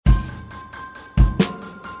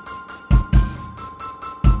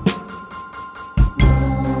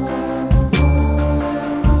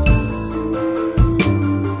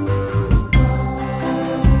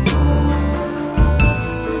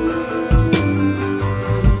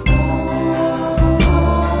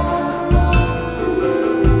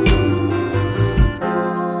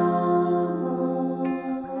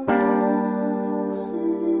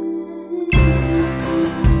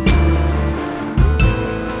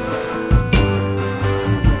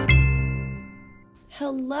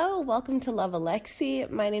Hello, welcome to Love Alexi.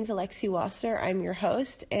 My name's Alexi Wasser. I'm your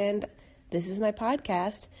host, and this is my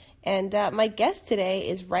podcast. And my guest today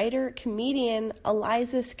is writer, comedian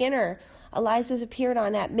Eliza Skinner. Eliza's appeared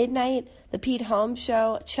on At Midnight, The Pete Holmes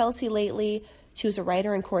Show, Chelsea Lately. She was a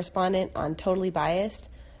writer and correspondent on Totally Biased,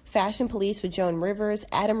 Fashion Police with Joan Rivers,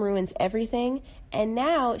 Adam Ruins Everything, and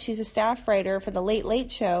now she's a staff writer for The Late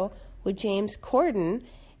Late Show with James Corden.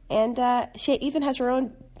 And she even has her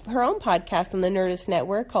own podcast on the Nerdist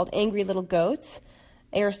Network called Angry Little Goats.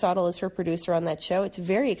 Aristotle is her producer on that show. It's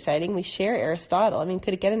very exciting. We share Aristotle. I mean,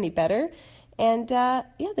 could it get any better? And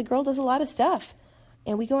the girl does a lot of stuff.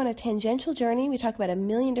 And we go on a tangential journey. We talk about a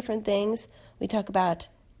million different things. We talk about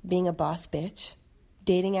being a boss bitch,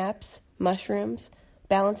 dating apps, mushrooms,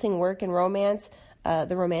 balancing work and romance,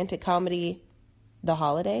 the romantic comedy, The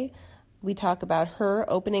Holiday. We talk about her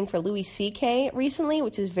opening for Louis C.K. recently,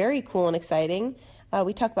 which is very cool and exciting.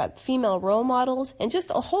 We talk about female role models and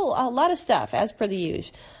just a lot of stuff, as per the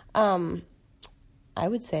usual. I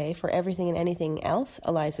would say for everything and anything else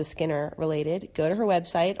Eliza Skinner related, go to her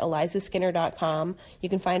website, elizaskinner.com. You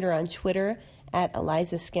can find her on Twitter at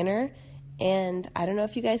Eliza Skinner. And I don't know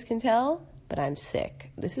if you guys can tell, but I'm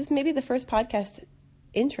sick. This is maybe the first podcast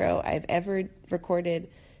intro I've ever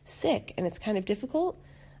recorded sick, and it's kind of difficult.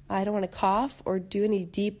 I don't want to cough or do any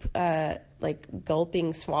deep,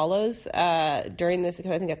 gulping swallows during this,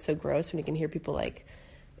 because I think that's so gross when you can hear people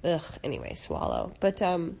swallow. But,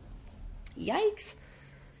 yikes.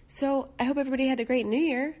 So I hope everybody had a great New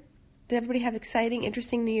Year. Did everybody have exciting,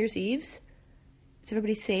 interesting New Year's Eves? Is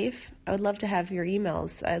everybody safe? I would love to have your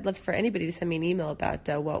emails. I'd love for anybody to send me an email about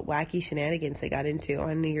what wacky shenanigans they got into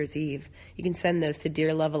on New Year's Eve. You can send those to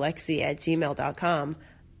dearlovealexi@gmail.com.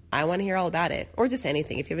 I want to hear all about it, or just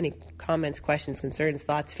anything. If you have any comments, questions, concerns,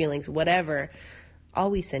 thoughts, feelings, whatever,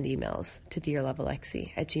 always send emails to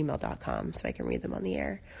dearlovealexi@gmail.com so I can read them on the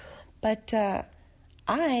air. But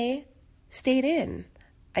I stayed in.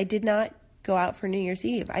 I did not go out for New Year's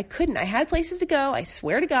Eve. I couldn't. I had places to go. I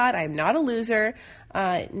swear to God, I'm not a loser.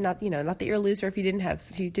 Not that you're a loser if you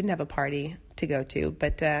didn't have a party to go to,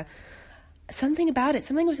 but something about it,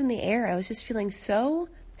 something was in the air. I was just feeling so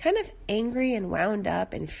kind of angry and wound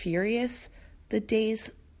up and furious the days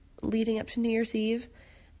leading up to New Year's Eve.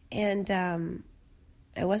 And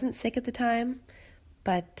I wasn't sick at the time,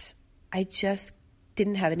 but I just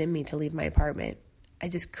didn't have it in me to leave my apartment. I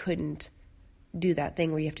just couldn't do that thing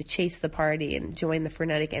where you have to chase the party and join the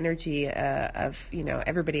frenetic energy of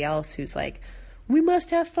everybody else who's like, we must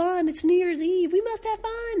have fun. It's New Year's Eve. We must have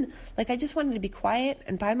fun. Like, I just wanted to be quiet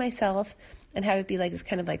and by myself and have it be like this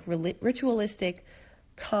kind of like ritualistic,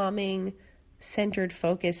 calming, centered,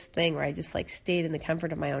 focused thing where I just like stayed in the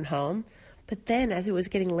comfort of my own home. But then as it was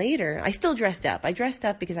getting later, I still dressed up. I dressed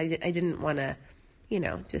up because I didn't want to,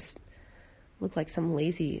 just look like some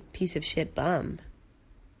lazy piece of shit bum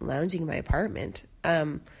lounging in my apartment.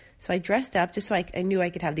 So I dressed up just so I knew I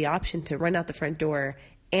could have the option to run out the front door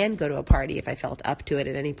and go to a party if I felt up to it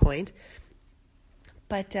at any point.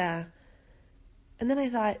 But, and then I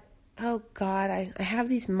thought, oh God, I have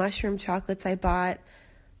these mushroom chocolates I bought.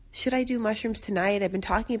 Should I do mushrooms tonight? I've been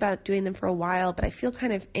talking about doing them for a while, but I feel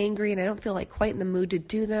kind of angry and I don't feel like quite in the mood to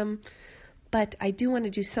do them. But I do want to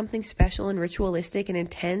do something special and ritualistic and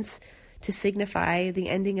intense to signify the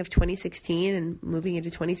ending of 2016 and moving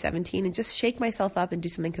into 2017 and just shake myself up and do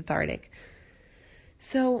something cathartic.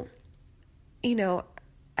 So,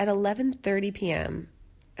 at 11:30 p.m.,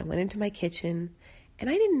 I went into my kitchen and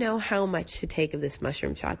I didn't know how much to take of this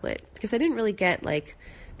mushroom chocolate because I didn't really get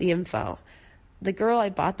the info. The girl I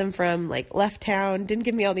bought them from left town, didn't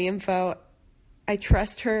give me all the info. I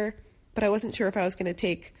trust her, but I wasn't sure if I was going to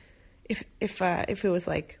take if it was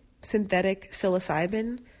synthetic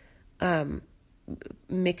psilocybin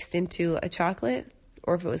mixed into a chocolate,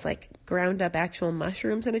 or if it was ground up actual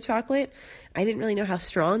mushrooms in a chocolate. I didn't really know how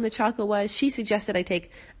strong the chocolate was. She suggested I take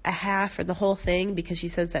a half or the whole thing because she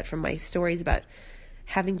says that from my stories about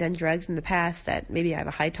having done drugs in the past that maybe I have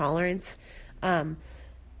a high tolerance. I'm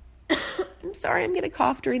sorry, I'm going to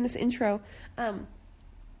cough during this intro. But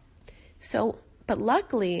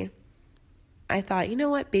luckily, I thought, you know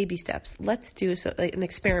what, baby steps. Let's do an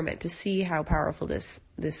experiment to see how powerful this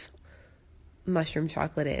mushroom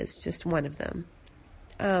chocolate is. Just one of them.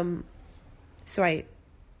 So I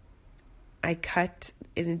cut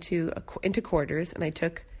it into quarters, and I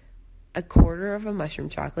took a quarter of a mushroom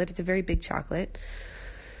chocolate. It's a very big chocolate.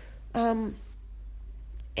 And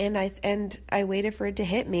I waited for it to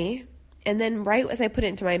hit me. And then right as I put it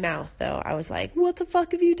into my mouth, though, I was like, what the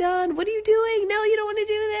fuck have you done? What are you doing? No, you don't want to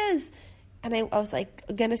do this. And I was like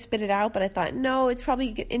gonna spit it out, but I thought, no, it's probably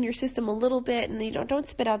in your system a little bit, and you don't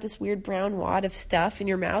spit out this weird brown wad of stuff in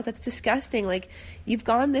your mouth. That's disgusting. Like, you've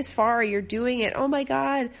gone this far, you're doing it. Oh my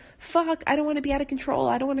God, fuck, I don't want to be out of control.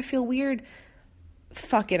 I don't want to feel weird.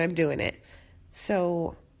 Fuck it, I'm doing it.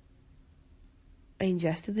 So I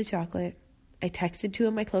ingested the chocolate. I texted 2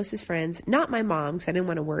 of my closest friends, not my mom, because I didn't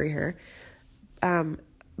want to worry her.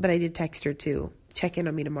 But I did text her to check in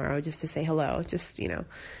on me tomorrow, just to say hello, just,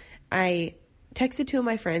 I texted 2 of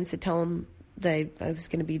my friends to tell them that I was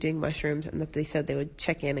going to be doing mushrooms, and that they said they would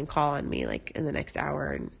check in and call on me like in the next hour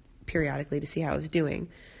and periodically to see how I was doing.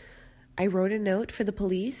 I wrote a note for the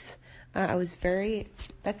police.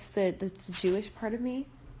 That's the Jewish part of me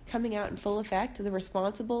coming out in full effect, the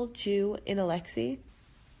responsible Jew in Alexi.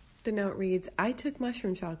 The note reads, I took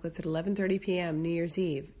mushroom chocolates at 11:30 p.m. New Year's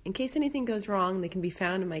Eve. In case anything goes wrong, they can be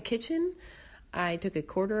found in my kitchen. I took a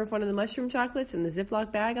quarter of one of the mushroom chocolates in the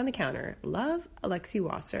Ziploc bag on the counter. Love, Alexi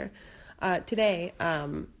Wasser. Today,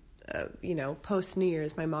 post New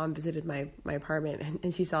Year's, my mom visited my apartment,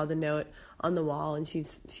 and she saw the note on the wall, and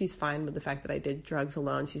she's fine with the fact that I did drugs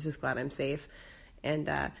alone. She's just glad I'm safe. And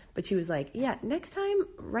but she was like, yeah, next time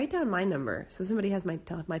write down my number so somebody has my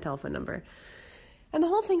telephone number. And the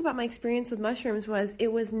whole thing about my experience with mushrooms was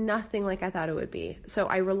it was nothing like I thought it would be. So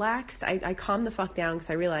I relaxed. I calmed the fuck down because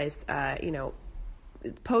I realized,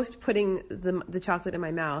 post putting the chocolate in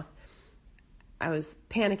my mouth, I was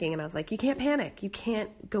panicking, and I was like, you can't panic. You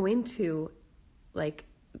can't go into, like,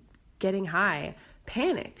 getting high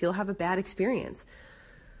panicked. You'll have a bad experience.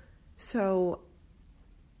 So...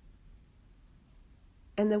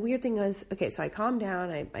 And the weird thing was, so I calmed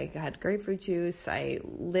down, I had grapefruit juice, I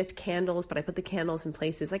lit candles, but I put the candles in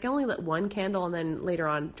places. Like, I only lit one candle, and then later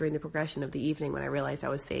on during the progression of the evening, when I realized I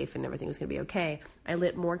was safe and everything was going to be okay, I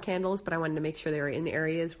lit more candles, but I wanted to make sure they were in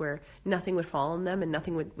areas where nothing would fall on them and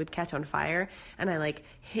nothing would catch on fire. And I, like,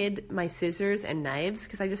 hid my scissors and knives,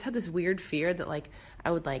 because I just had this weird fear that, like,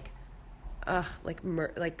 I would,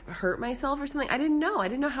 hurt myself or something. I didn't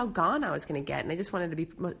know how gone I was going to get, and I just wanted to be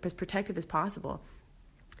as protective as possible.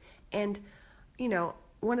 And,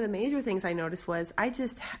 one of the major things I noticed was I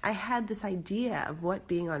had this idea of what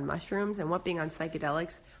being on mushrooms and what being on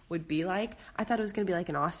psychedelics would be like. I thought it was going to be like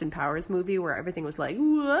an Austin Powers movie where everything was like,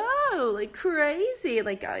 whoa, like crazy,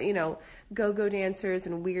 like, go-go dancers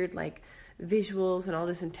and weird, like, visuals and all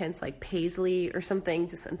this intense, like, paisley or something,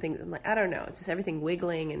 just something, like, I don't know, just everything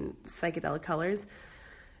wiggling and psychedelic colors.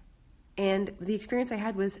 And the experience I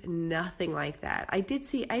had was nothing like that. I did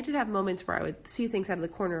have moments where I would see things out of the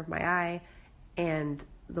corner of my eye, and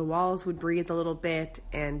the walls would breathe a little bit,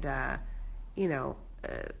 and,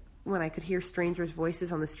 when I could hear strangers'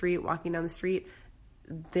 voices on the street, walking down the street,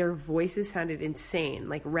 their voices sounded insane,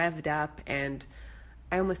 like revved up, and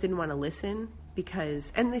I almost didn't want to listen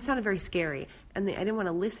and they sounded very scary, and I didn't want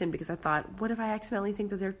to listen because I thought, what if I accidentally think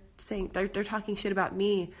that they're talking shit about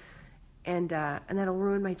me? And that'll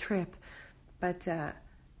ruin my trip. But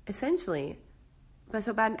essentially,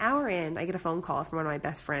 so about an hour in, I get a phone call from one of my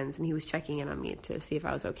best friends, and he was checking in on me to see if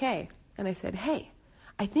I was okay. And I said, hey,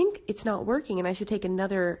 I think it's not working, and I should take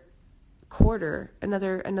another quarter of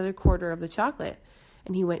the chocolate.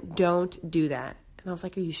 And he went, don't do that. And I was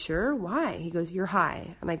like, are you sure? Why? He goes, you're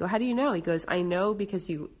high. And I go, how do you know? He goes, I know because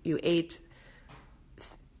you ate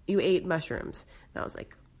mushrooms. And I was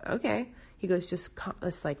like, okay. He goes, just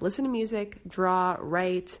listen to music, draw,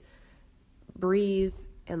 write, breathe,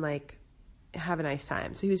 and like have a nice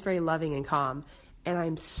time. So he was very loving and calm. And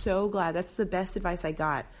I'm so glad. That's the best advice I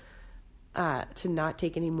got, to not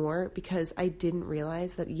take any more, because I didn't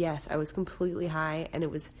realize that, yes, I was completely high, and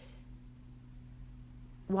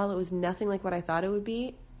while it was nothing like what I thought it would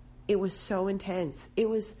be, it was so intense. It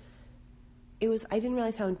was, I didn't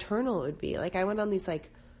realize how internal it would be. Like, I went on these,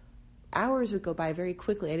 like, hours would go by very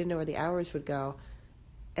quickly. I didn't know where the hours would go.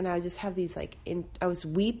 And I would just have these, like, I was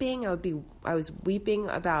weeping. I was weeping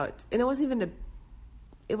about, and it wasn't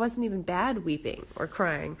even bad weeping or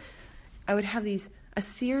crying. I would have a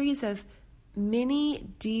series of mini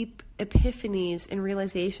deep epiphanies and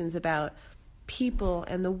realizations about people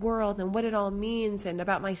and the world and what it all means, and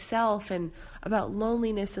about myself and about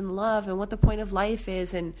loneliness and love and what the point of life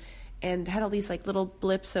is, and had all these, like, little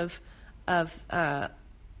blips of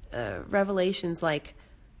revelations, like,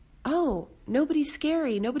 oh, nobody's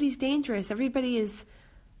scary, nobody's dangerous,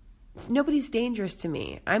 nobody's dangerous to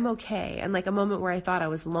me, I'm okay. And, like, a moment where I thought I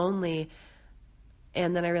was lonely,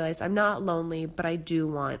 and then I realized I'm not lonely, but I do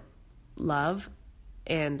want love.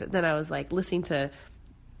 And then I was, like, listening to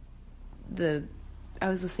the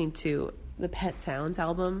Pet Sounds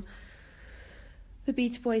album, the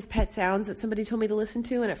Beach Boys' Pet Sounds that somebody told me to listen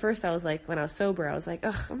to. And at first I was like, when I was sober, I was like,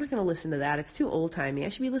 ugh, I'm not going to listen to that. It's too old-timey. I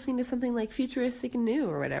should be listening to something like futuristic and new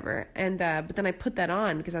or whatever. And but then I put that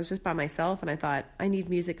on because I was just by myself and I thought, I need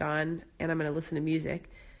music on and I'm going to listen to music.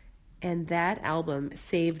 And that album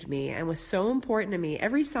saved me and was so important to me.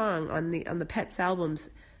 Every song on the Pet Sounds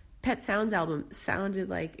album sounded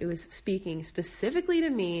like it was speaking specifically to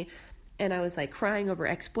me. And I was like crying over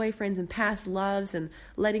ex-boyfriends and past loves and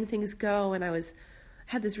letting things go. And I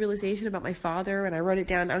had this realization about my father, and I wrote it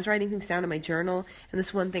down. I was writing things down in my journal, and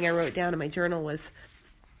this one thing I wrote down in my journal was,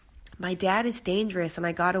 my dad is dangerous and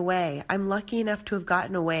I got away. I'm lucky enough to have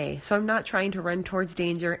gotten away, so I'm not trying to run towards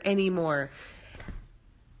danger anymore.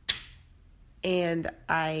 And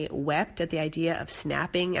I wept at the idea of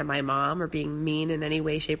snapping at my mom or being mean in any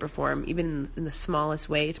way, shape, or form, even in the smallest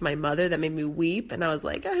way to my mother. That made me weep. And I was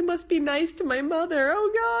like, I must be nice to my mother.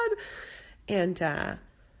 Oh, God. And,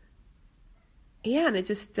 and it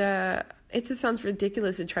just sounds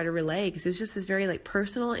ridiculous to try to relay because it was just this very, like,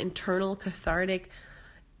 personal, internal, cathartic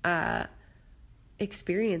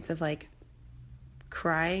experience of, like,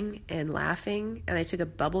 crying and laughing. And I took a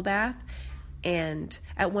bubble bath. And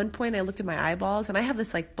at one point I looked at my eyeballs and I have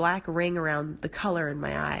this like black ring around the color in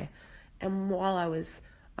my eye. And while I was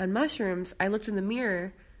on mushrooms, I looked in the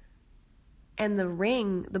mirror and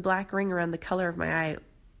the black ring around the color of my eye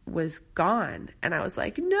was gone. And I was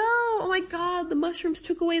like, no, oh my God, the mushrooms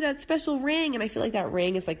took away that special ring. And I feel like that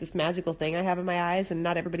ring is like this magical thing I have in my eyes and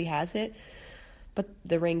not everybody has it. But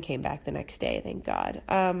the ring came back the next day, thank God.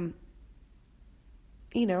 And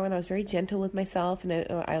I was very gentle with myself and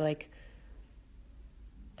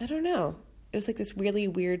I don't know. It was like this really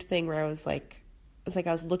weird thing where I was like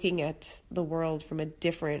I was looking at the world from a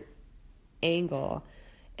different angle,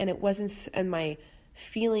 and it wasn't, and my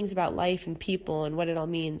feelings about life and people and what it all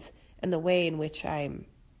means and the way in which I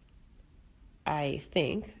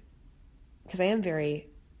think, because I am very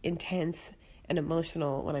intense and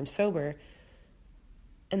emotional when I'm sober,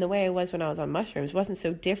 and the way I was when I was on mushrooms wasn't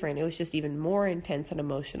so different. It was just even more intense and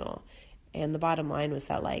emotional. And the bottom line was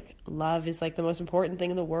that, like, love is, like, the most important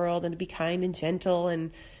thing in the world, and to be kind and gentle, and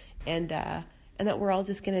that we're all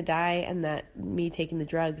just going to die, and that me taking the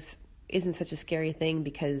drugs isn't such a scary thing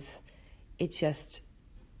because it just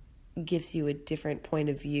gives you a different point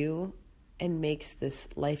of view and makes this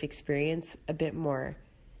life experience a bit more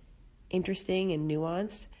interesting and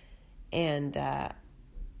nuanced. And I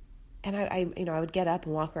would get up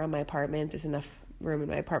and walk around my apartment. There's enough room in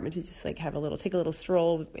my apartment to just like take a little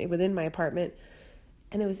stroll within my apartment.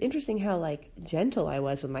 And it was interesting how like gentle I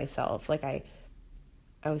was with myself. Like I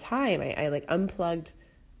was high and I like unplugged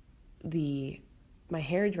my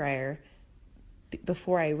hair dryer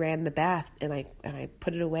before I ran the bath, and I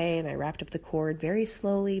put it away and I wrapped up the cord very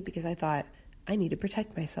slowly because I thought, I need to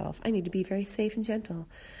protect myself. I need to be very safe and gentle.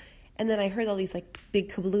 And then I heard all these like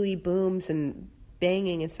big kablooey booms and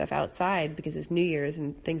banging and stuff outside because it was New Year's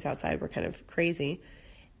and things outside were kind of crazy.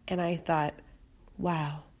 And I thought,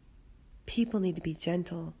 wow, people need to be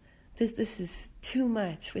gentle. This is too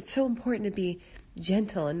much. It's so important to be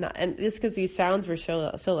gentle and just because these sounds were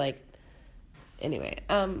so like, anyway.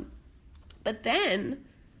 But then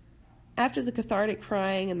after the cathartic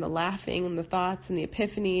crying and the laughing and the thoughts and the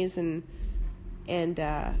epiphanies and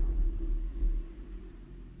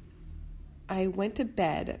I went to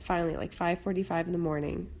bed finally at like 5:45 in the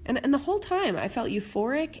morning. And the whole time I felt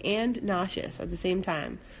euphoric and nauseous at the same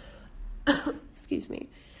time. Excuse me.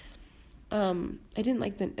 I didn't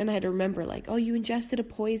like and I had to remember like, oh, you ingested a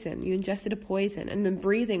poison. And then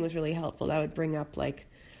breathing was really helpful. That would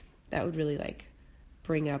really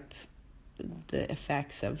bring up the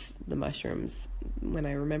effects of the mushrooms when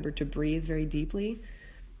I remembered to breathe very deeply.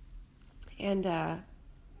 And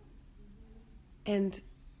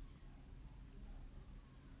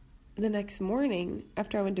the next morning,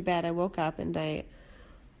 after I went to bed, I woke up and I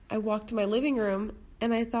walked to my living room,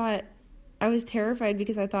 and I was terrified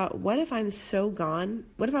because I thought, what if I'm so gone?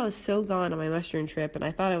 What if I was so gone on my mushroom trip and I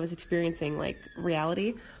thought I was experiencing like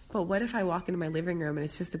reality? But what if I walk into my living room and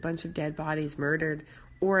it's just a bunch of dead bodies murdered?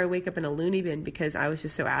 Or I wake up in a loony bin because I was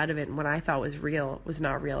just so out of it and what I thought was real was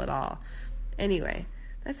not real at all. Anyway,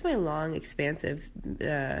 that's my long, expansive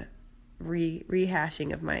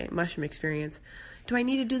rehashing of my mushroom experience. Do I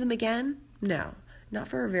need to do them again? No, not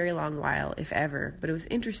for a very long while, if ever, but it was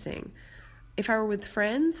interesting. If I were with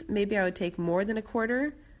friends, maybe I would take more than a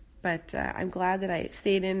quarter, but I'm glad that I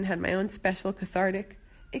stayed in and had my own special cathartic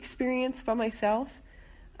experience by myself.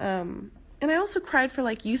 And I also cried for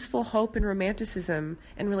like youthful hope and romanticism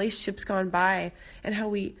and relationships gone by, and how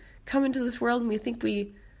we come into this world and we think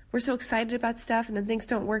we're so excited about stuff, and then things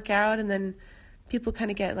don't work out, and then people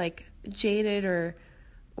kind of get like jaded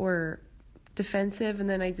or defensive, and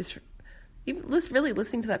then I just even really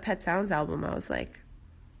listening to that Pet Sounds album, I was like,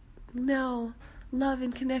 no, love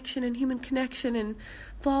and connection and human connection and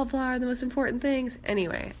blah blah are the most important things.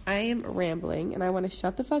 Anyway, I am rambling and I want to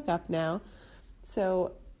shut the fuck up now,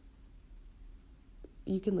 so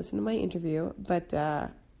you can listen to my interview. But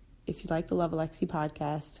if you like the Love Alexi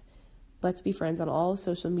podcast, let's be friends on all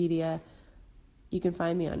social media. You can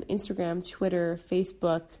find me on Instagram, Twitter,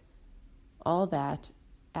 Facebook, all that,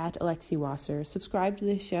 at Alexi Wasser. Subscribe to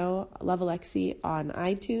this show, Love Alexi, on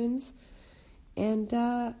iTunes. And,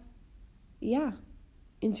 yeah,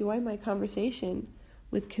 enjoy my conversation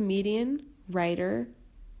with comedian, writer,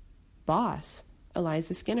 boss,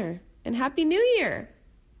 Eliza Skinner. And Happy New Year!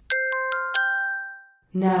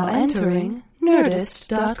 Now entering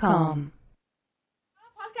Nerdist.com.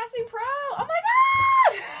 Podcasting Pro! Oh my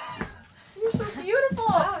God! You're so beautiful!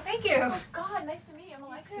 Oh, thank you. Oh God, nice to meet you. I'm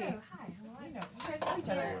Alexi. Hi, I'm You guys know each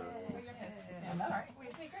other. Yeah, all right.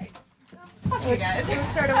 Okay, great.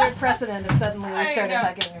 Let's start a weird precedent of suddenly we started know.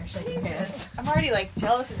 hugging or shaking hands. I'm already like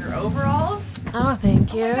jealous of your overalls. Oh,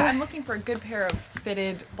 thank Oh you. my God, I'm looking for a good pair of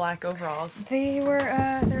fitted black overalls. They were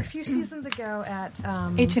there a few seasons ago at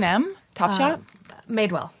H&M? Topshop?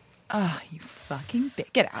 Madewell. Oh, you fucking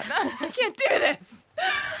bitch. Get out. I can't do this.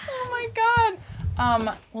 Oh my God.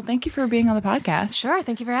 Well, thank you for being on the podcast. Sure,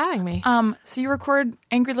 thank you for having me. So you record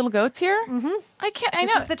Angry Little Goats here? Mm-hmm. I know.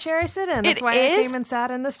 This is the chair I sit in. That's It why is? I came and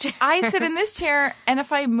sat in this chair. I sit in this chair, and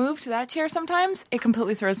if I move to that chair sometimes, it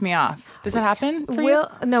completely throws me off. Does that happen for you?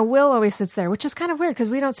 Will always sits there, which is kind of weird because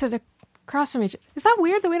we don't sit across from each other. Is that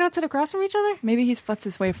weird that we don't sit across from each other? Maybe that's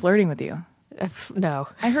his way of flirting with you. No.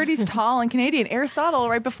 I heard he's tall and Canadian. Aristotle,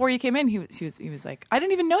 right before you came in, he was like, I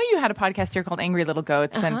didn't even know you had a podcast here called Angry Little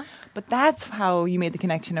Goats. But that's how you made the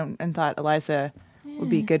connection and thought Eliza would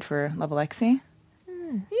be good for Love Alexi.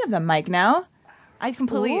 You have the mic now. I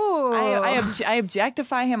completely, I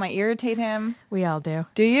objectify him. I irritate him. We all do.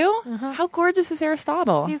 Do you? How gorgeous is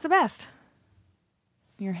Aristotle? He's the best.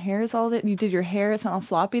 Your hair is all that you did. Your hair is all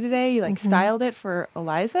floppy today. You styled it for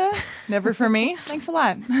Eliza, never for me. Thanks a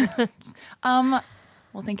lot. Well,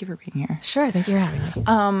 thank you for being here. Sure, thank you for having me.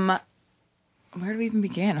 Where do we even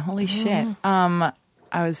begin? Holy shit.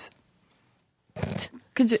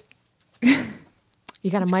 Could you?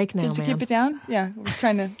 You got a mic now, Could you man. keep it down? Yeah, we're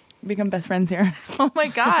trying to become best friends here. Oh my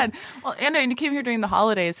God. Well, and you came here during the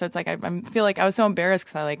holidays, so it's like I feel like I was so embarrassed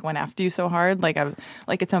because I went after you so hard.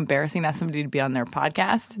 It's so embarrassing to ask somebody to be on their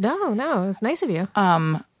podcast. No, it was nice of you.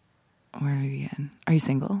 Where do we begin? Are you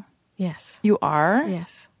single? Yes. You are?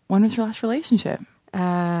 Yes. When was your last relationship?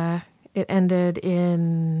 It ended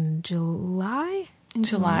in July. In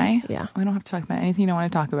July? Yeah. We don't have to talk about anything you don't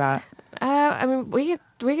want to talk about. I mean, we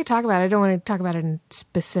could talk about it. I don't want to talk about it in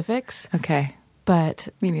specifics, Okay. but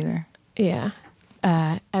Me neither. yeah.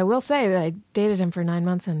 I will say that I dated him for 9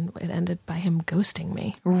 months and it ended by him ghosting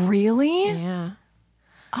me. Really? Yeah.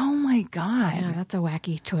 Oh my God. Yeah, that's a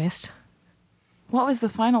wacky twist. What was the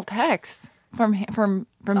final text from you? The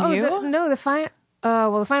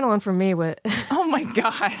final one from me was. Oh my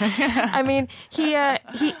God. I mean, he.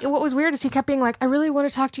 What was weird is he kept being like, "I really want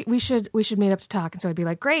to talk to you. We should meet up to talk." And so I'd be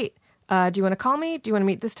like, "Great. Do you want to call me? Do you want to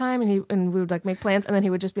meet this time?" And we would like make plans. And then he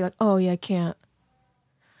would just be like, "Oh yeah, I can't.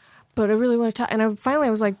 But I really want to talk." And I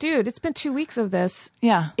was like, "Dude, it's been 2 weeks of this.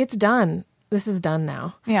 Yeah. It's done. This is done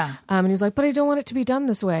now." Yeah. And he's like, "But I don't want it to be done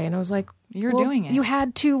this way." And I was like, You're well, doing it. You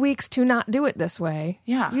had 2 weeks to not do it this way.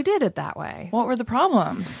 Yeah. You did it that way. What were the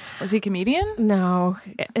problems? Was he a comedian? No,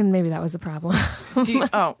 and maybe that was the problem. Do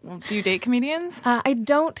you date comedians? I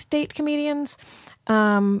don't date comedians,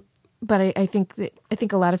 but I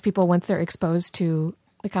think a lot of people, once they're exposed to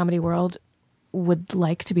the comedy world, would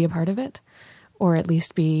like to be a part of it, or at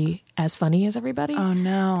least be as funny as everybody. Oh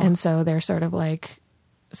no! And so they're sort of like,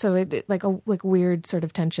 like weird sort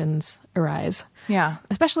of tensions arise. Yeah.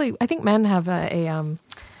 Especially, I think men have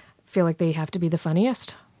feel like they have to be the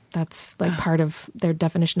funniest. That's like part of their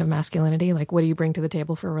definition of masculinity. Like, what do you bring to the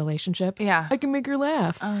table for a relationship? Yeah. I can make her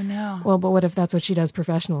laugh. Oh no. Well, but what if that's what she does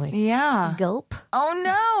professionally? Yeah. Gulp. Oh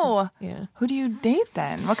no. Yeah. Who do you date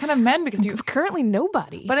then? What kind of men? Because you. Currently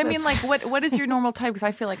nobody. But I mean, like, what is your normal type? Because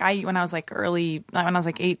I feel like when I was like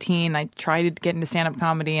 18, I tried to get into stand-up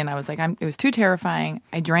comedy, and I was like, it was too terrifying.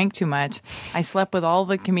 I drank too much. I slept with all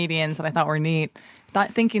the comedians that I thought were neat,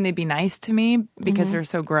 thinking they'd be nice to me because they're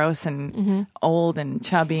so gross and old and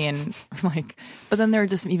chubby and like. But then they're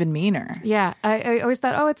just even meaner. Yeah, I always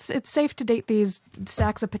thought, it's safe to date these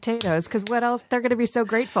sacks of potatoes because what else? They're going to be so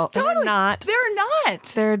grateful. Totally. They're not. They're not.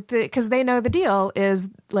 They're because they know the deal is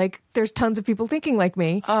like there's tons of people thinking like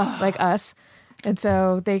me, like us. And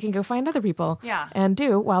so they can go find other people Yeah. and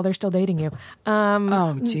do while they're still dating you.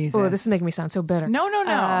 Oh, Jesus. Oh, this is making me sound so bitter. No.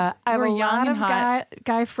 I have You were a young lot and of hot.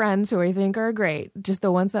 guy friends who I think are great. Just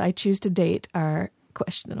the ones that I choose to date are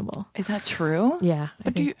questionable. Is that true? Yeah.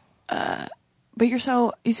 But you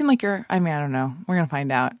seem like you're, I mean, I don't know. We're going to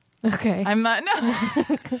find out. Okay. I'm not, no.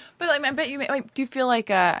 But like, I bet you, like, do you feel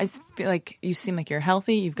like, I just feel like you seem like you're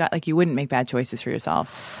healthy. You've got, like, you wouldn't make bad choices for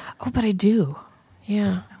yourself. Oh, but I do.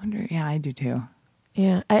 Yeah. I wonder, yeah, I do too.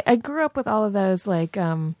 Yeah. I grew up with all of those like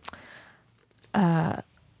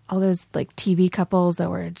all those like TV couples that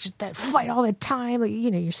were just that fight all the time, like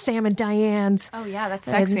your Sam and Diane's. Oh, yeah, that's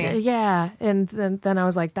And, sexy. yeah, and then I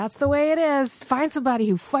was like, that's the way it is. Find somebody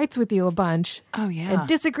who fights with you a bunch. Oh, yeah. And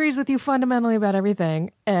disagrees with you fundamentally about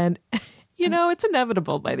everything, and it's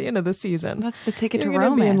inevitable by the end of the season. That's the ticket You're to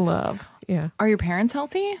gonna be in romance. love. Yeah. Are your parents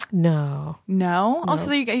healthy? No. No. Oh,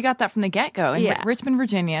 so you got that from the get-go in Yeah. Richmond,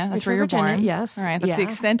 Virginia. That's where you're Richmond, Virginia, born. yes. All right. That's the Yeah.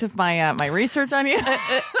 extent of my my research on you.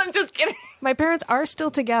 I'm just kidding. My parents are still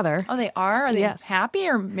together. Oh, they are? Are they Yes. happy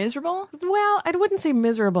or miserable? Well, I wouldn't say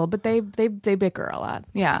miserable, but they bicker a lot.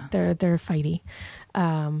 Yeah. They're fighty,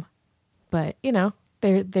 but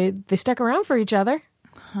they stuck around for each other.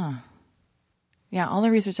 Yeah, all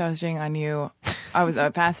the research I was doing on you, I was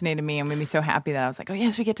fascinated me and made me so happy that I was like, oh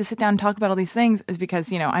yes, we get to sit down and talk about all these things, is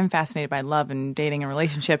because I'm fascinated by love and dating and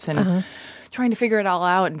relationships and trying to figure it all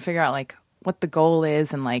out and figure out like what the goal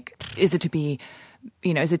is and like is it to be,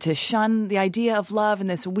 is it to shun the idea of love and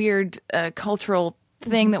this weird cultural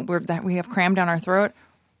thing that we have crammed down our throat,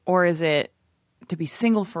 or is it to be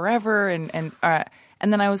single forever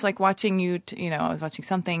and then I was like watching you, I was watching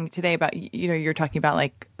something today about, you're talking about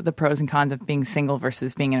like the pros and cons of being single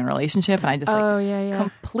versus being in a relationship. And I just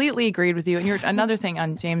completely agreed with you. And you're another thing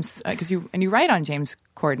on James, because you write on James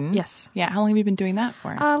Corden. Yes. Yeah. How long have you been doing that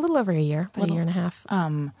for? A little over a year, about a year and a half.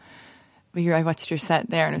 But I watched your set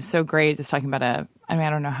there and it was so great. Just talking about I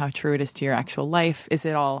don't know how true it is to your actual life. Is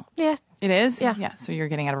it all? Yeah. It is? Yeah. Yeah. So you're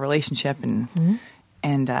getting out of a relationship and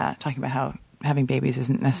talking about how having babies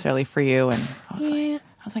isn't necessarily for you. And I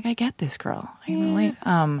was like, I get this, girl. I can relate.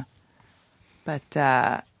 But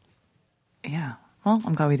yeah. Well,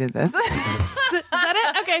 I'm glad we did this. Is that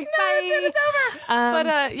it? Okay. Bye. It's over.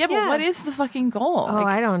 But what is the fucking goal? Oh,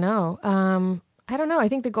 I don't know. I don't know. I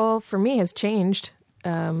think the goal for me has changed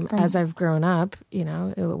as I've grown up,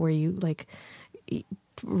 where you like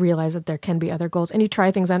realize that there can be other goals and you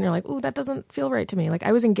try things out and you're like, ooh, that doesn't feel right to me. Like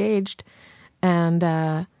I was engaged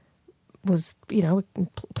and was,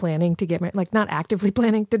 planning to get married, like not actively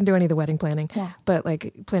planning, didn't do any of the wedding planning, but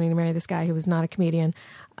like planning to marry this guy who was not a comedian.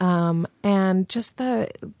 And just the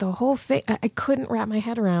whole thing, I couldn't wrap my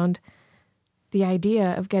head around the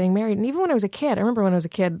idea of getting married. And even when I was a kid, I remember when I was a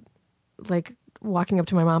kid, like walking up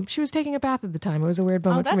to my mom, she was taking a bath at the time. It was a weird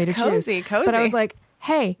moment for me to choose. Cozy. But I was like,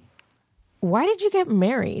 hey, why did you get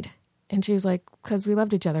married? And she was like, because we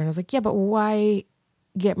loved each other. And I was like, yeah, but why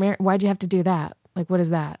get married? Why'd you have to do that? Like, what is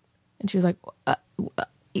that? And she was like,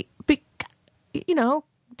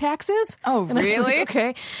 taxes. Oh, and I was like, really?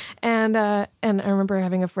 okay. And I remember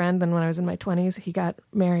having a friend. Then when I was in my 20s, he got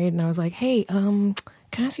married, and I was like, hey, can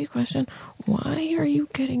I ask you a question? Why are you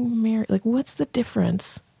getting married? Like, what's the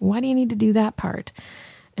difference? Why do you need to do that part?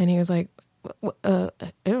 And he was like, I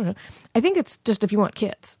don't know. I think it's just if you want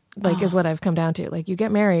kids, is what I've come down to. Like, you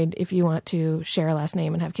get married if you want to share a last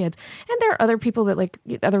name and have kids. And there are other people that like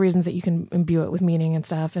other reasons that you can imbue it with meaning and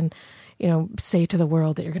stuff, and say to the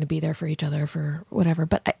world that you're going to be there for each other for whatever.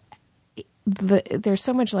 But there's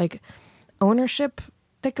so much like ownership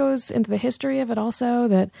that goes into the history of it also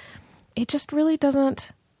that it just really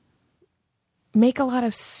doesn't make a lot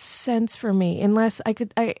of sense for me unless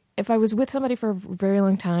if I was with somebody for a very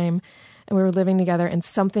long time and we were living together and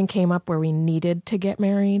something came up where we needed to get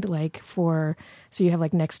married, so you have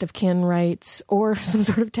like next of kin rights or some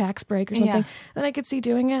sort of tax break or something, then I could see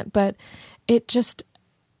doing it. But it just,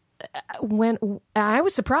 when I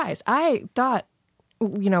was surprised, I thought,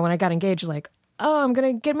 when I got engaged, like, oh, I'm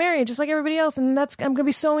going to get married just like everybody else. And I'm going to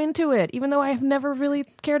be so into it, even though I have never really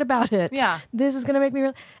cared about it. Yeah. This is going to make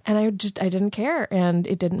me and I didn't care. And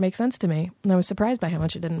it didn't make sense to me. And I was surprised by how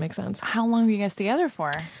much it didn't make sense. How long were you guys together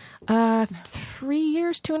for? 3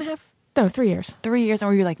 years, 2.5. No, 3 years. 3 years. And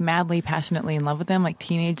were you like madly, passionately in love with them? Like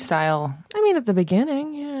teenage style? I mean, at the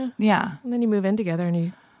beginning, yeah. Yeah. And then you move in together and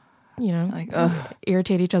you like, ugh.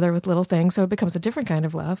 irritate each other with little things. So it becomes a different kind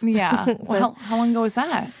of love. Yeah. Well, how long ago was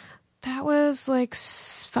that? That was like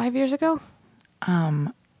 5 years ago.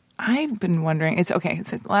 I've been wondering. It's okay.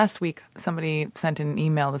 So last week, somebody sent an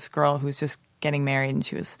email. This girl who's just getting married, and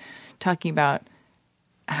she was talking about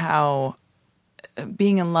how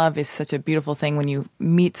being in love is such a beautiful thing when you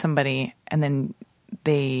meet somebody and then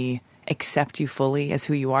they accept you fully as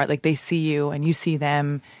who you are. Like they see you and you see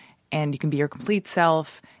them, and you can be your complete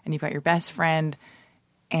self, and you've got your best friend,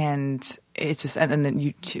 and it's just, and then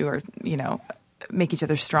you two are, make each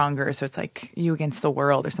other stronger. So it's like you against the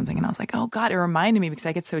world or something. And I was like, oh God, it reminded me, because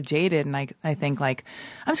I get so jaded and I think like,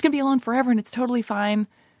 I'm just gonna be alone forever and it's totally fine.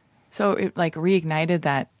 So it like reignited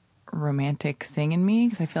that romantic thing in me,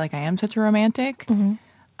 because I feel like I am such a romantic.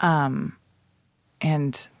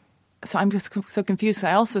 And so I'm just so confused. So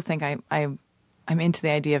I also think I'm into the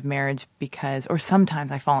idea of marriage because, or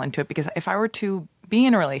sometimes I fall into it because if I were to be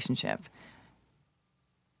in a relationship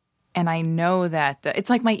and I know that it's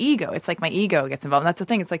like my ego gets involved. And that's the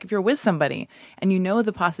thing. It's like if you're with somebody and you know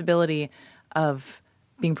the possibility of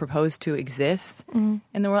being proposed to exists in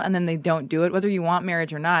the world, and then they don't do it, whether you want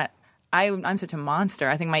marriage or not, I'm such a monster.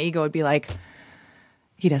 I think my ego would be like,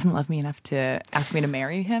 he doesn't love me enough to ask me to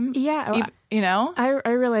marry him. Yeah.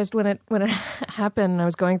 I realized when it happened, I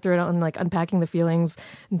was going through it and like unpacking the feelings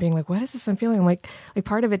and being like, what is this I'm feeling? I'm like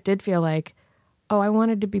part of it did feel like, oh, I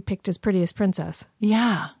wanted to be picked as prettiest princess.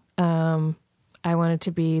 Yeah. I wanted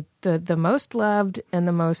to be the most loved and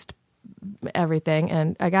the most everything.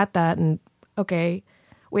 And I got that. And okay,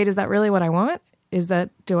 wait, is that really what I want? Is that,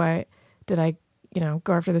 did I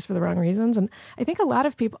go after this for the wrong reasons? And I think a lot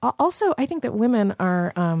of people also, I think that women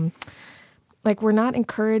are, we're not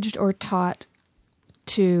encouraged or taught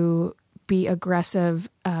to be aggressive,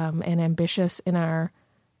 and ambitious in our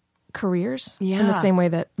careers in the same way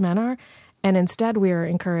that men are. And instead we are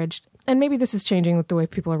encouraged, and maybe this is changing with the way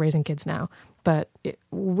people are raising kids now, but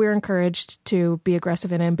we're encouraged to be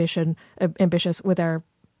aggressive and ambitious with our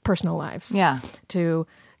personal lives. Yeah. To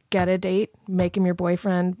get a date, make him your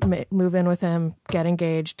boyfriend, move in with him, get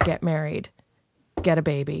engaged, get married, get a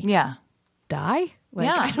baby. Yeah. Die?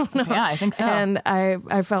 Yeah. I don't know. Yeah, I think so. And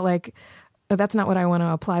I felt like that's not what I want to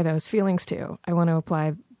apply those feelings to. I want to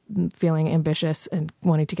apply feeling ambitious and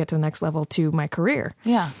wanting to get to the next level to my career.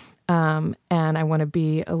 Yeah. And I want to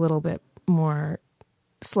be a little bit more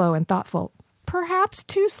slow and thoughtful. Perhaps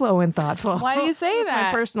too slow and thoughtful. Why do you say that?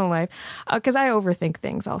 My personal life, because I overthink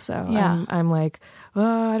things. Also, yeah. I'm like,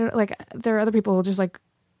 oh, I don't like. There are other people who just like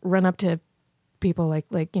run up to people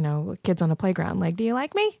like kids on a playground. Like, do you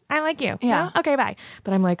like me? I like you. Yeah. No? Okay, bye.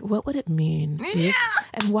 But I'm like, what would it mean? Yeah.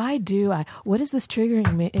 And why do I? What is this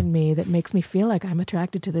triggering in me that makes me feel like I'm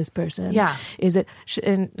attracted to this person? Yeah. Is it?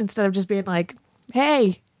 And instead of just being like,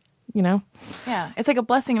 hey. Yeah. It's like a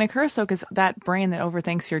blessing and a curse, though, because that brain that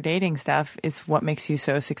overthinks your dating stuff is what makes you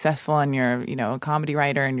so successful, and you're, a comedy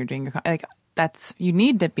writer and you're doing your, you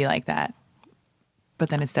need to be like that. But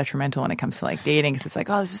then it's detrimental when it comes to like dating, because it's like,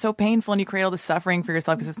 oh, this is so painful, and you create all this suffering for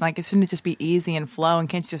yourself, because it's like, it shouldn't just be easy and flow, and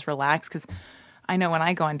can't you just relax? Because I know when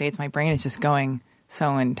I go on dates, my brain is just going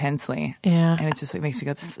so intensely. Yeah. And it just like makes me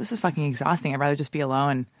go, this is fucking exhausting. I'd rather just be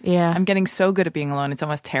alone. Yeah. I'm getting so good at being alone. It's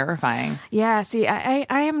almost terrifying. Yeah. See, I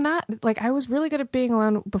am not, like, I was really good at being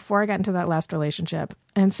alone before I got into that last relationship.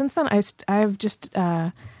 And since then, I've just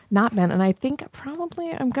not been. And I think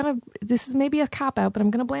probably this is maybe a cop-out, but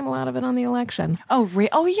I'm going to blame a lot of it on the election. Oh,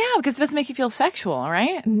 oh yeah, because it doesn't make you feel sexual,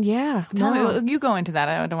 right? Yeah. No, you go into that.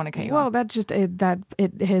 I don't want to cut you off. Well, that just,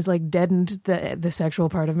 it has like deadened the sexual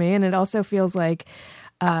part of me. And it also feels like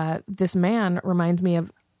this man reminds me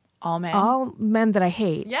of all men that I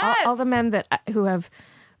hate. Yes. All the men who have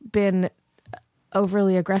been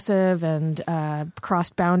overly aggressive and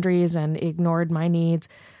crossed boundaries and ignored my needs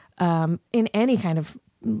in any kind of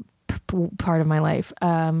part of my life.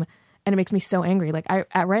 And it makes me so angry. Like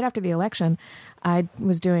right after the election, I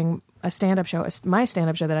was doing a stand-up show, my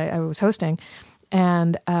stand-up show that I was hosting.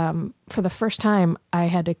 And for the first time, I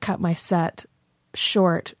had to cut my set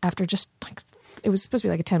short after just like, it was supposed to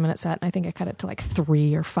be like a 10-minute set. And I think I cut it to like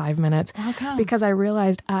 3 or 5 minutes. How come? Because I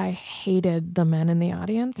realized I hated the men in the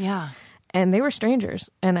audience. Yeah. And they were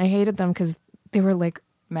strangers. And I hated them because they were like,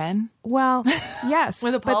 men? Well, yes.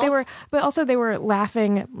 With a pulse? But also they were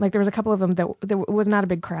laughing. Like there was a couple of them that there was not a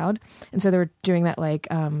big crowd. And so they were doing that like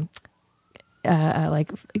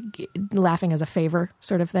laughing as a favor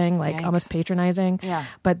sort of thing, like Yikes. Almost patronizing. Yeah.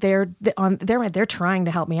 But they're trying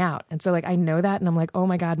to help me out. And so like, I know that. And I'm like, oh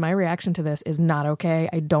my God, my reaction to this is not okay.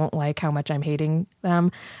 I don't like how much I'm hating them.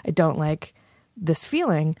 I don't like this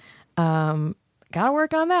feeling. Gotta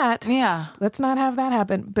work on that. Yeah. Let's not have that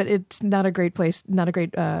happen. But it's not a great place,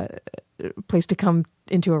 place to come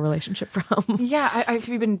into a relationship from. Yeah. Have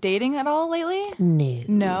you been dating at all lately?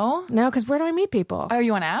 No, because where do I meet people? Are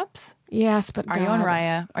you on apps? Yes, but Are you on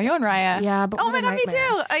Raya? Yeah, but oh what my a God, me nightmare.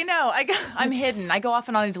 too. I know. I'm hidden. I go off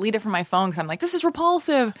and on and delete it from my phone because I'm like, this is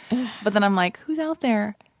repulsive. But then I'm like, who's out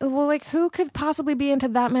there? well, like who could possibly be into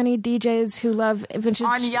that many DJs who love vintage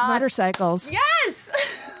On yachts. motorcycles? Yes.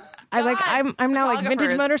 I'm now like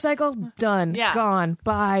vintage Photographers. motorcycle done, Yeah. gone,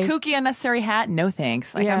 bye. Kooky unnecessary hat. No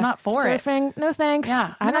thanks. Like Yeah. I'm not for it. Surfing, no thanks.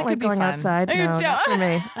 Yeah. I That don't could like be going fun. outside. You No, not for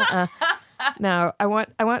me. No, I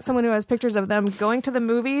want someone who has pictures of them going to the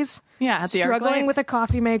movies, Yeah, at the struggling ArcLight. with a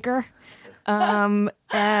coffee maker,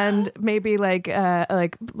 and maybe like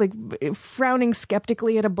frowning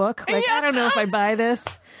skeptically at a book. Like I don't know if I buy this.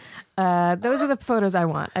 Those are the photos I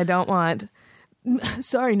want. I don't want.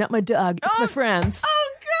 Sorry, not my dog. It's my friends. Oh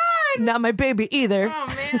God. Not my baby either. Oh,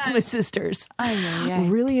 man. It's my sister's. Ay, ay, ay.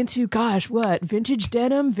 Really into, gosh, what? Vintage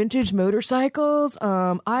denim, vintage motorcycles.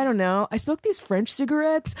 I don't know. I smoke these French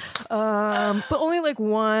cigarettes, but only like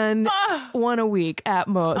one a week at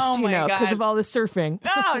most, Oh, my God. because of all the surfing.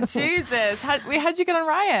 Oh Jesus! How'd you get on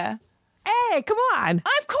Raya? Hey, come on.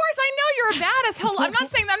 Of course, I know you're a badass. Hell, I'm not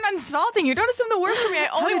saying that I'm not insulting you. Don't assume the worst from me. I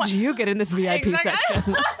How only did want. you get in this VIP Exactly.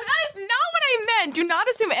 section? That is not what I meant. Do not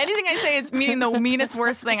assume anything I say is meaning the meanest,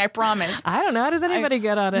 worst thing. I promise. I don't know. How does anybody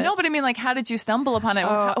get on it? No, but I mean, like, how did you stumble upon it?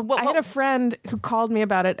 I had a friend who called me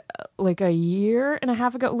about it like a year and a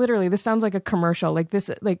half ago. Literally, this sounds like a commercial. Like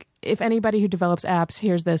this, like if anybody who develops apps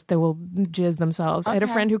hears this, they will jizz themselves. I had a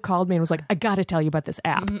Okay. friend who called me and was like, "I got to tell you about this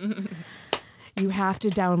app. You have to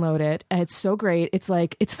download it. It's so great. It's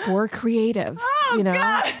like it's for creatives.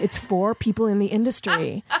 God. It's for people in the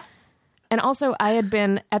industry." And also, I had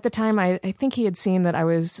been at the time. I think he had seen that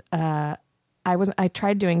I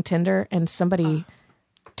tried doing Tinder, and somebody,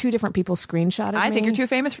 two different people screenshotted me. I think you're too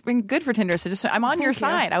famous and good for Tinder. So I'm on your you.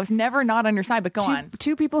 side. I was never not on your side, but go on.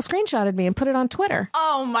 Two people screenshotted me and put it on Twitter.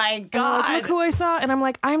 Oh my And they're God! like, look who I saw, and I'm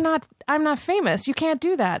like, I'm not famous. You can't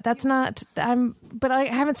do that. That's not. But I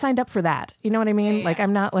haven't signed up for that. You know what I mean? Yeah. Like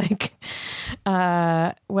I'm not like,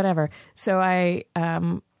 whatever. So I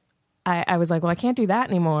was like, well, I can't do that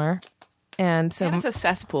anymore. And so And it's a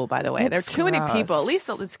cesspool, by the way. There are It's too many gross. people. At least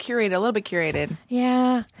it's curated, a little bit curated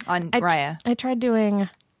yeah, on I Raya. tried doing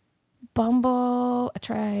Bumble. I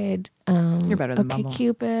tried. You're better than Okay, Bumble.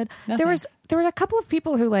 Cupid. No, there were a couple of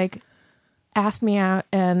people who like asked me out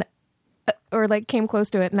and or like came close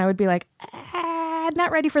to it, and I would be like,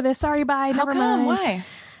 not ready for this. Sorry, bye. How Never come? mind. Why?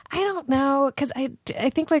 I don't know, because I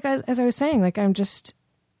think like as I was saying, like I'm just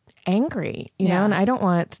angry, you know, Yeah. and I don't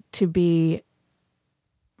want to be.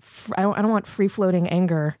 I don't want free floating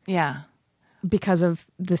anger Yeah. because of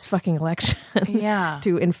this fucking election. Yeah.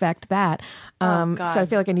 To infect that. God. So I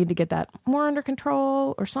feel like I need to get that more under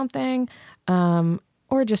control or something,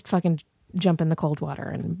 or just fucking jump in the cold water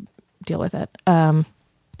and deal with it. I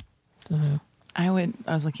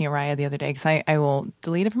was looking at Raya the other day because I will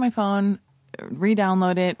delete it from my phone,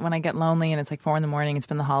 re-download it when I get lonely and it's like 4 a.m. It's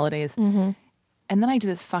been the holidays. Mm-hmm. And then I do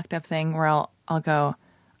this fucked up thing where I'll go,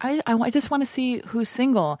 I just want to see who's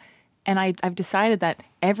single. And I've decided that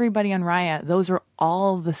everybody on Raya, those are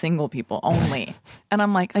all the single people only. And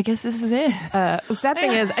I'm like, I guess this is it. The sad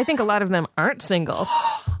thing is, I think a lot of them aren't single.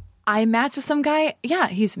 I matched with some guy. Yeah,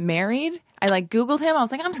 he's married. I like Googled him. I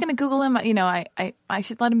was like, I'm just going to Google him. You know, I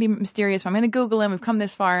should let him be mysterious. But I'm going to Google him. We've come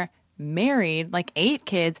this far. Married, like 8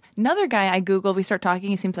 kids. Another guy I Googled. We start talking.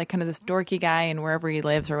 He seems like kind of this dorky guy and wherever he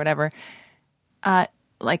lives or whatever.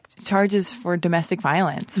 Like charges for domestic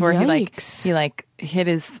violence where Yikes. he hit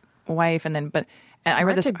his wife and then, but and I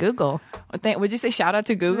read this. To Google. Would you say shout out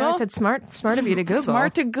to Google? I said smart of you to Google.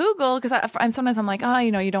 Smart to Google because I'm sometimes I'm like,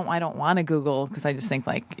 you know, I don't want to Google because I just think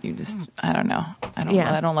like you just I don't know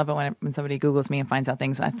Yeah. I don't love it when somebody Googles me and finds out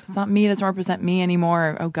things. It's not me. It doesn't represent me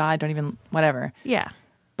anymore. Oh God, don't even whatever. Yeah.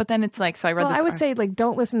 But then it's like so I read Well, this. I would say like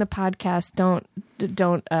don't listen to podcasts. Don't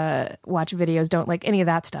watch videos. Don't like any of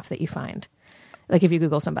that stuff that you find. Like if you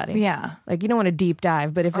Google somebody. Yeah. Like you don't want to deep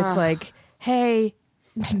dive, but if it's like, hey,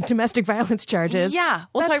 domestic violence charges. Yeah.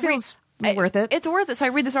 Well, that so I feels worth it. It's worth it. So I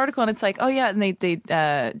read this article and it's like, oh yeah, and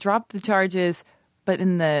they dropped the charges, but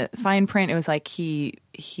in the fine print it was like he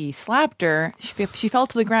slapped her. She fell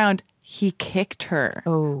to the ground. He kicked her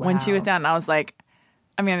when she was down. And I was like,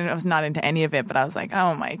 I mean, I was not into any of it, but I was like,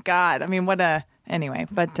 oh my God. I mean, anyway,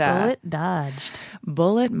 but Bullet dodged.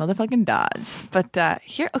 bullet motherfucking dodged. But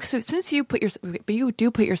here, okay, so since you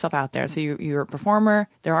do put yourself out there, so you're a performer.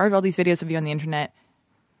 There are all these videos of you on the internet.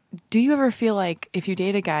 Do you ever feel like if you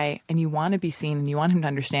date a guy and you want to be seen and you want him to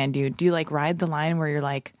understand you, do you like ride the line where you're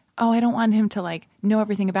like, oh, I don't want him to like know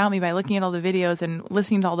everything about me by looking at all the videos and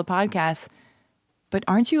listening to all the podcasts? But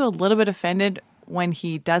aren't you a little bit offended when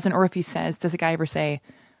he doesn't, or if he says, does a guy ever say,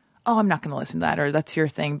 oh, I'm not going to listen to that, or that's your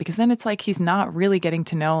thing? Because then it's like he's not really getting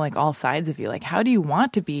to know like all sides of you. Like, how do you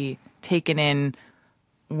want to be taken in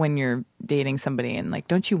when you're dating somebody, and like,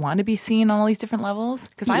 don't you want to be seen on all these different levels?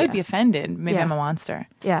 Because I would Yeah. be offended. Maybe Yeah. I'm a monster.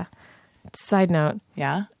 Yeah. Side note,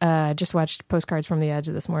 Yeah. just watched Postcards from the Edge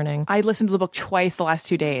this morning. I listened to the book twice the last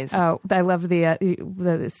 2 days. Oh, I love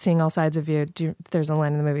the seeing all sides of you. There's a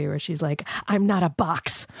line in the movie where she's like, "I'm not a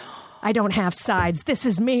box. I don't have sides. This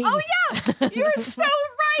is me." Oh yeah, you're so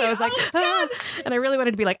right. So I was like, God. and I really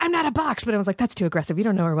wanted to be like, "I'm not a box," but I was like, "That's too aggressive. You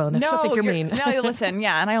don't know her well enough. She'll think you're mean." No, listen,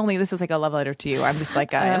 yeah, and this is like a love letter to you. I'm just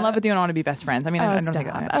like in love with you and I want to be best friends. I mean, I don't think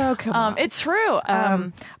stop. that. Oh, come on. It's true.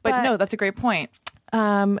 But no, that's a great point.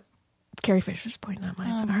 It's Carrie Fisher's point, not mine.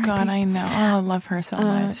 Oh R.I.P. God, I know. Oh, I love her so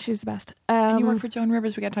much. She's the best. And you work for Joan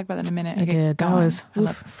Rivers. We got to talk about that in a minute. I Okay, did. go That on. was I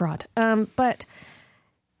love fraud. But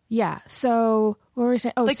yeah. So what were we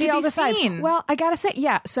saying? Oh, Like, see to all be the sides. seen. Well, I gotta say,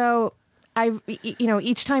 yeah. So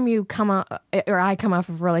each time you come up, or I come off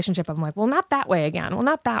of a relationship, I'm like, well, not that way again. Well,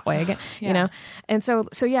 not that way again. Yeah. You know. And so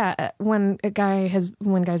yeah. When guys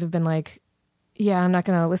have been like, yeah, I'm not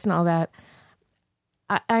gonna listen to all that.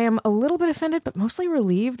 I am a little bit offended, but mostly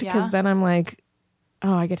relieved because Yeah. then I'm like,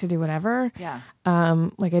 oh, I get to do whatever. Yeah.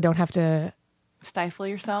 Like I don't have to. Stifle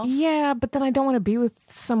yourself. Yeah, but then I don't want to be with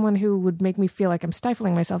someone who would make me feel like I'm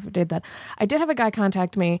stifling myself if I did that. I did have a guy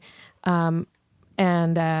contact me, and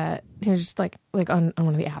he was just like on one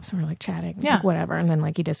of the apps, and we were like chatting, Yeah. like whatever, and then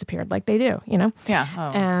like he disappeared, like they do, you know. Yeah. Oh,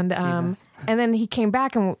 And Jesus. and then he came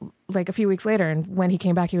back, and like a few weeks later, and when he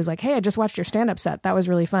came back, he was like, "Hey, I just watched your stand-up set. That was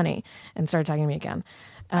really funny," and started talking to me again.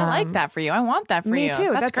 I like that for you. I want that for Me you.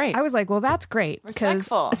 too. That's great. I was like, well, that's great because,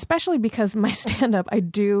 Respectful. especially because my stand-up, I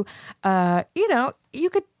do.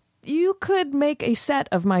 You could make a set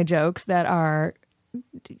of my jokes that are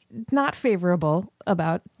not favorable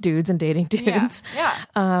about dudes and dating dudes.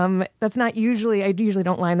 Yeah. That's not usually. I usually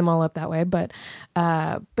don't line them all up that way, but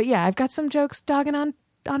yeah, I've got some jokes dogging on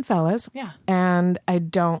fellas. Yeah. And I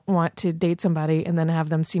don't want to date somebody and then have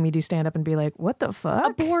them see me do stand-up and be like, what the fuck?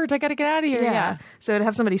 I'm bored. I got to get out of here. Yeah. So to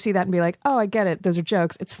have somebody see that and be like, oh, I get it. Those are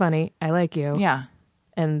jokes. It's funny. I like you. Yeah.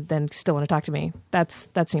 And then still want to talk to me. That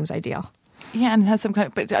seems ideal. Yeah, and has some kind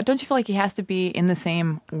of. But don't you feel like he has to be in the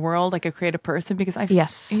same world, like a creative person? Because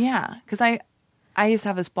Yes. Yeah, because I used to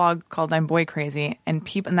have this blog called "I'm Boy Crazy," and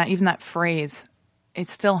people, and even that phrase, it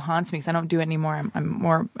still haunts me because I don't do it anymore.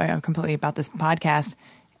 I'm completely about this podcast,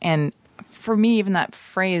 and for me, even that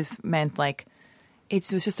phrase meant like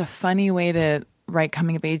it was just a funny way to write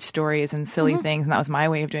coming of age stories and silly things, and that was my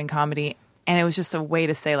way of doing comedy, and it was just a way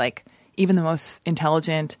to say like even the most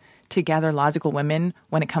intelligent, together logical women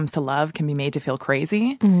when it comes to love can be made to feel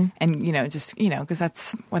crazy. And because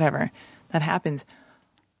that's whatever that happens.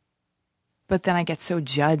 But then I get so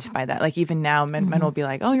judged by that. Like even now men will be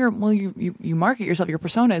like, oh, you market yourself, your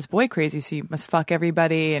persona is boy crazy, so you must fuck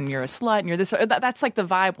everybody and you're a slut and you're this. That's like the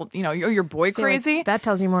vibe. Well, you're boy I feel like crazy. that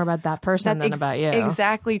tells you more about that person than about you.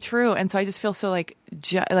 Exactly true. And so I just feel so like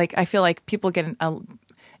I feel like people get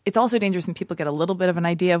it's also dangerous when people get a little bit of an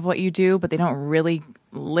idea of what you do, but they don't really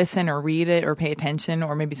listen or read it or pay attention.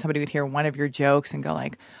 Or maybe somebody would hear one of your jokes and go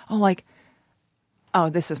like, oh,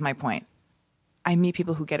 this is my point. I meet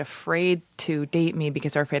people who get afraid to date me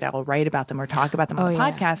because they're afraid I will write about them or talk about them on the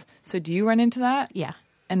yeah. podcast. So do you run into that? Yeah.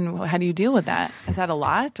 And how do you deal with that? Is that a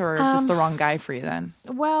lot or just the wrong guy for you then?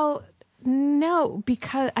 Well, no,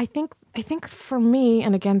 because I think for me,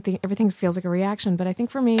 and again, everything feels like a reaction, but I think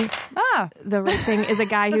for me, the right thing is a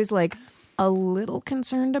guy who's like a little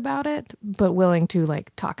concerned about it, but willing to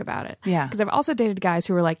like talk about it. Yeah. Because I've also dated guys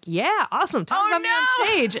who were like, yeah, awesome, talk about me on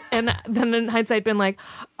stage. And then in hindsight been like,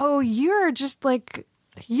 oh, you're just like,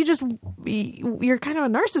 you're kind of a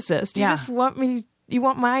narcissist. You just want you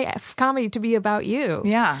want my comedy to be about you.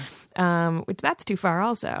 Yeah. Which that's too far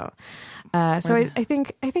also. So I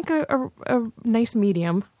think a nice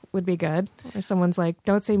medium would be good. If someone's like,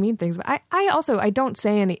 don't say mean things. But I don't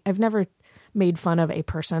say any. I've never made fun of a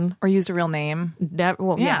person Or used a real name.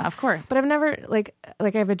 Well, Yeah, of course. But I've never like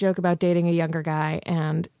I have a joke about dating a younger guy,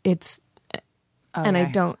 and it's and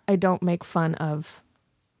I don't make fun of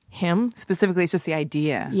him. Specifically, it's just the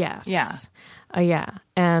idea. Yes. Yeah. Yeah.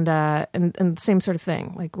 And the same sort of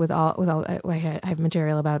thing. Like with all I have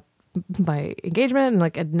material about my engagement, and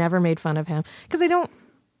like I'd never made fun of him because I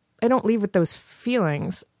don't leave with those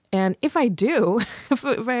feelings. And if I do, if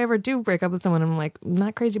I ever do break up with someone, I'm like, I'm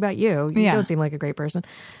not crazy about you. You don't seem like a great person.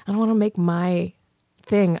 I don't want to make my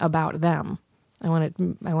thing about them. I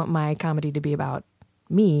want my comedy to be about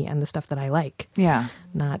me and the stuff that I like. Yeah.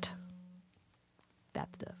 Not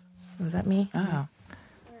that stuff. Was that me? Oh.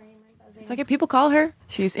 It's like if people call her,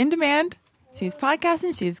 she's in demand. She's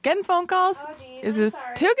podcasting. She's getting phone calls. Is this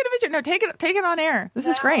too good of a joke? No, take it on air. This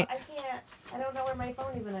is great. I can't. I don't know where my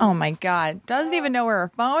phone even is. Oh my God. Doesn't even know where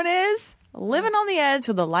her phone is. Living on the Edge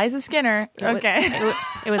with Eliza Skinner. Okay.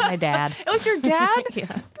 It was my dad. It was your dad?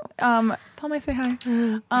 Yeah. Tell him I say hi.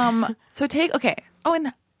 So okay. Oh, and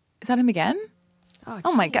is that him again?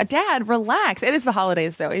 Oh my God, Dad, relax. It is the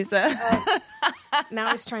holidays, though. He's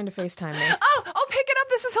Now he's trying to FaceTime me. Oh, pick it up.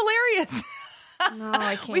 This is hilarious. No,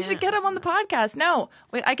 I can't. We should get him on the podcast. No,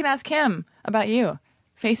 wait, I can ask him about you.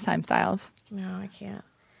 FaceTime styles. No, I can't.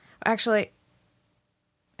 Actually,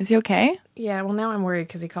 is he okay? yeah. Well, now I'm worried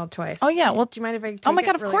because he called twice. Oh, yeah, well- do you mind if I? Take Oh my it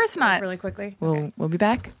God, of really- course not. Really quickly. We'll be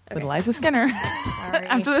back with Eliza Skinner Sorry.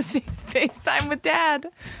 after this FaceTime with Dad.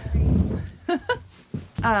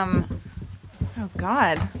 Oh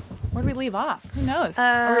God, where did we leave off? Who knows?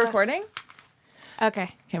 Are we recording?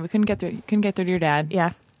 Okay. Okay, we couldn't get through to your dad.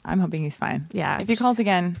 Yeah. I'm hoping he's fine. Yeah. If he calls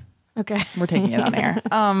again, Okay. we're taking it on air.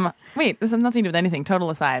 Wait, this has nothing to do with anything. Total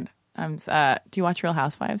aside. Do you watch Real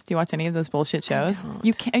Housewives? Do you watch any of those bullshit shows? don't.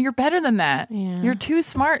 You can't. You're better than that. Yeah. You're too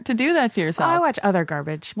smart to do that to yourself. I watch other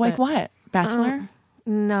garbage. Like but- what? Bachelor?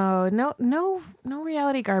 No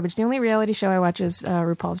reality garbage. The only reality show I watch is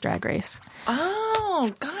RuPaul's Drag Race. Oh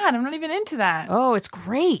God, I'm not even into that. Oh, it's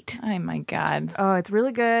great. Oh my God. Oh, it's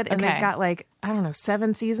really good. And Okay. they've got like, I don't know,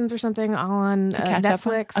 7 seasons or something all on catch up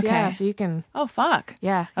on? Netflix. Okay. Yeah, so you can, Oh fuck.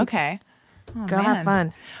 yeah. Okay. Oh, Go man. have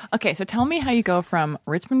fun. Okay, so tell me how you go from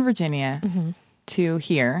Richmond, Virginia to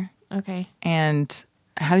here, Okay. and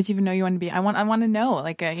how did you even know you wanted to be? I want to know,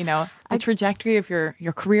 like, the trajectory of your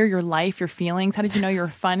career, your life, your feelings. How did you know you were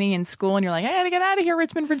funny in school? And you're like, I got to get out of here,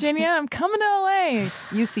 Richmond, Virginia. I'm coming to LA.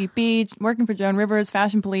 UCB, working for Joan Rivers,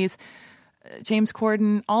 Fashion Police, James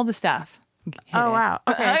Corden, all the stuff. Hit Oh, it. wow.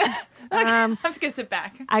 Okay. I'm just gonna sit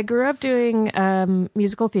back. I grew up doing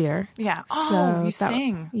musical theater. Yeah. So Oh, you that-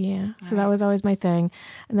 sing. Yeah. So that was always my thing.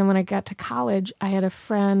 And then when I got to college, I had a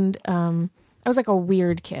friend. I was like a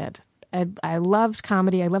weird kid. I loved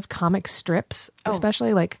comedy. I loved comic strips,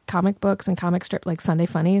 especially like comic books and comic strips, like Sunday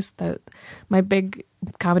Funnies. My big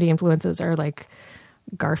comedy influences are like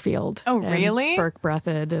Garfield. Oh, and really? Burke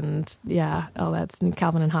Breathed and yeah, all that's and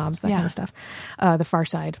Calvin and Hobbes, that Yeah. kind of stuff. The Far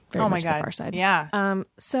Side. Very Oh my much God. The Far Side. Yeah. But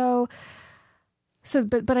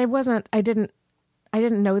I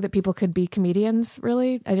didn't know that people could be comedians,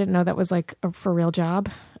 really. I didn't know that was like a for real job.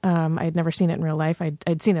 I had never seen it in real life.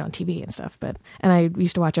 I'd seen it on TV and stuff, and I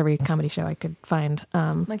used to watch every comedy show I could find.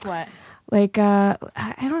 Like what?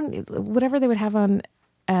 Whatever they would have on,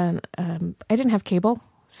 and I didn't have cable.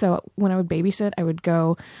 So when I would babysit, I would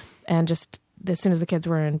go and just, as soon as the kids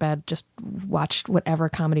were in bed, just watch whatever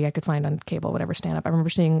comedy I could find on cable, whatever stand up. I remember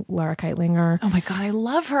seeing Laura Keitlinger. Oh my God, I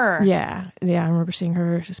love her. Yeah. I remember seeing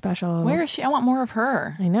her special. Where is she? I want more of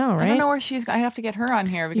her. I know, right? I don't know where she's. I have to get her on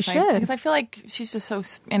here because should. because I feel like she's just so.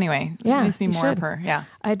 Anyway, Yeah, there needs to be you more of should. her. Yeah.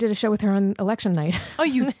 I did a show with her on election night Oh,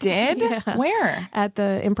 you did? Yeah. Where? at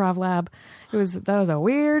the Improv Lab. That was a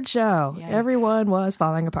weird show. Yikes. Everyone was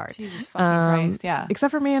falling apart. Jesus fucking Christ! Yeah.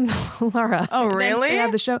 Except for me and Laura. Oh, And then, really?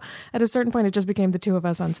 yeah, the show, at a certain point, it just became the two of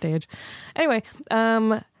us on stage. Anyway,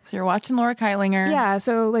 So you're watching Laura Keitlinger. yeah,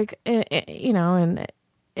 so like, and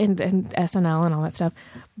SNL and all that stuff.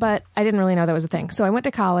 But I didn't really know that was a thing. So I went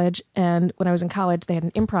to college, and when I was in college, they had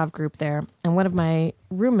an improv group there. And one of my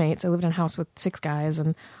roommates, I lived in a house with 6 guys,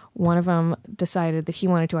 and one of them decided that he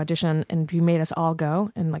wanted to audition, and he made us all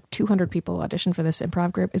go. And like 200 people auditioned for this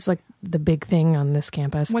improv group. It's like the big thing on this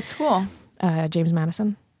campus. What school? James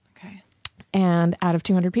Madison. Okay. And out of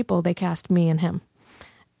 200 people, they cast me and him.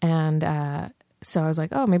 And so I was like,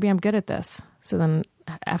 oh, maybe I'm good at this. So then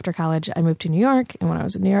after college, I moved to New York. And when I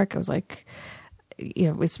was in New York, I was like,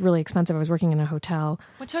 it was really expensive. I was working in a hotel,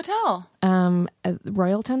 Which hotel? at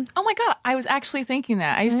Royalton. Oh my God, I was actually thinking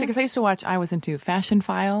that. I used to watch. I was into Fashion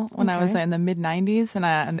File when I was Okay. in the mid '90s,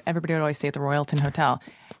 and everybody would always stay at the Royalton Hotel.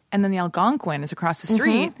 And then the Algonquin is across the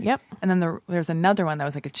street. Yep. And then there's another one that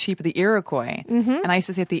was like a cheap, the Iroquois. And I used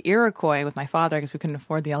to stay at the Iroquois with my father because we couldn't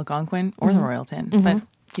afford the Algonquin or the Royalton. But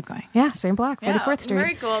keep going. Yeah, same block, 44th Street.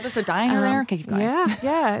 Very cool. There's a diner there. Okay, keep going.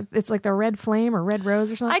 Yeah. It's like the Red Flame or Red Rose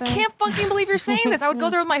or I something. can't fucking believe you're saying this. I would go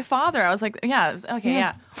there with my father. I was like, yeah, okay,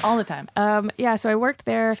 yeah, all the time. So I worked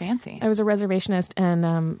there. Fancy. I was a reservationist,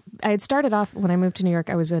 and I had started off when I moved to New York.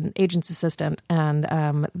 I was an agent's assistant, and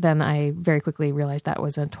then I very quickly realized that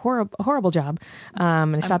was a horrible job,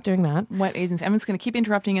 and I stopped doing that. What agency? I'm just going to keep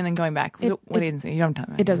interrupting and then going back. What agency? You don't tell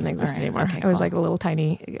me. It doesn't exist All right. anymore. Okay, It was cool. like a little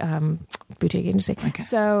tiny boutique agency. Okay.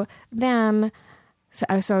 So then, so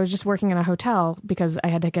I was just working in a hotel because I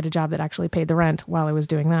had to get a job that actually paid the rent while I was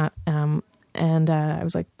doing that. And I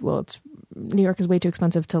was like, well, New York is way too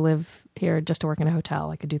expensive to live here just to work in a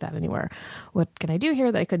hotel. I could do that anywhere. What can I do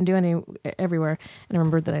here that I couldn't do everywhere? And I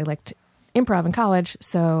remembered that I liked improv in college,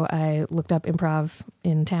 so I looked up improv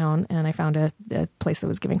in town, and I found a place that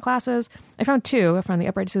was giving classes. I found two. I found the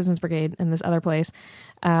Upright Citizens Brigade and this other place.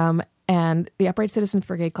 And the Upright Citizens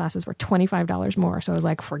Brigade classes were $25 more. So I was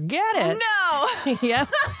like, forget it. No. Yep.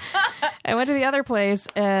 I went to the other place,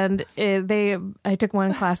 and I took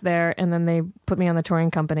one class there, and then they put me on the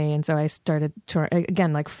touring company. And so I started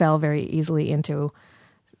again, like fell very easily into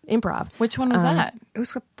improv. Which one was that? It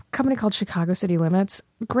was a company called Chicago City Limits.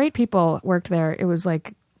 Great people worked there. It was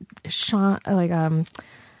like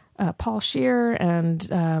Paul Scheer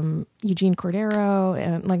and Eugene Cordero,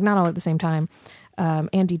 and like not all at the same time.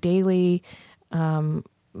 Andy Daly,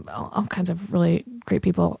 all kinds of really great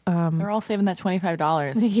people. They're all saving that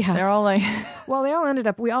 $25. Yeah. They're all like, well, we all ended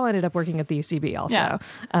up working at the UCB also.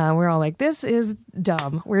 Yeah. We're all like, this is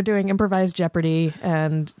dumb. We're doing improvised Jeopardy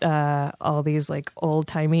and all these like old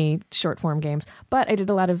timey short form games. But I did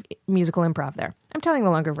a lot of musical improv there. I'm telling the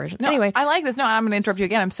longer version. no, Anyway, I like this. No, I'm going to interrupt you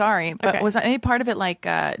again. I'm sorry. But Okay. was any part of it like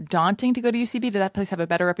daunting to go to UCB? Did that place have a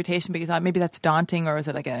better reputation because you thought maybe that's daunting, or was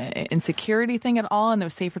it like a insecurity thing at all? And it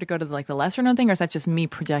was safer to go to the lesser known thing, or is that just me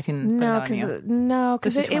projecting? no, because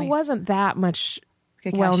because Just a it 20. wasn't that much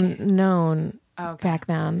Good well cachet. known Okay. back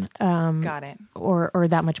then. Got it. Or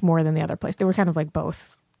that much more than the other place. They were kind of like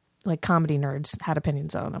both. Like comedy nerds had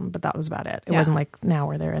opinions on them, but that was about it. It Yeah. wasn't like now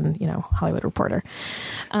where they're in, Hollywood Reporter.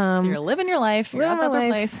 So you're living your life. You're at the Living other my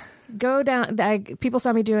life. place. Go down. People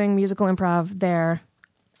saw me doing musical improv there,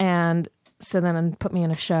 and so then put me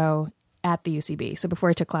in a show at the UCB. So before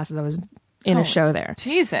I took classes, I was in a show there.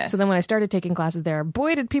 Jesus. So then when I started taking classes there,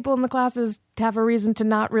 boy, did people in the classes have a reason to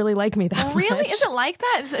not really like me that Really? much. Is it like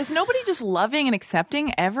that? Is nobody just loving and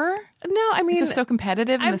accepting ever? No, I mean, It's just so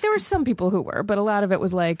competitive. And this there were some people who were, but a lot of it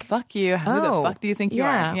was like, fuck you. Who the fuck do you think you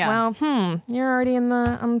are? Yeah. Well, you're already on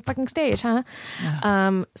the fucking stage, huh?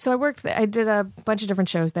 So I worked. I did a bunch of different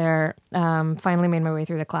shows there. Finally made my way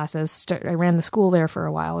through the classes. I ran the school there for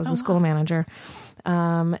a while. I was the school manager.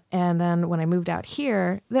 And then when I moved out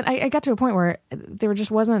here, then I got to a point where there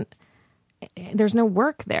just wasn't. There's no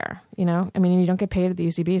work there, I mean, you don't get paid at the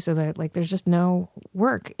UCB, so there's just no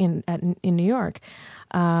work in New York.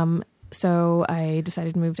 So I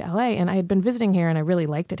decided to move to LA, and I had been visiting here, and I really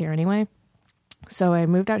liked it here anyway. So I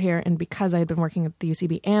moved out here, and because I had been working at the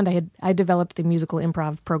UCB, and I developed the musical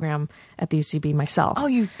improv program at the UCB myself. Oh,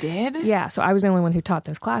 you did? Yeah, so I was the only one who taught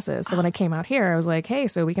those classes. So when I came out here, I was like, hey,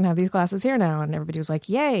 so we can have these classes here now. And everybody was like,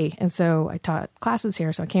 yay. And so I taught classes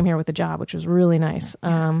here. So I came here with a job, which was really nice.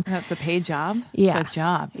 That's a paid job? Yeah. It's a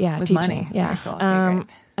job. Yeah, With teaching. money. Yeah. Very cool. Okay, great.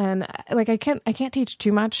 And like I can't teach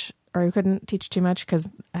too much, or I couldn't teach too much because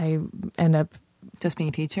I end up Just being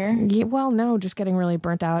a teacher? no, just getting really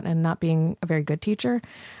burnt out and not being a very good teacher.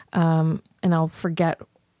 And I'll forget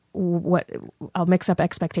I'll mix up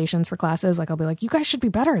expectations for classes. Like I'll be like, you guys should be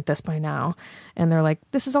better at this by now. And they're like,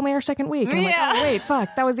 this is only our second week. And I'm like, oh wait,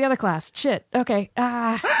 fuck, that was the other class. Shit. Okay.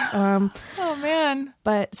 Oh man.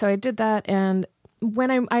 But so I did that. And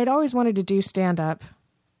when I'd always wanted to do stand up,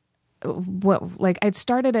 I'd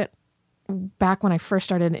started it back when I first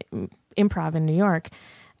started improv in New York.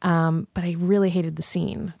 But I really hated the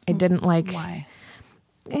scene. I didn't like. Why?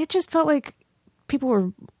 It just felt like people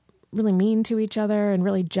were really mean to each other and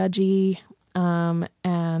really judgy.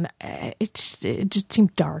 And it just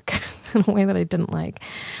seemed dark in a way that I didn't like.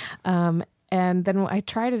 And then I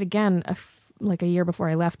tried it again, like a year before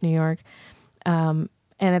I left New York.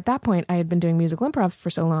 And at that point, I had been doing musical improv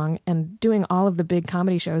for so long and doing all of the big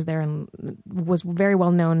comedy shows there, and was very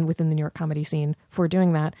well known within the New York comedy scene for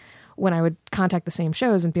doing that. When I would contact the same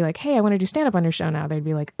shows and be like, hey, I want to do stand-up on your show now, they'd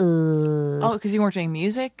be like, Oh, because you weren't doing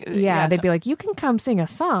music? Yeah, they'd be like, you can come sing a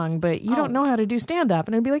song, but you don't know how to do stand-up.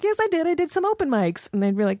 And I'd be like, yes, I did. I did some open mics. And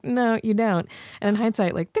they'd be like, no, you don't. And in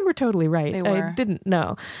hindsight, like, they were totally right. They were. I didn't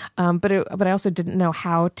know. But I also didn't know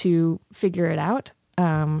how to figure it out.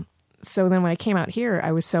 So then when I came out here,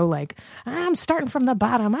 I was so like, I'm starting from the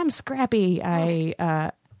bottom. I'm scrappy.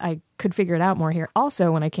 I could figure it out more here.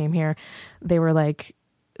 Also, when I came here, they were like,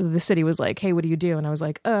 the city was like, hey, what do you do? And I was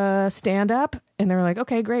like, stand up. And they were like,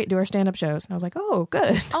 okay, great, do our stand-up shows. And I was like, oh,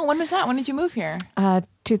 good. Oh, when was that? When did you move here?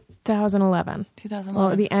 2011. 2011.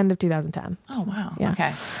 Well, the end of 2010. Oh, wow. Yeah.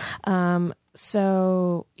 Okay.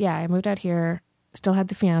 So yeah, I moved out here, still had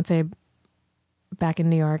the fiance back in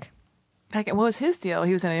New York. What was his deal?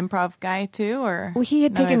 He was an improv guy too, or Well, he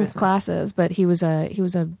had none of taken your business? classes, but he was a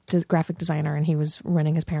graphic designer, and he was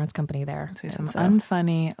running his parents' company there. So he's some And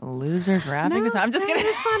unfunny loser graphic No, designer. I'm just no, kidding.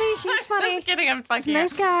 he's funny. He's funny. Just kidding. I'm fucking He's a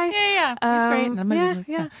nice guy. Yeah. He's great. None of my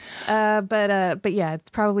business. Yeah. But yeah, it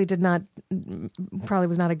probably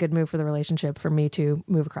was not a good move for the relationship for me to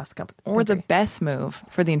move across the country. Or the best move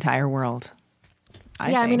for the entire world.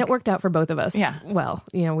 I mean, it worked out for both of us. Yeah. Well,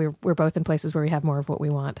 we're both in places where we have more of what we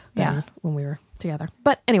want than when we were together.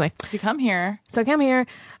 But anyway. So you come here. So I come here.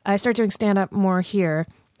 I start doing stand-up more here.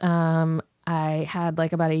 I had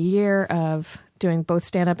like about a year of doing both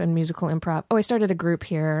stand-up and musical improv. Oh, I started a group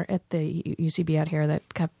here at the UCB out here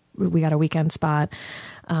we got a weekend spot.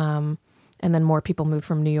 And then more people moved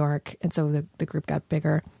from New York. And so the group got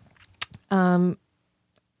bigger. And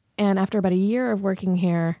after about a year of working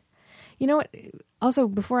here, you know what? Also,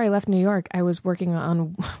 before I left New York, I was working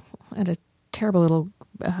at a terrible little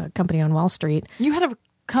company on Wall Street. You had a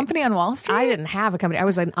company on Wall Street? I didn't have a company. I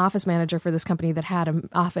was an office manager for this company that had an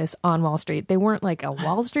office on Wall Street. They weren't like a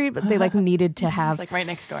Wall Street, but they like needed to have... It's like right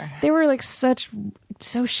next door. They were like so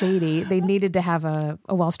shady. They needed to have a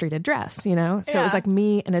Wall Street address, you know? So it was like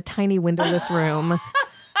me in a tiny windowless room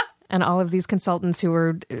and all of these consultants who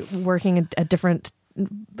were working at different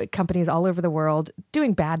companies all over the world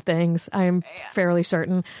doing bad things. I'm fairly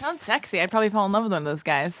certain. Sounds sexy. I'd probably fall in love with one of those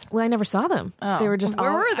guys. Well, I never saw them. Oh. They were just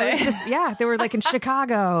Where were they? They were like in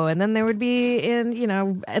Chicago, and then they would be in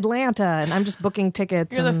Atlanta, and I'm just booking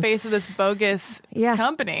tickets. You're the face of this bogus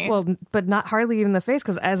company. Well, but not hardly even the face,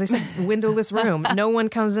 because as I said, windowless room. No one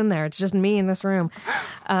comes in there. It's just me in this room.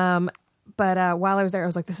 But while I was there, I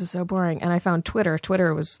was like, this is so boring, and I found Twitter.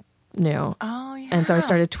 Twitter was new. Oh yeah. And so I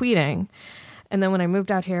started tweeting. And then when I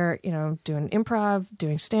moved out here, doing improv,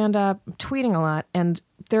 doing stand-up, tweeting a lot. And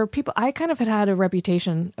there are people, I kind of had a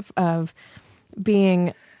reputation of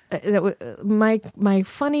being, my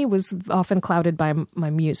funny was often clouded by my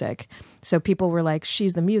music. So people were like,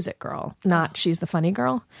 she's the music girl, not she's the funny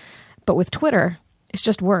girl. But with Twitter, it's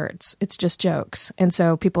just words. It's just jokes. And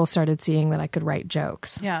so people started seeing that I could write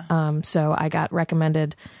jokes. Yeah. So I got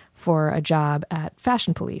recommended for a job at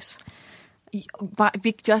Fashion Police.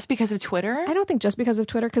 Just because of Twitter? I don't think just because of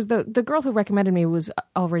Twitter, because the girl who recommended me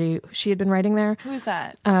she had been writing there. Who's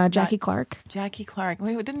that? Jackie Clark. Jackie Clark.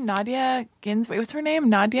 Wait, didn't Nadia Ginsburg, what's her name?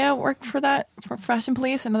 Nadia work for Fashion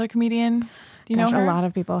Police, another comedian? Do you know her? A lot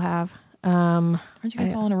of people have. Aren't you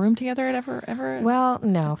guys all in a room together at ever? Well,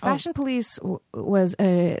 no. Fashion Police was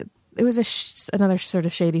another sort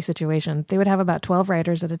of shady situation. They would have about 12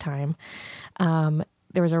 writers at a time.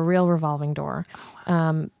 There was a real revolving door.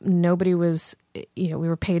 Nobody was, we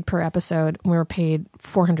were paid per episode. We were paid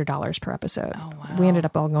 $400 per episode. Oh, wow. We ended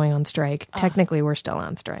up all going on strike. Technically, we're still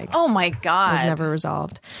on strike. Oh my God. It was never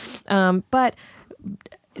resolved. But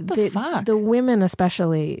the women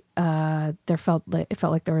especially, it felt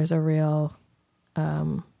like there was a real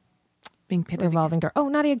being pitted revolving door. Oh,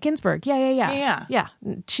 Nadia Ginsburg. Yeah.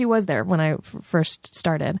 She was there when I first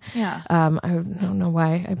started. Yeah. I don't know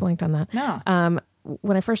why I blanked on that. No.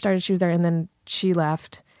 When I first started, she was there, and then she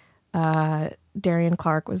left. Darian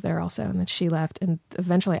Clark was there also, and then she left. And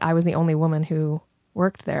eventually I was the only woman who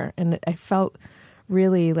worked there. And I felt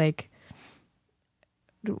really like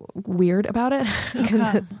weird about it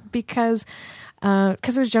because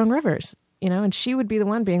it was Joan Rivers, and she would be the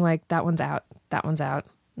one being like, that one's out,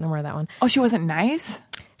 no more of that one. Oh, she wasn't nice?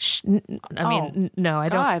 No, I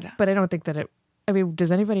don't. But I don't think that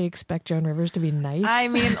does anybody expect Joan Rivers to be nice? I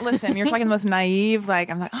mean, listen, you're talking the most naive,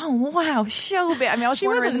 I'm like, oh, wow, showbiz. I mean, I was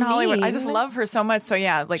born and raised in Hollywood. Mean. I just love her so much. So,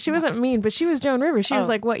 yeah. She wasn't mean, but she was Joan Rivers. She was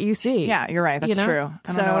like what you see. Yeah, you're right. That's true.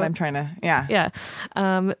 I don't know what I'm trying to, yeah.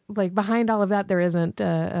 Yeah. Behind all of that, there isn't,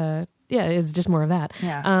 it's just more of that.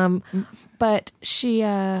 Yeah. But she,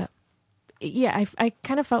 I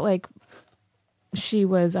kind of felt like she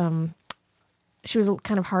was kind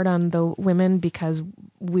of hard on the women because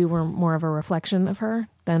we were more of a reflection of her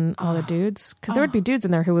than all the dudes. Because there would be dudes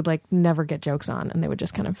in there who would never get jokes on, and they would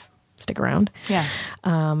just kind of stick around. Yeah.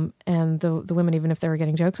 And the women, even if they were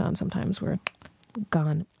getting jokes on, sometimes were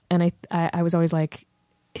gone. And I was always like,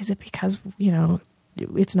 is it because we're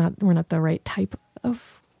not the right type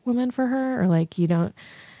of woman for her, or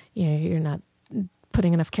you're not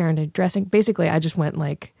putting enough care into dressing. Basically, I just went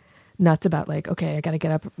nuts about okay, I got to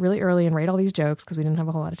get up really early and write all these jokes because we didn't have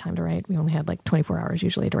a whole lot of time to write. We only had 24 hours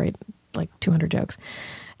usually to write 200 jokes.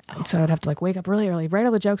 And so I'd have to wake up really early, write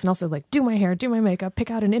all the jokes, and also do my hair, do my makeup, pick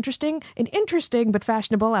out an interesting but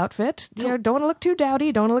fashionable outfit. Don't want to look too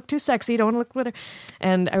dowdy, don't want to look too sexy, don't want to look whatever.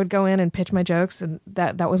 And I would go in and pitch my jokes, and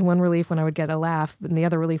that was one relief when I would get a laugh. And the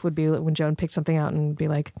other relief would be when Joan picked something out and be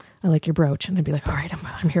like, I like your brooch. And I'd be like, all right,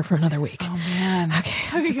 I'm here for another week. Oh man. Okay,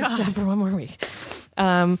 I'll get this job for one more week.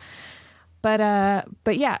 But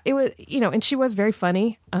yeah, it was, and she was very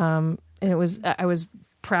funny. And I was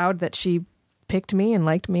proud that she picked me and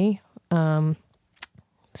liked me. So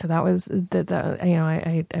that was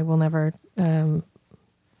I will never,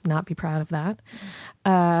 not be proud of that.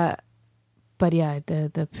 but yeah,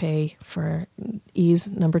 the pay for E's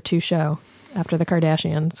 #2 show after the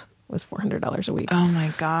Kardashians was $400 a week. Oh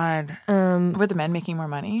my God. Were the men making more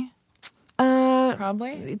money?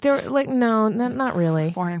 Probably. They were like, no, not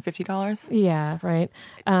really. $450? Yeah, right.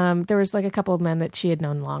 There was like a couple of men that she had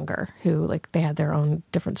known longer who like they had their own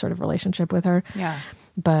different sort of relationship with her. Yeah.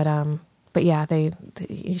 But yeah,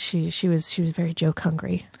 she was very joke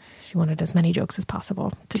hungry. She wanted as many jokes as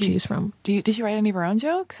possible to choose from. Did you write any of her own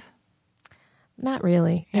jokes? Not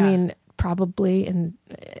really. Yeah. I mean, probably, and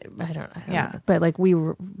I don't Yeah. know. But like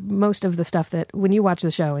most of the stuff that when you watch the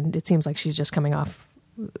show, and it seems like she's just coming up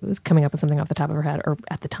with something off the top of her head, or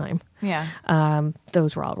at the time. Yeah.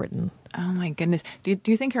 Those were all written. Oh my goodness. Do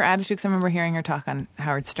you think her attitude, because I remember hearing her talk on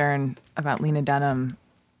Howard Stern about Lena Dunham,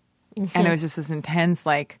 and it was just this intense,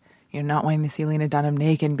 like, not wanting to see Lena Dunham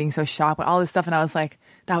naked and being so shocked with all this stuff. And I was like,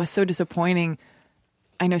 that was so disappointing.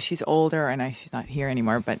 I know she's older and she's not here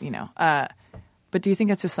anymore, but but do you think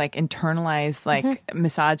that's just like internalized, like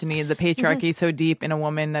misogyny, the patriarchy so deep in a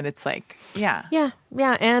woman that it's like, yeah.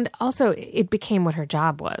 Yeah. And also it became what her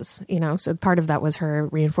job was, so part of that was her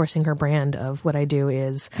reinforcing her brand of what I do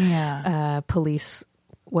is police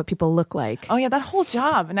what people look like. Oh yeah. That whole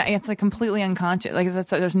job. And it's like completely unconscious. Like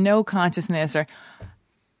there's no consciousness. Or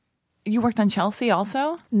you worked on Chelsea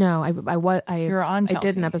also? No, I You're on Chelsea. I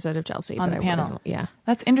did an episode of Chelsea. On but the panel. Yeah.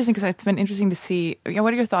 That's interesting because it's been interesting to see.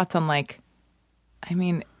 What are your thoughts on like, I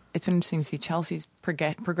mean, it's been interesting to see Chelsea's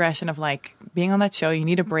progression of like being on that show. You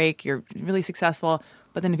need a break. You're really successful.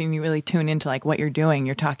 But then if you really tune into like what you're doing,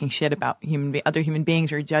 you're talking shit about other human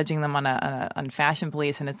beings. You're judging them on Fashion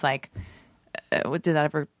Police. And it's like, did that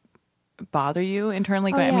ever bother you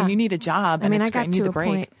internally? Oh, yeah. I mean, you need a job and it's great. You need the break.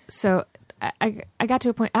 Point, so I got to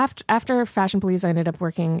a point after Fashion Police, I ended up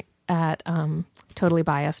working at Totally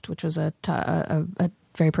Biased, which was a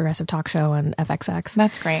very progressive talk show on FXX.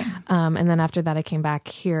 That's great. And then after that, I came back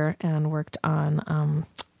here and worked on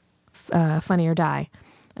Funny or Die.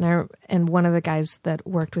 And one of the guys that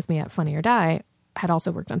worked with me at Funny or Die had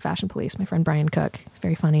also worked on Fashion Police, my friend Brian Cook. He's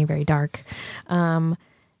very funny, very dark. And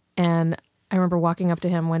I remember walking up to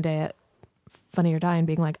him one day at Funny or Die and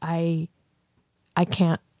being like, I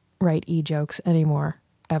can't write jokes anymore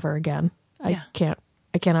ever again. I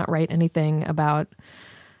cannot write anything about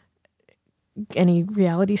any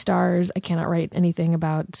reality stars. I cannot write anything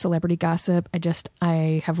about celebrity gossip.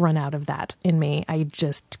 I have run out of that in me. I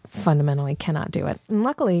just fundamentally cannot do it. And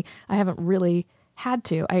luckily I haven't really had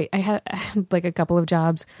to. I had like a couple of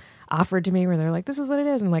jobs offered to me where they're like, this is what it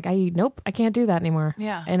is. And I'm like, nope, I can't do that anymore.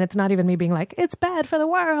 Yeah. And it's not even me being like, it's bad for the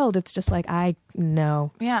world. It's just like, I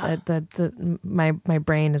know. Yeah. My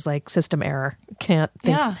brain is like system error. Can't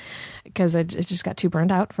think. Yeah. Because I just got too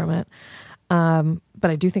burned out from it. But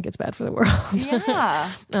I do think it's bad for the world.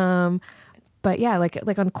 Yeah. But yeah, like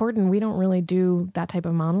on Corden, we don't really do that type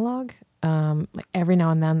of monologue. Like every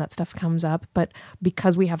now and then that stuff comes up, but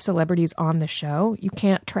because we have celebrities on the show, you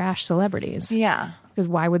can't trash celebrities. Yeah. Because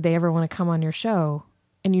why would they ever want to come on your show?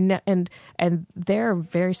 And and they're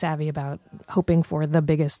very savvy about hoping for the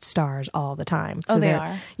biggest stars all the time. So they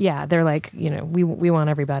are. Yeah, they're like, we want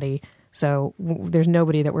everybody. So there's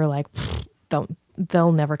nobody that we're like,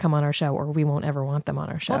 they'll never come on our show, or we won't ever want them on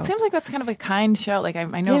our show. Well, it seems like that's kind of a kind show. Like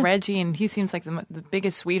I know Reggie, and he seems like the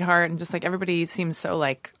biggest sweetheart, and just like everybody seems so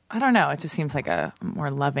like, I don't know. It just seems like a more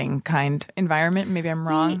loving, kind environment. Maybe I'm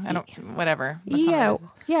wrong. I don't. Whatever. Yeah.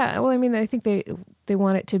 Well, I mean, I think they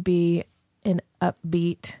want it to be an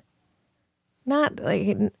upbeat, not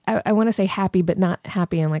like I want to say happy, but not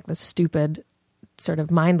happy in like the stupid, sort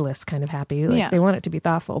of mindless kind of happy. Like they want it to be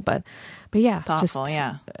thoughtful, but yeah, thoughtful.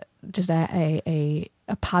 Just a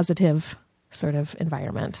positive sort of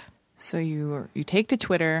environment. So you take to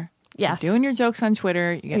Twitter. Yes. You're doing your jokes on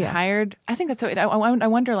Twitter. You get hired. I think that's so. I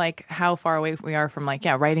wonder like how far away we are from like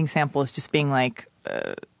writing samples just being like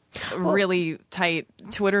really tight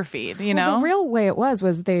Twitter feed. You know, the real way it was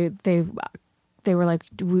they were like,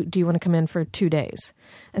 do you want to come in for 2 days?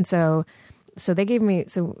 And so they gave me.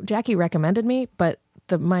 So Jackie recommended me, but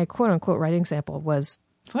my quote unquote writing sample was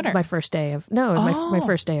Twitter. My first day of my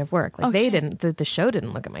first day of work. Like the show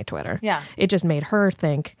didn't look at my Twitter. Yeah, it just made her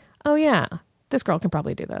think, oh yeah, this girl can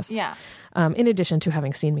probably do this. Yeah. In addition to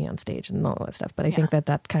having seen me on stage and all that stuff, but I think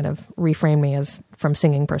that kind of reframed me as from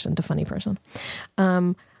singing person to funny person.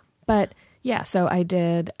 But yeah, so I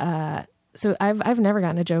did. So I've never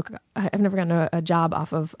gotten a joke. I've never gotten a job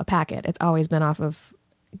off of a packet. It's always been off of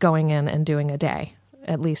going in and doing a day.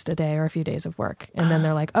 At least a day or a few days of work. And then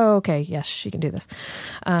they're like, oh, okay, yes, she can do this.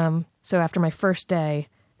 So after my first day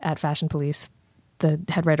at Fashion Police, the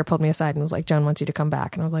head writer pulled me aside and was like, Joan wants you to come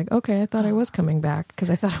back. And I was like, okay, I thought I was coming back because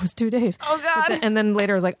I thought it was 2 days. Oh, God. And then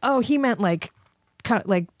later I was like, oh, he meant like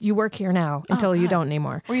you work here now until you don't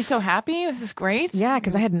anymore. Were you so happy? Was this great? Yeah,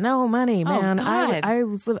 because I had no money, man. God.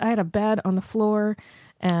 I had a bed on the floor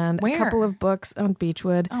and Where? a couple of books on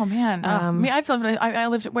Beechwood. Oh man, I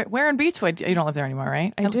lived. Where in Beechwood? You don't live there anymore,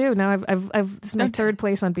 right? I do now. This is my third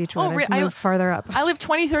place on Beechwood. I've moved farther up. I live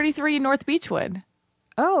 2033 North Beechwood.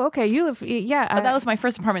 Oh, okay. You live, yeah. That was my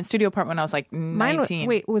first apartment, studio apartment when I was like 19.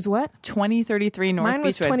 Wait, was what? 2033 North Mine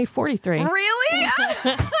was Beechwood. 2043. Really?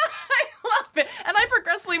 I love it. And I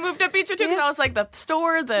progressively moved to Beechwood too because I was like the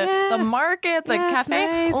store, the market, the cafe.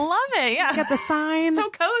 Nice. Love it. Yeah. You got the sign. So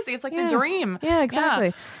cozy. It's like the dream. Yeah, exactly.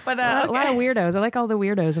 Yeah. But a lot of weirdos. I like all the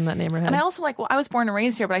weirdos in that neighborhood. And I also I was born and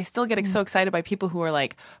raised here, but I still get so excited by people who are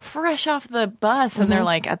like fresh off the bus and they're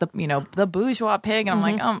like at the, the bourgeois pig. And I'm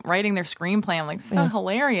like, writing their screenplay. I'm like, so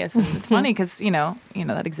hilarious. And it's funny because,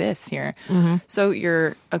 that exists here. So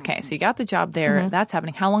you're, okay. So you got the job there. That's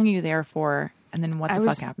happening. How long are you there for? And then what the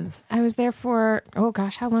fuck happens? I was there for, oh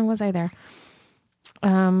gosh, how long was I there?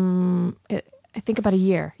 I think about a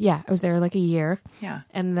year. Yeah, I was there like a year. Yeah.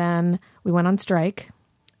 And then we went on strike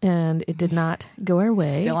and it did not go our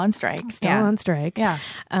way. Still on strike. On strike. Yeah.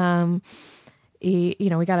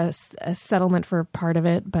 We got a settlement for part of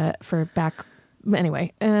it, but for back,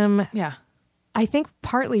 anyway. Yeah. I think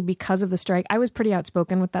partly because of the strike, I was pretty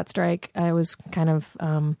outspoken with that strike. I was kind of,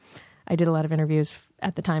 I did a lot of interviews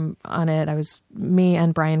at the time on it. I was me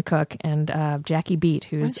and Brian Cook and Jackie Beat,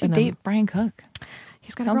 who's Why don't you date Brian Cook?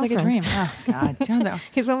 He's got Sounds a like a dream. Oh God,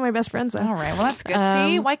 he's one of my best friends. Though. All right, well that's good.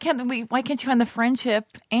 See, why can't you find the friendship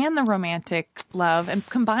and the romantic love and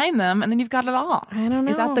combine them, and then you've got it all? I don't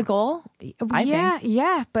know. Is that the goal? I think.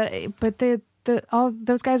 Yeah, but the all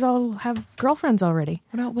those guys all have girlfriends already.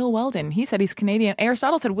 What about Will Weldon? He said he's Canadian.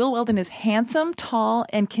 Aristotle said Will Weldon is handsome, tall,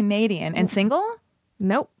 and Canadian, and single.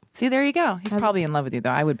 Nope. See, there you go. He's probably in love with you, though.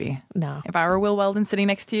 I would be. No. If I were Will Weldon sitting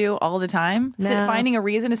next to you all the time, finding a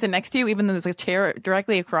reason to sit next to you, even though there's a chair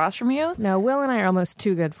directly across from you. No, Will and I are almost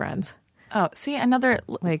too good friends. Oh, see,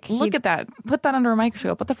 look at that. Put that under a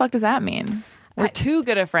microscope. What the fuck does that mean? We're too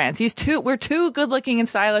good of friends. We're too good looking and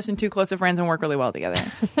stylish and too close of friends and work really well together.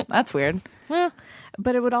 That's weird. Well,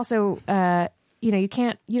 but it would also, you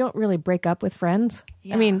don't really break up with friends.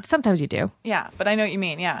 Yeah. I mean, sometimes you do. Yeah, but I know what you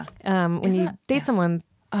mean. Yeah. When you date someone,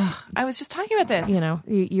 I was just talking about this.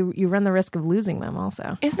 You run the risk of losing them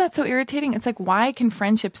also. Isn't that so irritating? It's like, why can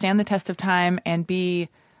friendship stand the test of time and be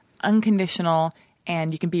unconditional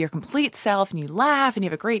and you can be your complete self and you laugh and you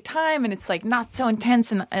have a great time and it's like not so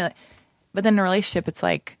intense and but then in a relationship it's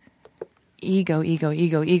like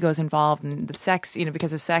ego's involved and the sex,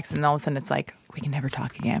 because of sex, and all of a sudden it's like we can never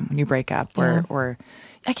talk again when you break up or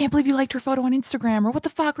I can't believe you liked her photo on Instagram, or what the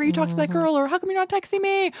fuck, or you talked to that girl, or how come you're not texting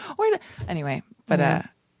me, or anyway, but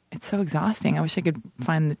it's so exhausting. I wish I could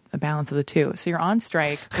find a balance of the two. So you're on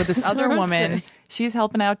strike with this other woman. She's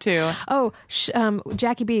helping out too. Oh,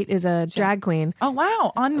 Jackie Beat is a drag queen. Oh,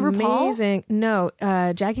 wow. On RuPaul? Amazing. No,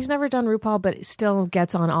 Jackie's never done RuPaul, but still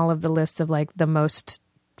gets on all of the lists of like the most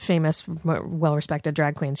famous, well-respected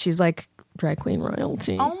drag queens. She's like drag queen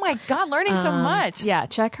royalty. Oh my God, learning so much. Yeah,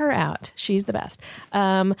 check her out. She's the best.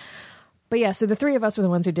 But yeah, so the three of us were the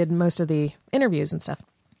ones who did most of the interviews and stuff.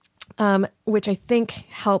 Which I think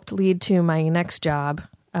helped lead to my next job,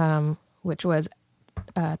 which was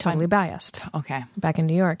Totally Biased. Okay. Back in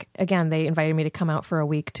New York. Again, they invited me to come out for a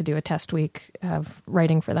week to do a test week of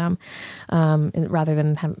writing for them, rather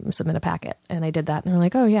than submit a packet. And I did that. And they're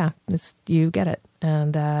like, oh, yeah, you get it.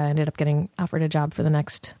 And I ended up getting offered a job for the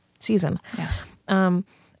next season. Yeah.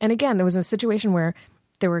 And again, there was a situation where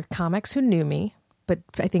there were comics who knew me, but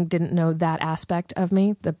I think didn't know that aspect of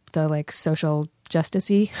me, the like social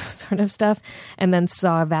justice-y sort of stuff, and then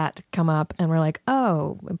saw that come up and were like,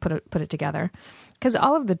 oh, and put it together. Because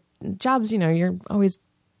all of the jobs, you're always,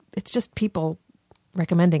 it's just people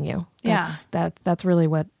recommending you. That's really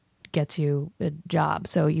what gets you a job.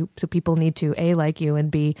 So people need to A, like you,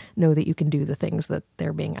 and B, know that you can do the things that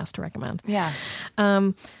they're being asked to recommend. Yeah.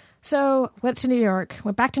 So went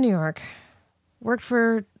back to New York, worked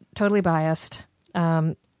for Totally Biased.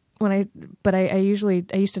 I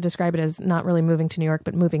used to describe it as not really moving to New York,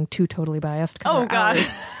 but moving to Totally Biased. Oh, God.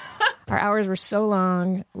 Our hours were so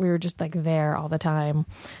long. We were just like there all the time.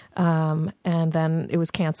 And then it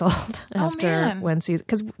was canceled after one season.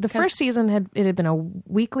 Because the first season had been a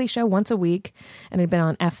weekly show once a week and it had been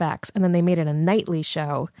on FX. And then they made it a nightly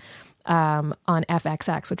show on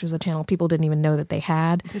FXX, which was a channel people didn't even know that they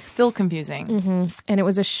had. It's still confusing. Mm-hmm. And it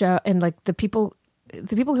was a show, and like the people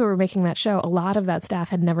the people who were making that show, a lot of that staff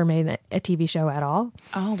had never made a TV show at all.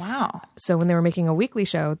 Oh, wow. So when they were making a weekly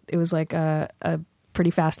show, it was like a pretty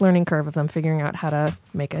fast learning curve of them figuring out how to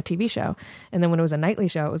make a TV show. And then when it was a nightly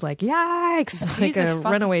show, it was like, yikes, like a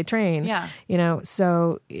runaway train. Yeah. You know,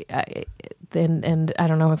 so then, and I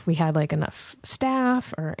don't know if we had like enough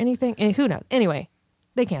staff or anything. And who knows? Anyway,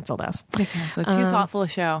 they canceled us. Too thoughtful a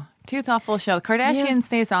show. Too thoughtful a show. The Kardashian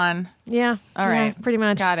stays on. Yeah. All right. Pretty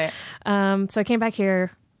much. Got it. So I came back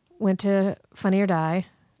here, went to Funny or Die.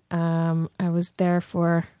 I was there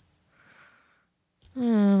for, I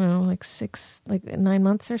don't know, like 9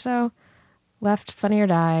 months or so. Left Funny or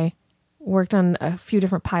Die, worked on a few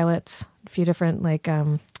different pilots, a few different like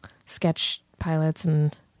sketch pilots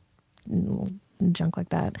and junk like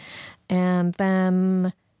that. And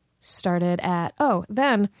then started at, while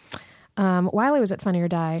I was at Funny or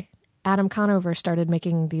Die, Adam Conover started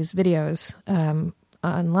making these videos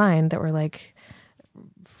online that were like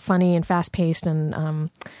funny and fast paced and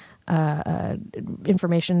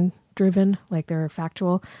information driven, like they're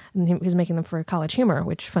factual, and he was making them for College Humor,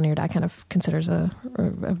 which Funny or Die kind of considers a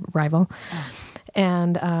rival. Oh.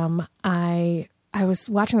 And I was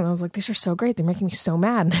watching them. I was like, these are so great. They're making me so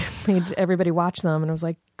mad. And I made everybody watch them. And I was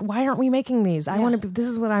like, why aren't we making these? This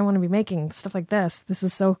is what I want to be making. Stuff like this. This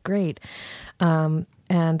is so great.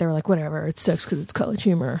 And they were like, whatever, it sucks because it's College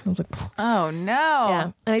Humor. I was like, pfft. Oh, no.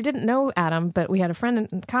 Yeah. And I didn't know Adam, but we had a friend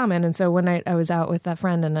in common. And so one night I was out with that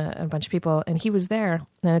friend and a bunch of people, and he was there.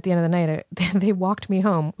 And at the end of the night, they walked me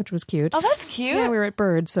home, which was cute. Oh, that's cute. Yeah, we were at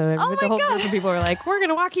Bird. So the whole group of people were like, we're going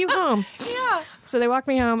to walk you home. Yeah. So they walked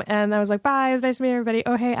me home, and I was like, bye. It was nice to meet everybody.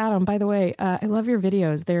 Oh, hey, Adam, by the way, I love your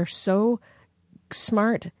videos. They're so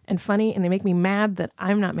smart and funny, and they make me mad that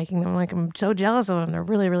I'm not making them. Like, I'm so jealous of them. They're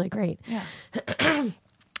really, really great. Yeah.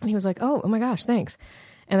 And he was like, oh my gosh, thanks.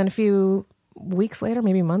 And then a few weeks later,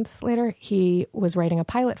 maybe months later, he was writing a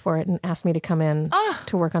pilot for it and asked me to come in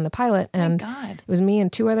to work on the pilot. And it was me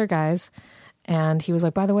and 2 other guys. And he was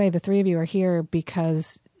like, by the way, the 3 of you are here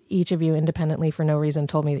because each of you independently for no reason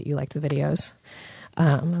told me that you liked the videos.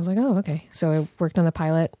 And I was like, oh, okay. So I worked on the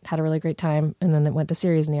pilot, had a really great time. And then it went to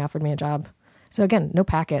series and he offered me a job. So again, no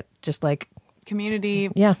packet, just like community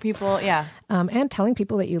people, and telling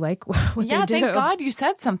people that you like what they do. Thank God you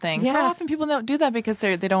said something. So often people don't do that because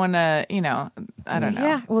they don't want to, I don't know.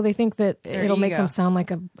 Yeah, well, they think that it'll make them sound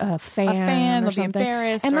like a fan or they'll something. Be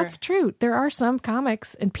embarrassed. And that's true. There are some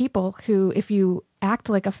comics and people who, if you act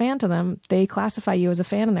like a fan to them, they classify you as a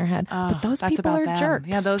fan in their head. But those people are jerks.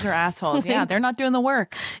 Yeah, those are assholes. Yeah, they're not doing the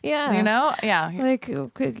work. Yeah. Yeah. Like,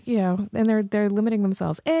 and they're limiting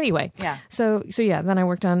themselves. Anyway. Yeah. So then I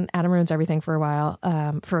worked on Adam Ruins Everything for a while,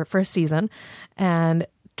 for a season. And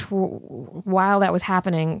while that was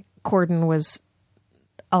happening, Corden was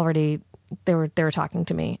already, they were talking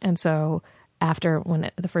to me. And so after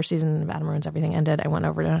when the first season of Adam Ruins Everything ended, I went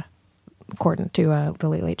over to Corden to the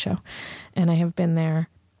Late Late Show, and I have been there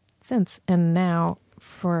since. And now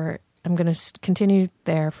I'm going to continue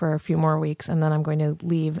there for a few more weeks, and then I'm going to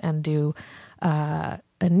leave and do a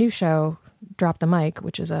new show, Drop the Mic,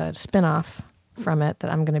 which is a spinoff from it that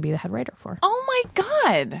I'm going to be the head writer for. Oh my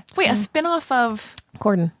God! Wait, a spinoff of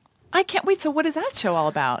Corden. I can't wait. So what is that show all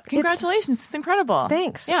about? Congratulations! It's incredible.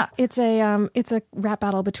 Thanks. Yeah, it's a rap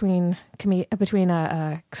battle between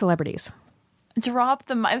celebrities. Drop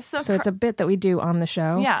the mic. So it's a bit that we do on the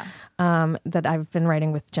show. Yeah. That I've been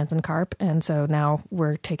writing with Jensen Karp. And so now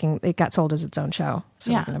it got sold as its own show.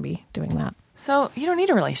 So we're going to be doing that. So you don't need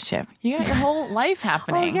a relationship. You got your whole life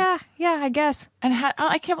happening. Oh, yeah, I guess. And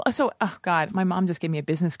I can't, oh God, my mom just gave me a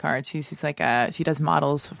business card. She's like, she does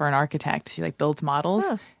models for an architect. She like builds models.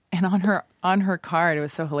 Huh. And on her card, it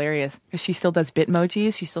was so hilarious because she still does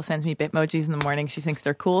Bitmojis. She still sends me Bitmojis in the morning. She thinks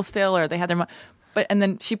they're cool still, or they had their and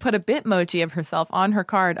then she put a Bitmoji of herself on her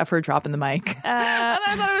card of her dropping the mic. And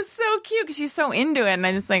I thought it was so cute because she's so into it. And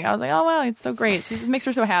I was like, oh wow, it's so great. She just makes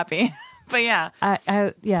her so happy. But yeah.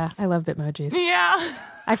 I love Bitmojis. Yeah.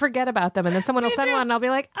 I forget about them, and then someone will send one, and I'll be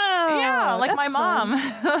like, oh. Yeah, like my mom.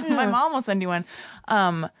 My mom will send you one.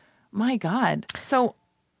 My God. So,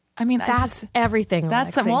 I mean, that's everything.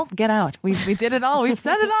 Well, get out. We did it all. We've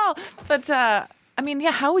said it all. But I mean,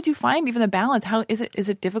 yeah, how would you find even the balance? How is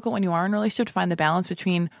it difficult when you are in a relationship to find the balance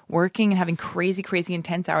between working and having crazy, crazy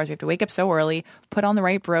intense hours? You have to wake up so early, put on the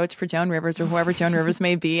right brooch for Joan Rivers or whoever Joan Rivers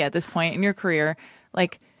may be at this point in your career.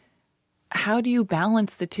 Like, how do you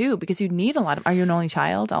balance the two? Because you need a lot of. Are you an only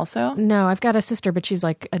child also? No, I've got a sister, but she's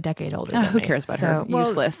like a decade older than who me. Cares about her?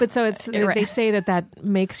 Useless. But so it's they say that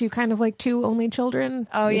makes you kind of like 2 only children.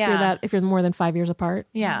 Oh, yeah. If you're more than 5 years apart.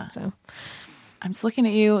 Yeah. So. I'm just looking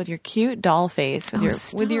at you with your cute doll face, with your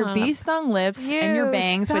stop. bee stung lips and your Ew,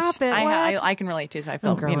 bangs, stop which it. I can relate to. So I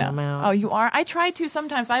feel, growing them out. Oh, you are. I try to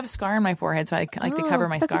sometimes, but I have a scar on my forehead, so I like to cover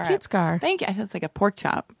my that's scar. a cute up. scar. Thank you. I feel it's like a pork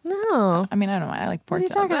chop. No. I mean, I don't know. I like pork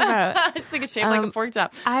What are you chops. talking about? I just think it's shaped like a pork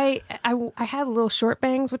chop. I had little short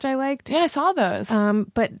bangs, which I liked. Yeah, I saw those.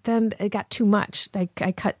 But then it got too much. I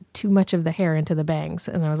cut too much of the hair into the bangs,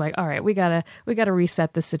 and I was like, all right, we gotta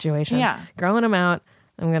reset this situation. Yeah. Growing them out.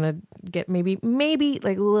 I'm gonna get maybe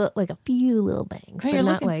like a few little bangs, Hey, but you're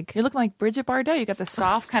not looking, like. you're looking like Bridget Bardot. You got the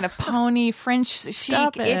soft kind of pony French chic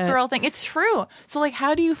Stop it it. girl thing. It's true. So like,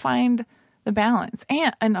 how do you find the balance?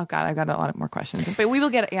 And oh god, I've got a lot more questions, but we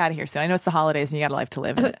will get out of here soon. I know it's the holidays and you got a life to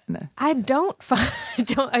live. I don't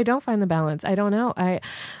find the balance. I don't know.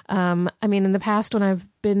 I mean, in the past when I've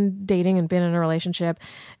been dating and been in a relationship,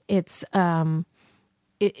 it's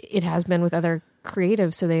it has been with other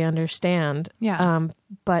creatives, so they understand. Yeah.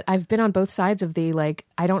 But I've been on both sides of the like,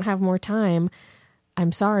 I don't have more time.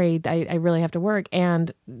 I'm sorry, I really have to work.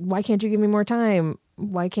 And why can't you give me more time?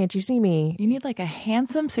 Why can't you see me? You need like a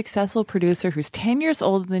handsome, successful producer who's 10 years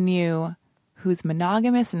older than you, who's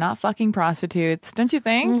monogamous and not fucking prostitutes. Don't you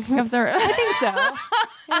think? I think so.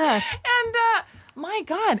 Yeah. And my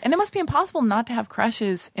God, and it must be impossible not to have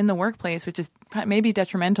crushes in the workplace, which is maybe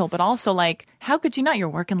detrimental, but also like, how could you not? You're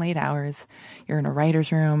working late hours. You're in a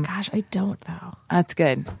writer's room. Gosh, I don't though. That's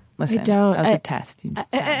good. Listen, I don't. that was a test. You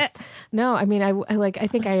passed. No, I mean, I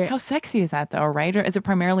think How sexy is that though? A writer? Is it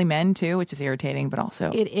primarily men too, which is irritating, but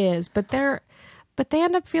also it is, but they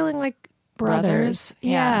end up feeling like brothers.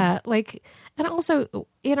 Yeah. Like, and also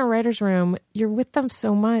in a writer's room, you're with them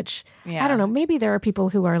so much. Yeah. I don't know. Maybe there are people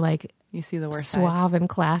who are like you see the worst sides. suave and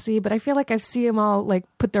classy, but I feel like I've seen them all like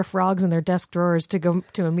put their frogs in their desk drawers to go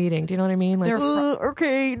to a meeting. Do you know what I mean? Like, They're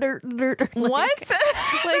okay, What? I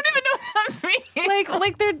don't even know what that means.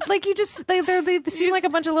 like they're like you just they seem like a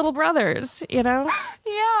bunch of little brothers, you know?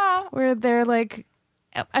 Yeah. Where they're like,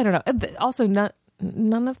 I don't know. Also,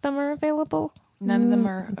 none of them are available. None of them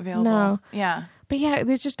are available. No. Yeah. But yeah,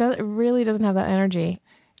 it really doesn't have that energy.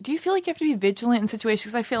 Do you feel like you have to be vigilant in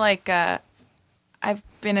situations? Because I feel like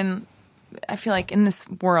I feel like in this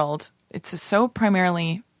world, it's just so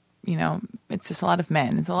primarily, it's just a lot of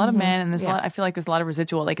men. It's a lot of men, and there's a lot. I feel like there's a lot of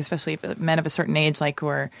residual, like especially if men of a certain age, like who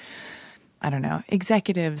are, I don't know,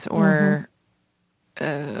 executives or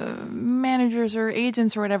managers or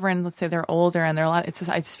agents or whatever, and let's say they're older and they're a lot. It's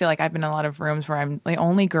just, I just feel like I've been in a lot of rooms where I'm the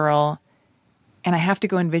only girl. And I have to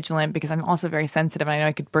go in vigilant because I'm also very sensitive. And I know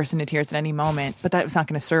I could burst into tears at any moment, but that's not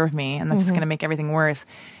going to serve me. And that's just going to make everything worse.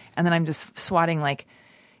 And then I'm just swatting like,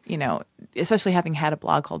 especially having had a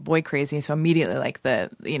blog called Boy Crazy. So immediately like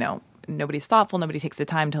nobody's thoughtful. Nobody takes the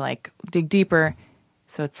time to like dig deeper.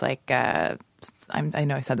 So it's like, I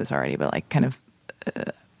know I said this already, but like kind of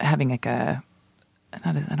having like I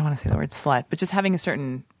don't want to say the word slut, but just having a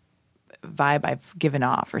certain vibe I've given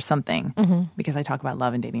off or something because I talk about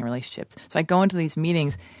love and dating and relationships. So I go into these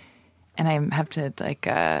meetings and I have to like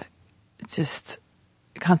just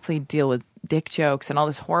constantly deal with dick jokes and all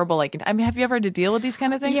this horrible like. I mean, have you ever had to deal with these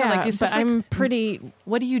kind of things? Yeah, or like, it's but just I'm pretty.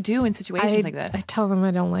 What do you do in situations like this? I tell them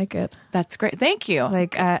I don't like it. That's great. Thank you.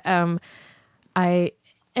 Like I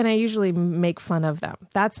usually make fun of them.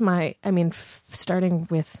 That's my. I mean, starting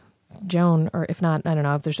with Joan, or if not, I don't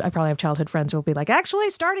know. I probably have childhood friends who will be like, actually,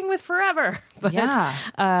 starting with forever. But Yeah.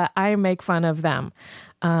 I make fun of them,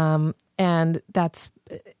 and that's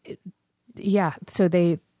yeah.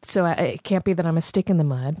 So it can't be that I'm a stick in the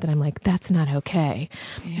mud. That I'm like, that's not okay.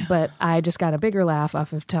 Yeah. But I just got a bigger laugh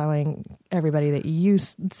off of telling everybody that you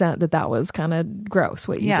said that was kind of gross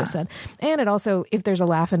what you just said. And it also, if there's a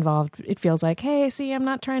laugh involved, it feels like, hey, see, I'm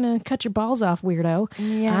not trying to cut your balls off, weirdo.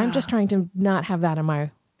 Yeah. I'm just trying to not have that in my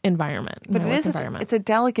environment. But it is it's a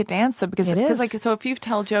delicate dance though, because It is. like, so if you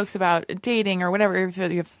tell jokes about dating or whatever,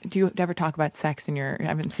 do you ever talk about sex in your? I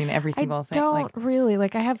haven't seen every single thing. I don't really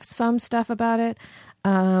like. I have some stuff about it,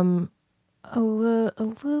 a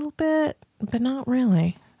little bit, but not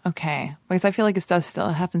really. Okay, because I feel like it still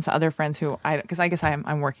happens to other friends who because I guess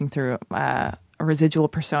I'm working through a residual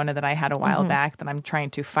persona that I had a while back that I'm trying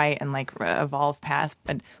to fight and like evolve past.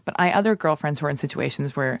 But other girlfriends who are in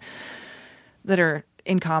situations that are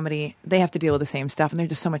in comedy, they have to deal with the same stuff, and they're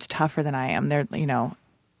just so much tougher than I am. They're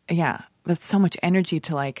that's so much energy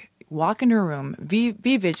to like walk into a room, be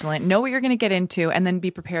vigilant, know what you're going to get into, and then be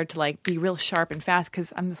prepared to like be real sharp and fast.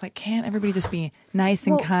 Because I'm just like, can't everybody just be nice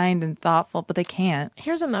and kind and thoughtful? But they can't.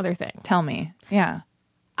 Here's another thing. Tell me, yeah.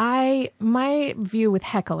 My view with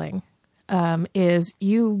heckling is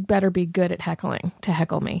you better be good at heckling to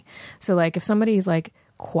heckle me. So like if somebody's like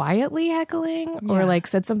quietly heckling or Yeah. like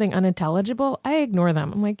said something unintelligible, I ignore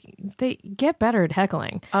them. I'm like, they get better at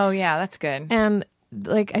heckling. Oh yeah, that's good. And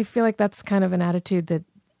like, I feel like that's kind of an attitude that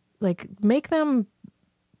like make them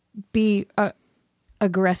be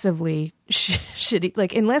aggressively shitty.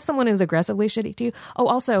 Like unless someone is aggressively shitty to you. Oh,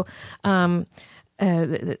 also,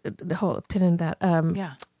 the whole pin in that,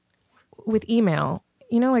 Yeah. with email,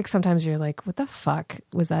 you know, like sometimes you're like, what the fuck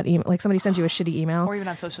was that email? Like somebody sends you a shitty email. Or even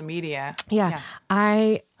on social media. Yeah.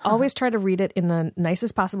 I always try to read it in the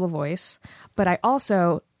nicest possible voice, but I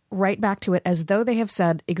also write back to it as though they have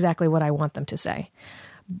said exactly what I want them to say,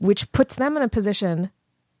 which puts them in a position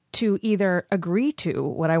to either agree to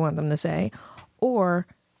what I want them to say or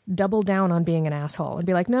double down on being an asshole and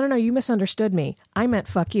be like, no, you misunderstood me. I meant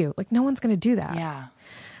fuck you. Like, no one's going to do that. Yeah.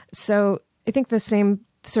 So I think the same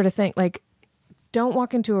sort of thing, like, don't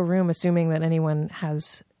walk into a room assuming that anyone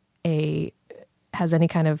has any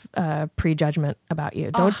kind of prejudgment about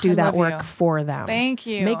you. Don't do I that love work you. for them. Thank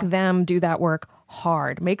you. Make them do that work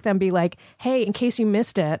hard. Make them be like, hey, in case you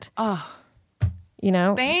missed it, you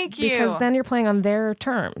know? Thank you. Because then you're playing on their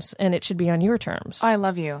terms and it should be on your terms. I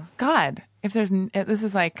love you. God, if there's this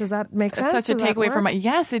is like, Does that make sense? It's such a Does that takeaway from work? my.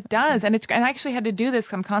 Yes, it does, and I actually had to do this.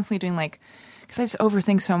 'Cause I'm constantly doing like, because I just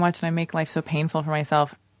overthink so much and I make life so painful for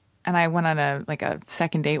myself. And I went on a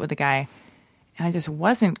second date with a guy, and I just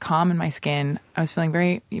wasn't calm in my skin. I was feeling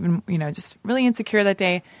very just really insecure that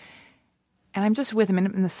day. And I'm just with him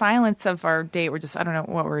in the silence of our date. We're just, I don't know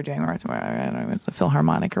what we were doing. I don't know, it's a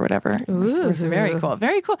Philharmonic or whatever. It was very cool.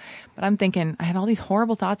 Very cool. But I'm thinking, I had all these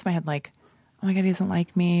horrible thoughts in my head, like, oh my God, he doesn't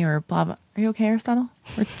like me or blah, blah. Are you okay, Aristotle?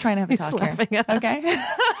 We're trying to have a talk laughing here. at us. Okay.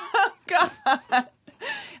 Oh, God.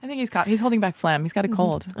 I think he's holding back phlegm. He's got a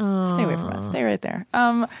cold. Stay away from us. Stay right there.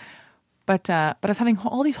 But I was having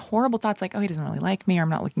all these horrible thoughts like, oh, he doesn't really like me, or I'm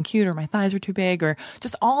not looking cute, or my thighs are too big, or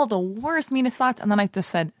just all the worst, meanest thoughts. And then I just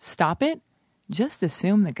said, stop it. Just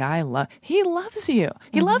assume the guy he loves you.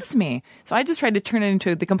 He loves me. So I just tried to turn it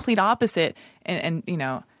into the complete opposite, and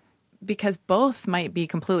because both might be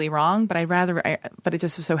completely wrong, but but it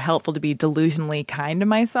just was so helpful to be delusionally kind to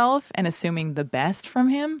myself and assuming the best from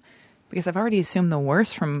him, because I've already assumed the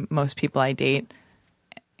worst from most people I date,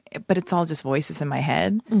 but it's all just voices in my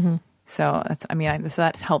head. Mm-hmm. So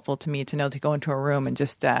that's helpful to me to know to go into a room and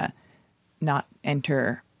just not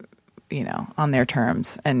enter, on their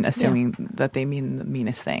terms and assuming that they mean the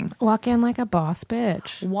meanest thing. Walk in like a boss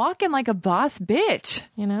bitch, Walking like a boss bitch.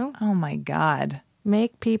 you know? Oh my God.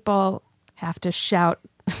 Make people have to shout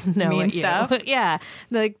no Mean at you. stuff? Yeah.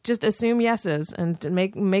 Like just assume yeses and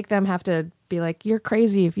make them have to be like, you're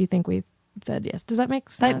crazy if you think we said yes. Does that make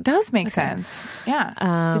sense? That does make sense.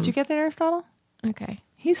 Yeah. Did you get that, Aristotle? Okay.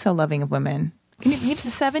 He's so loving of women. He has a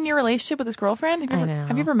 7-year relationship with his girlfriend. I know.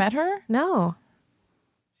 Have you ever met her? No.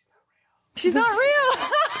 She's not real.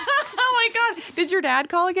 Oh my God. Did your dad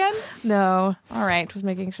call again? No. All right. Just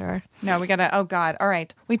making sure. No, we gotta. Oh God. All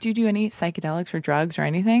right. Wait. Do you do any psychedelics or drugs or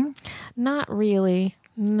anything? Not really.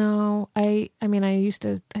 No. I mean, I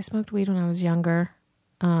smoked weed when I was younger.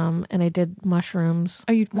 And I did mushrooms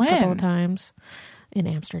Oh, you a couple when? of times in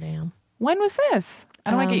Amsterdam. When was this? I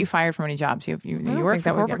don't want to get you fired from any jobs. You don't work think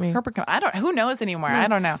for that would get me. corporate. I don't. Who knows anymore? I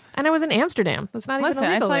don't know. And I was in Amsterdam. That's not Listen, even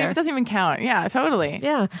illegal there. it doesn't even count. Yeah, totally.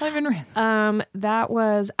 Yeah. It's not even real.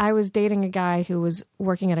 I was dating a guy who was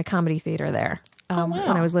working at a comedy theater there wow.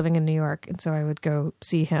 when I was living in New York. And so I would go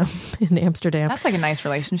see him in Amsterdam. That's like a nice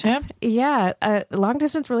relationship. Yeah. Long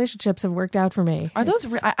distance relationships have worked out for me. Are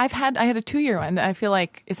those? I had a 2-year one. I feel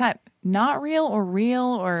like, is that not real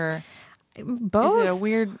or both? is it a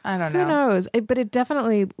weird? I don't know. Who knows? But it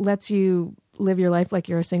definitely lets you live your life like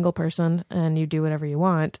you're a single person and you do whatever you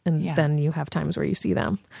want. And Yeah. then you have times where you see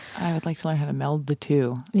them. I would like to learn how to meld the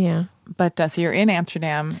two. Yeah. But so you're in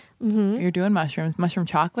Amsterdam. Mm-hmm. You're doing mushroom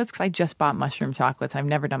chocolates, because I just bought mushroom chocolates. I've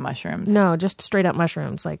never done mushrooms. No, just straight up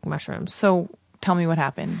mushrooms, like mushrooms. So tell me what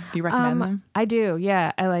happened. Do you recommend them? I do.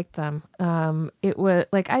 Yeah, I like them. It was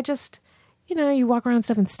like, I just, you walk around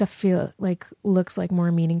stuff and stuff looks like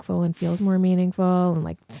more meaningful and feels more meaningful, and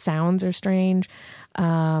like sounds are strange.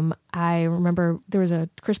 I remember there was a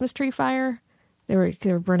Christmas tree fire. They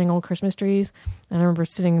were burning old Christmas trees. And I remember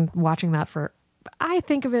sitting and watching that for, I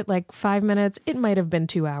think of it like 5 minutes. It might have been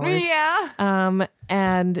 2 hours. Yeah.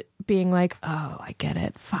 And being like, oh, I get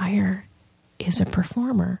it. Fire is a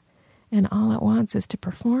performer. And all it wants is to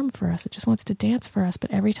perform for us. It just wants to dance for us.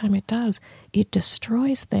 But every time it does, it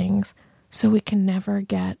destroys things. So we can never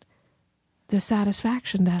get the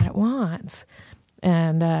satisfaction that it wants.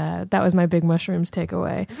 And that was my big mushrooms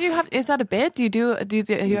takeaway. Is that a bit? Do you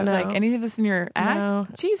have No. like any of this in your act? No.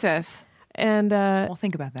 Jesus. And Well,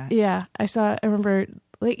 think about that. yeah, I remember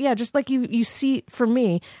like, yeah, just like you see, for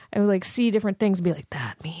me, I would like see different things and be like,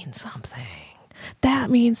 that means something. That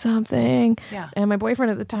means something. Yeah. And my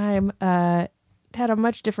boyfriend at the time had a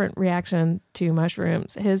much different reaction to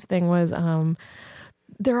mushrooms. His thing was,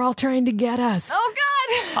 they're all trying to get us. Oh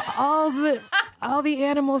God. All the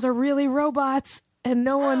animals are really robots, and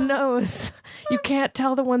no one knows. You can't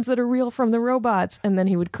tell the ones that are real from the robots. And then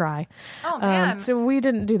he would cry. Oh man. So we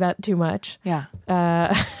didn't do that too much. Yeah.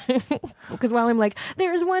 Because while I'm like,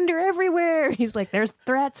 there's wonder everywhere, he's like, there's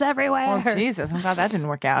threats everywhere. Well, Jesus, I'm glad that didn't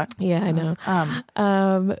work out. Yeah, I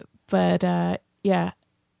know. But yeah.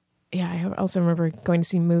 I also remember going to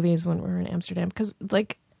see movies when we were in Amsterdam because,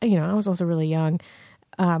 like, you know, I was also really young.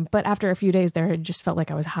 But after a few days there, it just felt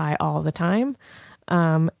like I was high all the time.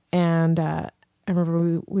 And I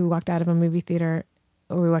remember we walked out of a movie theater,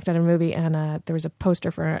 or we walked out of a movie, and there was a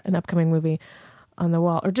poster for an upcoming movie on the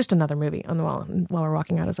wall, or just another movie on the wall. And while we're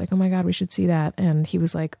walking out, I was like, oh my God, we should see that. And he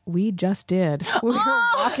was like, we just did. We were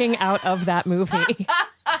walking out of that movie.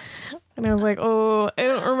 And I was like, oh, I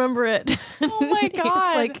don't remember it. Oh my God. He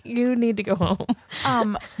was like, you need to go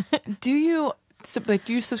home. Do you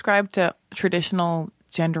subscribe to traditional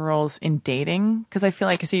gender roles in dating? Because I feel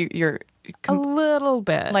like you're A little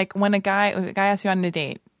bit. like when a guy asks you on a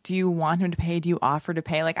date, do you want him to pay? Do you offer to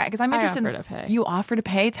pay? Like, because I'm interested. offer to pay. You offer to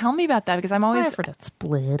pay? Tell me about that because I'm I always. offer to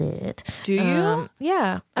split it. Do you?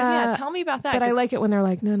 Yeah. Yeah. Tell me about that. But I 'cause- like it when they're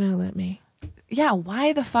like, no, let me. Yeah.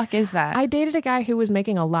 Why the fuck is that? I dated a guy who was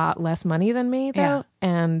making a lot less money than me, though, Yeah.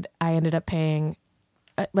 and I ended up paying.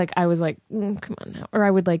 Like, I was like, come on now, or I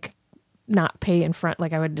would like not pay in front.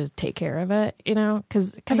 Like, I would just take care of it, you know,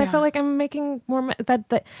 because I felt like I'm making more.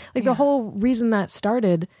 The whole reason that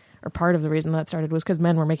started, or part of the reason that started, was because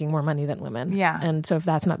men were making more money than women. Yeah. And so if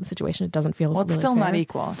that's not the situation, it doesn't feel well, it's really still fair. not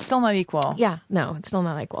equal. It's still not equal. Yeah, no, it's still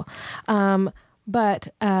not equal. But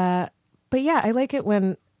yeah, I like it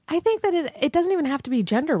when I think that it doesn't even have to be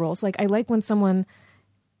gender roles. Like, I like when someone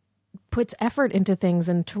puts effort into things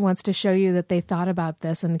and wants to show you that they thought about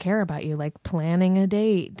this and care about you, like planning a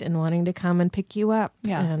date and wanting to come and pick you up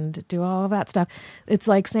and do all of that stuff. It's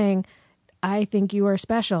like saying, I think you are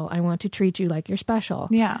special. I want to treat you like you're special.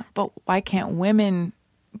 Yeah, but why can't women?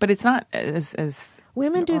 But it's not as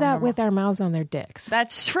Women do that with our mouths on their dicks.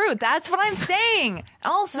 That's true. That's what I'm saying.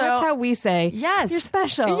 Also, That's how we say, yes, you're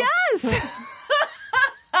special. Yes.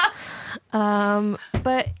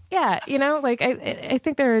 But yeah, you know, like I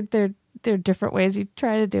think there are different ways you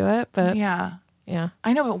try to do it, but Yeah.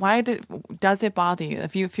 I know, but why does it bother you?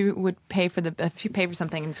 If you would pay for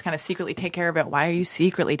something and just kind of secretly take care of it, why are you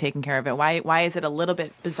secretly taking care of it? Why is it a little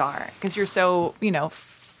bit bizarre? Because you're so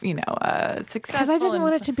successful. because I didn't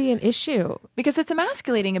want it to be an issue. Because it's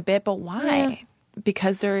emasculating a bit, but why? Yeah.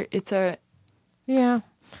 Because it's a Yeah.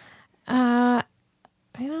 I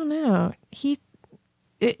don't know.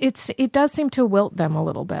 It does seem to wilt them a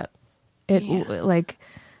little bit. Like,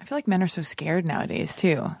 I feel like men are so scared nowadays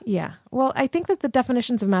too. yeah. Well, I think that the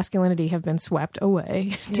definitions of masculinity have been swept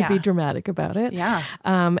away, to be dramatic about it. Yeah.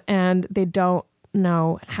 And they don't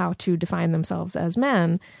know how to define themselves as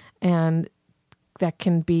men, and that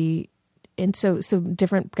can be. And so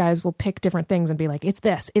different guys will pick different things and be like, it's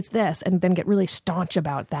this, and then get really staunch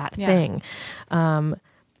about that thing.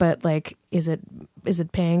 But like, is it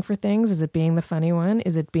paying for things? Is it being the funny one?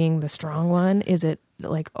 Is it being the strong one? Is it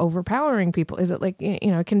like overpowering people? Is it like,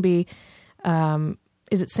 it can be,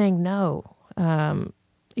 is it saying no?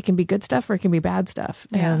 It can be good stuff or it can be bad stuff.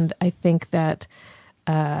 Yeah. And I think that's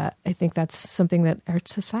something that our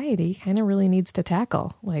society kind of really needs to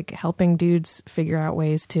tackle, like helping dudes figure out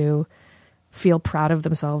ways to feel proud of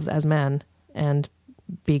themselves as men and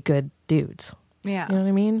be good dudes. Yeah. You know what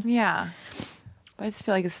I mean? Yeah. But I just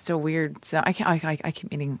feel like it's such a weird. So I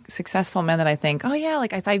keep meeting successful men that I think, oh yeah,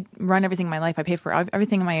 like as I run everything in my life, I pay for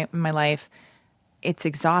everything in my life. It's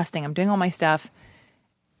exhausting. I'm doing all my stuff,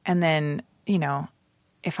 and then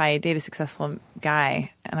if I date a successful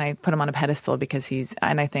guy and I put him on a pedestal because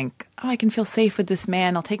and I think, oh, I can feel safe with this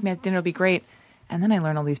man. I'll take me out to dinner. It'll be great. And then I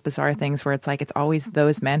learn all these bizarre things where it's like it's always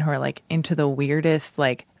those men who are like into the weirdest,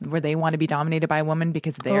 like where they want to be dominated by a woman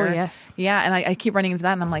because they're And I keep running into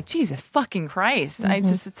that, and I'm like, Jesus fucking Christ!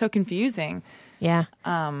 Mm-hmm. It's so confusing. Yeah.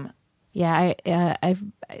 I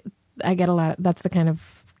get a lot. That's the kind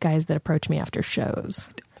of guys that approach me after shows.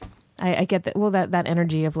 I get that. Well, that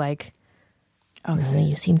energy of like, oh,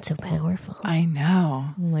 you seem so powerful. I know.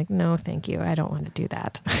 I'm like, no, thank you. I don't want to do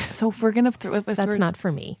that. So if we're gonna that's not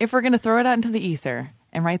for me. If we're gonna throw it out into the ether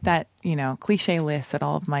and write that cliche list that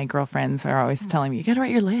all of my girlfriends are always telling me, you got to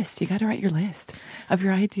write your list. You got to write your list of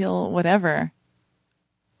your ideal whatever.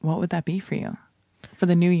 What would that be for you for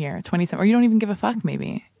the new year, 27? Or you don't even give a fuck,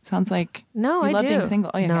 maybe. Sounds like No, you I love do. being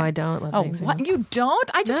single. Oh, yeah, No, yeah. I don't love being single. What? You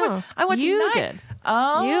don't? I just No, I want you not. did.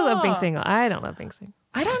 Oh, You love being single. I don't love being single.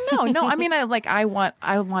 I don't know. No, I mean, I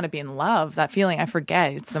want to be in love. That feeling, I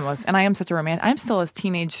forget. It's the most, and I am such a romantic. I'm still a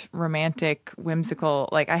teenage romantic, whimsical.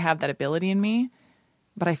 Like I have that ability in me,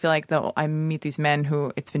 but I feel like though I meet these men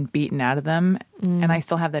who it's been beaten out of them, and I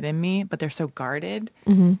still have that in me, but they're so guarded,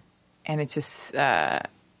 and it's just. So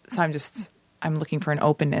I'm looking for an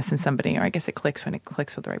openness in somebody, or I guess it clicks when it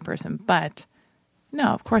clicks with the right person. But no,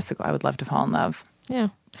 of course, I would love to fall in love. Yeah.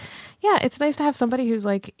 Yeah, it's nice to have somebody who's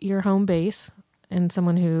like your home base and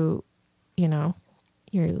someone who, you know,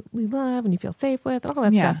 you love and you feel safe with, all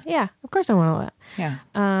that Yeah. stuff. Yeah, of course I want all that. Yeah.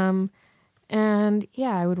 And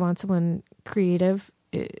yeah, I would want someone creative,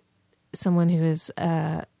 someone who is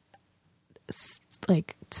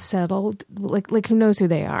like settled, like who knows who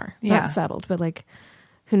they are. Yeah. Not settled, but like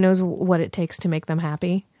who knows what it takes to make them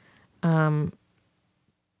happy,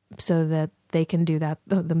 so that they can do that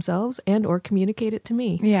themselves and or communicate it to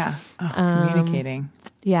me. Yeah. Oh, communicating.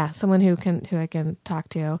 Yeah, someone who I can talk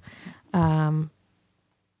to, and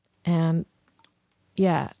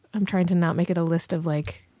yeah, I'm trying to not make it a list of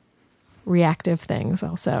like reactive things.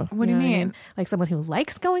 Also, What do you know I mean? Like someone who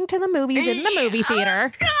likes going to the movies in the movie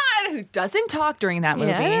theater. God, who doesn't talk during that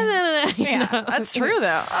movie? Yeah, Yeah, that's true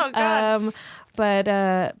though. Oh God.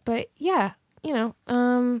 But yeah, you know,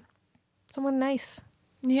 someone nice.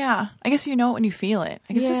 Yeah. I guess you know it when you feel it.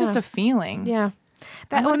 I guess it's Yeah. just a feeling. Yeah,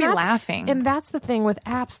 I want to be and that's- laughing. and that's the thing with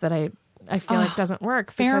apps that I feel like doesn't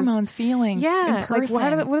work. because- Pheromones, feelings. Yeah, In person.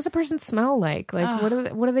 like what does a person smell like? Like what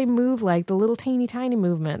do they move like? The little teeny tiny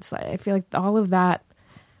movements. I feel like all of that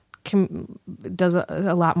does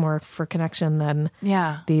a lot more for connection than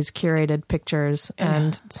Yeah. these curated pictures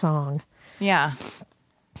and song. Yeah.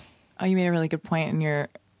 Oh, you made a really good point in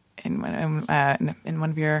one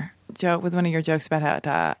of your jokes about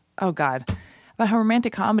how about how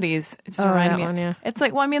romantic comedies just reminded that me. one, yeah. It's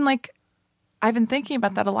like, well, I mean, like I've been thinking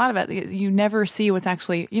about that a lot. About you never see what's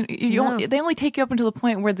actually No. they only take you up until the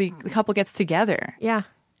point where the couple gets together. Yeah.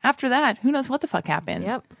 After that, who knows what the fuck happens?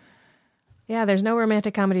 Yep. Yeah, there's no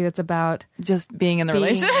romantic comedy that's about Just being in the being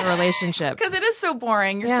relationship. in a relationship. Because it is so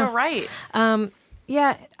boring. You're Yeah. so right.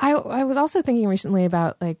 Yeah, I was also thinking recently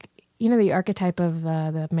about like, you know, the archetype of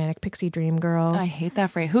the manic pixie dream girl. I hate that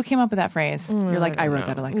phrase. Who came up with that phrase? You're like, I wrote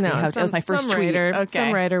that, Alexi. No, That was my first some tweet. writer, Okay.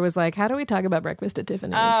 Some writer was like, "How do we talk about Breakfast at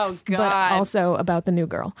Tiffany's?" Oh, But God. also about the new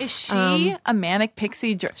girl. Is she a manic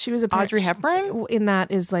pixie? She was a Audrey Hepburn. In that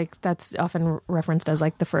is like that's often referenced as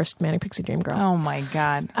like the first manic pixie dream girl. Oh my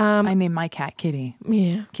God! I named my cat Kitty.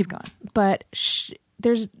 Yeah, Keep going. but so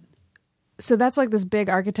that's like this big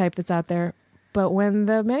archetype that's out there. But when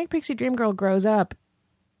the manic pixie dream girl grows up,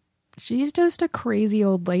 she's just a crazy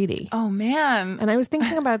old lady. Oh man! And I was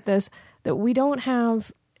thinking about this, that we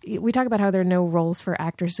talk about how there are no roles for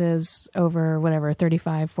actresses over whatever,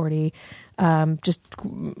 35, 40,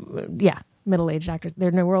 middle-aged actors. There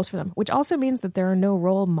are no roles for them, which also means that there are no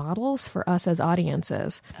role models for us as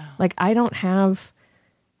audiences. Like I don't have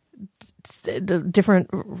different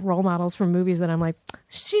role models from movies that I'm like,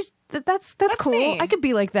 that's cool. me. I could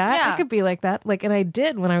be like that. Yeah. I could be like that. Like, and I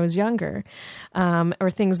did when I was younger,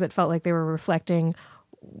 or things that felt like they were reflecting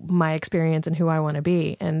my experience and who I want to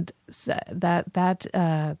be. And that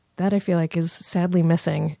I feel like is sadly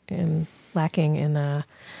lacking in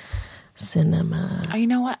cinema. Oh, you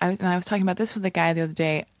know what? I was talking about this with a guy the other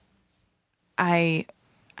day. I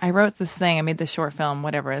wrote this thing. I made this short film.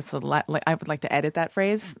 Whatever. I would like to edit that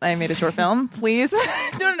phrase. I made a short film. Please.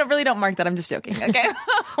 No. Really don't mark that. I'm just joking. Okay.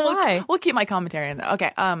 Why? We'll keep my commentary in there.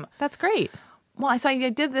 Okay. That's great. Well, I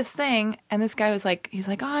did this thing, and this guy was like, he's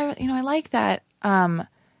like, oh, I like that. And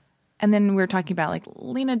then we were talking about like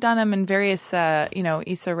Lena Dunham and various,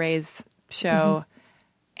 Issa Rae's show,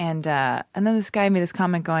 and then this guy made this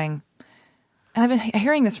comment going, and I've been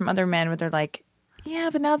hearing this from other men where they're like, yeah,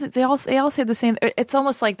 but now that they all say the same. It's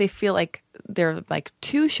almost like they feel like there are like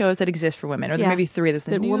two shows that exist for women, or there may be three. There's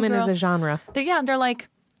the That new woman girl. is a genre. They're like,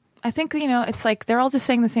 I think, it's like they're all just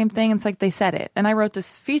saying the same thing. It's like they said it. And I wrote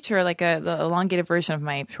this feature, like the elongated version of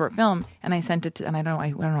my short film, and I sent it to, and I don't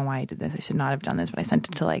know why I did this. I should not have done this, but I sent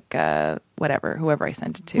it to like whoever I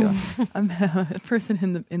sent it to, a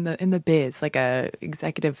person in the biz, like a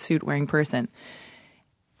executive suit wearing person.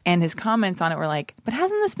 And his comments on it were like, but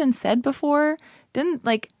hasn't this been said before? Didn't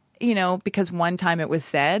because one time it was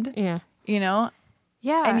said, Yeah.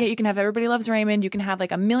 Yeah. And yet you can have Everybody Loves Raymond. You can have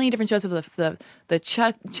like a million different shows of the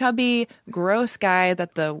chubby, gross guy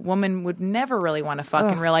that the woman would never really want to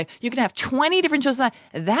fuck in real life. You can have 20 different shows of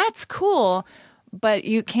that. That's cool. But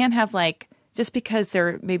you can't have like, just because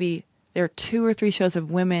there are 2 or 3 shows of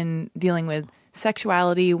women dealing with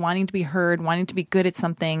sexuality, wanting to be heard, wanting to be good at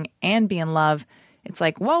something, and be in love, it's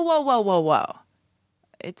like, whoa, whoa, whoa, whoa, whoa.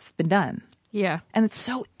 It's been done. Yeah. And it's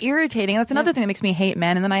so irritating. That's another thing that makes me hate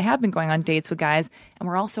men. And then I have been going on dates with guys, and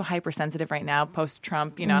we're all so hypersensitive right now,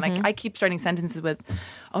 post-Trump, you know, and I keep starting sentences with,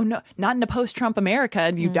 oh, no, not in a post-Trump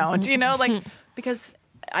America, you don't, you know, like, because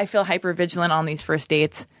I feel hyper-vigilant on these first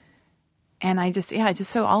dates. And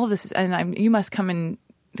so all of this is, and you must come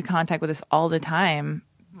into contact with this all the time,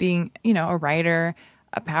 being, you know, a writer,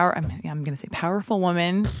 I'm going to say powerful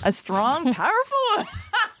woman, a strong, powerful woman.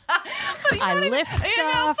 I lift stuff. You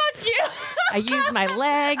know, fuck you. I use my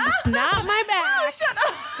legs, not my back. Oh, shut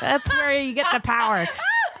up. That's where you get the power.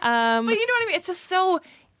 But you know what I mean? It's just so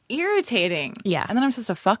irritating. Yeah. And then I'm supposed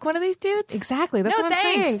to fuck one of these dudes? Exactly. That's No, what I'm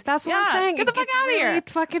thanks. saying. That's what I'm saying. Get the fuck It's out of here. really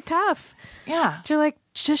fucking tough. Yeah. You're like,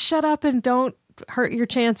 just shut up and don't hurt your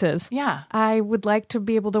chances. Yeah. I would like to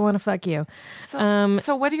be able to want to fuck you.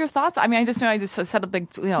 So what are your thoughts? I mean, I just know I just said a big,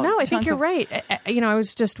 you know. No, I think chunk you're of- right. I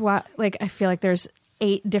was just I feel like there's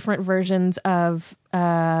 8 different versions of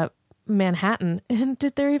Manhattan, and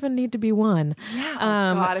did there even need to be one? Yeah. God,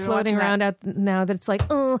 I've been floating watching around out now that it's like,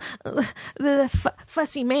 the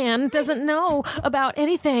fussy man doesn't know about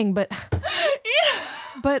anything, but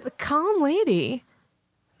but calm lady,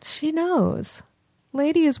 she knows.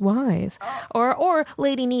 Lady is wise, or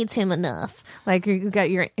lady needs him enough. Like you got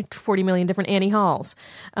your 40 million different Annie Halls.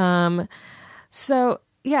 So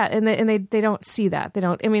yeah, and they don't see that. They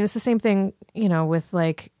don't. I mean, it's the same thing, you know, with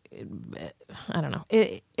like, I don't know.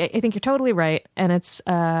 I think you're totally right, and it's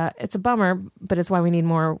a bummer, but it's why we need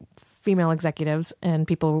more female executives and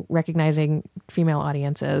people recognizing female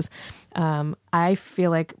audiences. I feel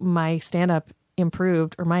like my stand-up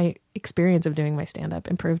improved, or my experience of doing my stand-up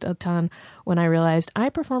improved a ton when I realized I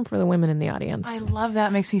perform for the women in the audience. I love that.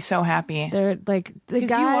 It makes me so happy. They're like the guys.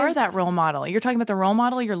 Because you are that role model. You're talking about the role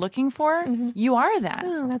model you're looking for. You are that.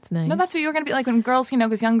 Oh, that's nice. No, that's what you're going to be like when girls, you know,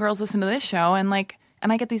 because young girls listen to this show and like,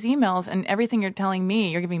 and I get these emails and everything you're telling me,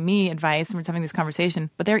 you're giving me advice and we're having this conversation,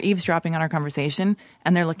 but they're eavesdropping on our conversation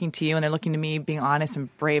and they're looking to you and they're looking to me being honest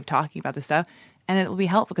and brave talking about this stuff. And it will be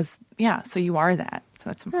helpful because, yeah, so you are that. So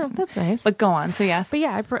that's important. that's nice. But go on. So, yes. But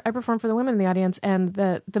yeah, I perform for the women in the audience, and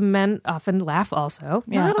the men often laugh also.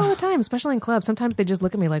 Yeah. Not all the time, especially in clubs. Sometimes they just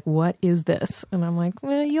look at me like, "What is this?" And I'm like,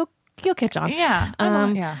 well, "You'll catch on." Yeah.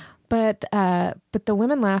 Yeah. But the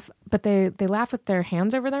women laugh, but they laugh with their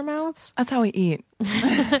hands over their mouths. That's how we eat.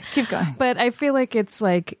 Keep going. But I feel like it's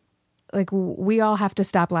like we all have to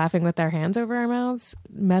stop laughing with our hands over our mouths,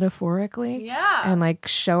 metaphorically. Yeah. And like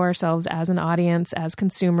show ourselves as an audience, as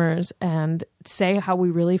consumers, and say how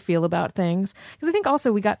we really feel about things. Because I think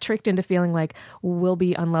also we got tricked into feeling like we'll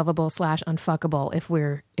be unlovable / unfuckable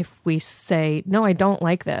if we say, no, I don't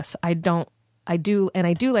like this. I do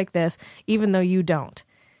like this, even though you don't.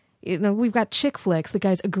 You know, we've got chick flicks that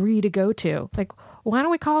guys agree to go to. Like, why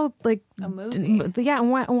don't we call like a movie?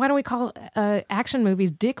 And why don't we call action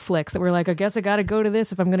movies dick flicks? That we're like, I guess I got to go to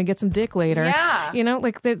this if I'm going to get some dick later. Yeah, you know,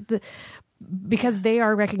 like because they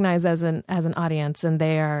are recognized as an audience, and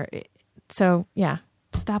they are. So yeah,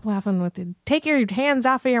 stop laughing with it. Take your hands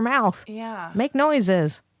off of your mouth. Yeah, make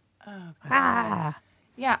noises. Oh, ah.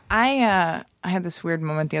 Yeah, I had this weird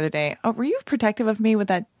moment the other day. Oh, were you protective of me with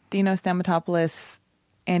that Dino Stamatopoulos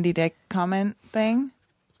Andy Dick comment thing?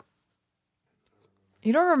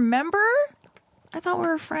 You don't remember? I thought we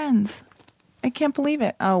were friends. I can't believe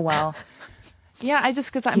it. Oh, well. Yeah, He's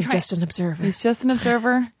just an observer. He's just an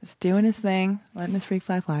observer. Just doing his thing, letting his freak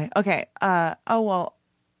fly. Okay. Oh, well,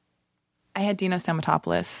 I had Dino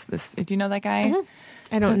Stamatopoulos. Do you know that guy?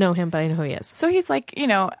 Mm-hmm. I don't know him, but I know who he is. So he's like, you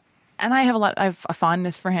know, and I have a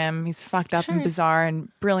fondness for him. He's fucked up and bizarre and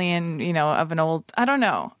brilliant, you know, of an old, I don't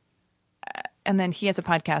know. And then he has a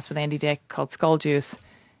podcast with Andy Dick called Skull Juice.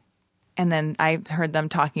 And then I heard them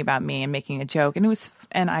talking about me and making a joke.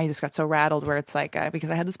 And I just got so rattled where it's like,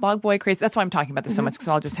 because I had this blog boy crazy. That's why I'm talking about this so much, because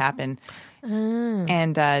it all just happened.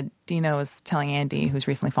 And Dino was telling Andy, who's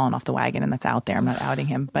recently fallen off the wagon, and that's out there. I'm not outing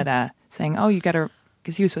him, but saying, oh, you got to,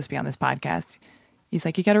 because he was supposed to be on this podcast. He's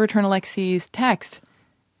like, you got to return Alexi's text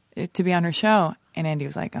to be on her show. And Andy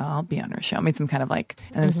was like, oh, I'll be on her show. Made some kind of like,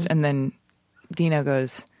 and then Dino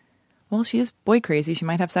goes, well, she is boy crazy. She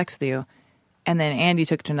might have sex with you. And then Andy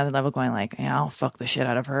took it to another level, going like, yeah, I'll fuck the shit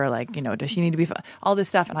out of her. Like, you know, does she need to be all this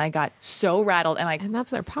stuff? And I got so rattled. And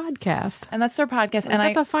that's their podcast. And that's their podcast. And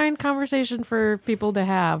that's a fine conversation for people to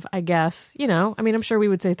have, I guess. You know, I mean, I'm sure we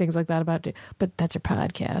would say things like that about it, but that's her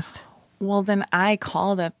podcast. Well, then I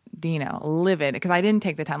called up Dino, livid, because I didn't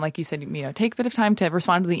take the time, like you said, take a bit of time to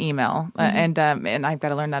respond to the email, and I've got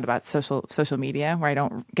to learn that about social media, where I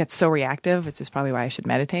don't get so reactive, which is probably why I should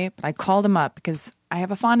meditate. But I called him up because I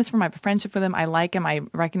have a fondness for him, I have a friendship with him, I like him, I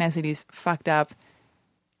recognize that he's fucked up,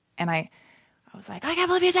 and I was like, I can't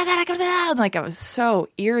believe you said that. Like, I was so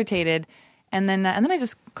irritated, and then I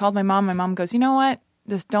just called my mom. My mom goes, you know what?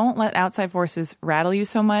 Just don't let outside forces rattle you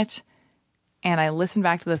so much. And I listened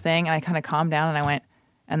back to the thing, and I kind of calmed down, and I went,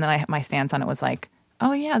 and then my stance on it was like,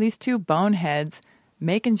 oh yeah, these two boneheads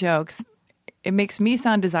making jokes. It makes me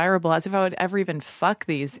sound desirable, as if I would ever even fuck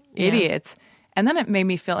these idiots. And then it made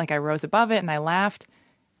me feel like I rose above it, and I laughed,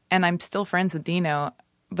 and I'm still friends with Dino.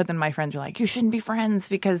 But then my friends were like, you shouldn't be friends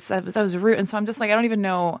because that was rude. And so I'm just like, I don't even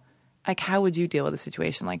know, like, how would you deal with a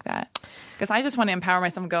situation like that? Because I just want to empower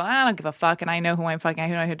myself and go, I don't give a fuck, and I know who I'm fucking, I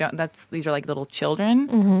know who don't. These are like little children.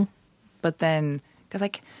 Mm-hmm. But then, because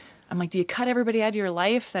I'm like, do you cut everybody out of your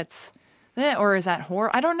life? Or is that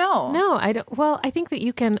horror? I don't know. No, I don't. Well, I think that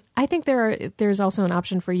you can. I think there's also an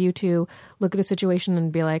option for you to look at a situation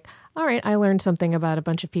and be like, all right, I learned something about a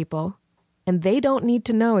bunch of people, and they don't need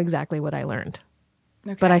to know exactly what I learned,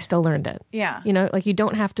 but I still learned it. Yeah, like you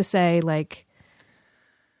don't have to say like,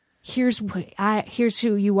 here's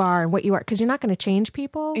who you are and what you are, because you're not going to change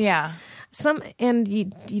people. Yeah. And you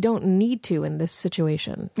don't need to in this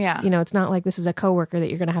situation. Yeah. It's not like this is a coworker that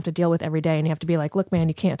you're going to have to deal with every day, and you have to be like, look, man,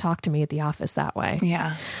 you can't talk to me at the office that way.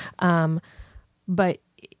 Yeah. But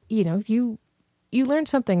you learned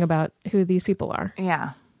something about who these people are.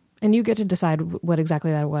 Yeah. And you get to decide what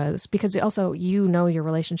exactly that was, because also your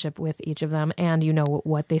relationship with each of them, and you know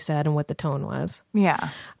what they said and what the tone was.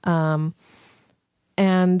 Yeah.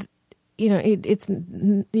 And it's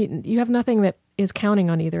you have nothing that is counting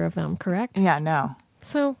on either of them, correct? Yeah, no.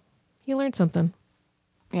 So you learned something.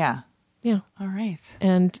 Yeah. Yeah. All right.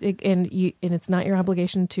 And it's not your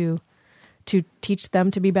obligation to teach them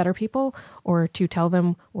to be better people or to tell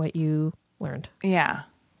them what you learned. Yeah.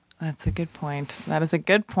 That's a good point. That is a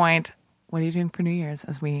good point. What are you doing for New Year's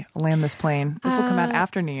as we land this plane? This will come out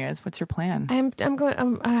after New Year's. What's your plan? I'm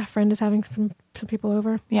going. A friend is having some people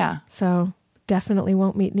over. Yeah. So definitely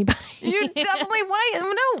won't meet anybody. You definitely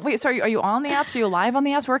why? No, wait. So are you on the apps? Are you live on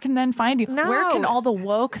the apps? Where can men find you? No. Where can all the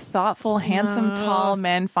woke, thoughtful, handsome, tall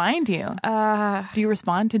men find you? Do you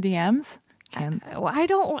respond to DMs? I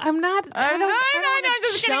don't. I'm not. I don't. I'm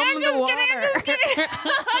just kidding. I'm just kidding.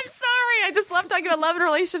 I'm sorry. I just love talking about love and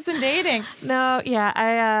relationships and dating. No,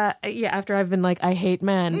 yeah, after I've been like, I hate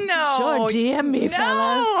men. No, sure, DM me,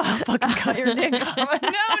 fellas. I'll fucking cut your dick off.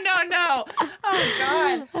 No. Oh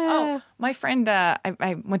God. Oh, my friend. I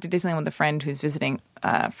went to Disneyland with a friend who's visiting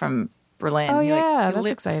from Berlin. Oh, that's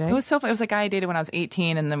exciting. It was so fun. It was a guy I dated when I was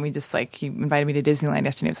 18, and then we just he invited me to Disneyland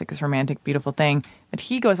yesterday. It was like this romantic, beautiful thing. But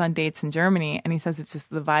he goes on dates in Germany, and he says it's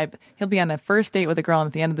just the vibe. He'll be on a first date with a girl, and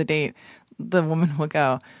at the end of the date, the woman will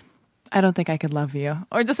go, I don't think I could love you.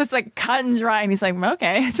 Or just it's like cut and dry, and he's like,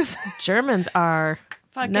 okay. It's just Germans are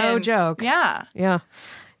fucking, no joke. Yeah. Yeah.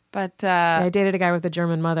 But I dated a guy with a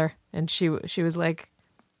German mother, and she was like,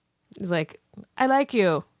 I like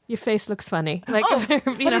you. Your face looks funny. Like, God!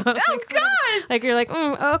 Like you're like,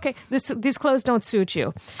 okay, these clothes don't suit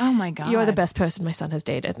you. Oh my God! You're the best person my son has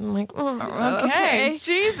dated. And I'm like, okay.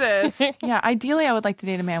 Jesus. Yeah. Ideally, I would like to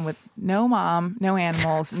date a man with no mom, no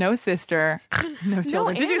animals, no sister, no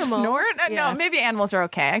children. Did you snort? Yeah. No, maybe animals are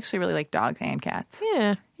okay. I actually really like dogs and cats.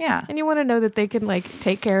 Yeah. Yeah. And you want to know that they can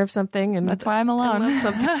take care of something, and that's why I'm alone. love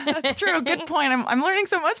something. That's true. Good point. I'm learning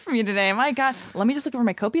so much from you today. My God. Let me just look over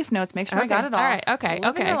my copious notes. Make sure I got it all. All right. Okay.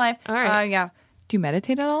 Living your life. All right. Yeah. Do you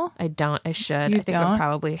meditate at all? I don't. I should. You I think it don't? would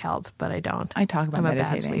probably help, but I don't. I talk about I'm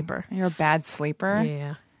meditating. a bad sleeper. You're a bad sleeper?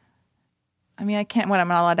 Yeah. I mean, I can't. What? I'm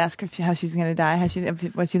not allowed to ask her how she's going to die.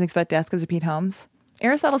 What she thinks about death because of Pete Holmes.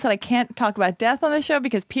 Aristotle said I can't talk about death on the show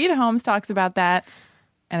because Pete Holmes talks about that,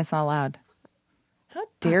 and it's not allowed. How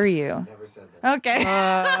dare you? Never said that. Okay.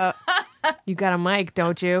 You got a mic,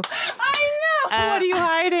 don't you? I know. What are you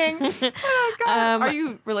hiding? Oh God. Are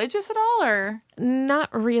you religious at all, or Not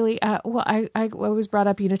really. Well, I was brought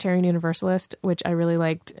up Unitarian Universalist, which I really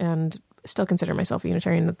liked, and still consider myself a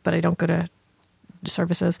Unitarian, but I don't go to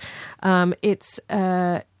services. You're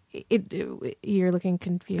looking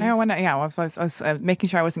confused. I want to. Yeah, I was making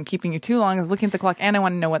sure I wasn't keeping you too long. I was looking at the clock, and I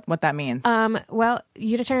want to know what that means. Well,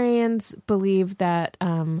 Unitarians believe that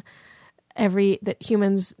that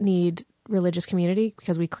humans need religious community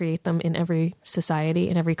because we create them in every society,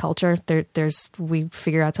 in every culture. We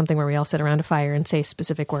figure out something where we all sit around a fire and say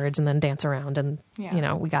specific words and then dance around, and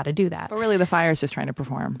we got to do that. But really, the fire is just trying to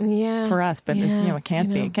perform. Yeah, for us. But it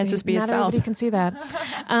can't be. It can't just be not itself. Everybody can see that.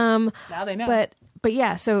 Now they know. but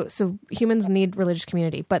yeah, so humans need religious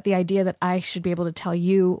community, but the idea that I should be able to tell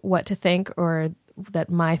you what to think, or that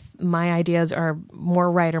my ideas are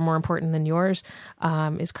more right or more important than yours,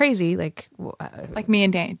 is crazy. Like me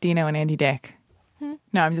and Dino and Andy Dick.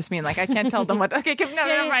 No, I'm just mean, like, I can't tell them what. Okay,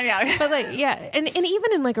 never mind now. But like, yeah, and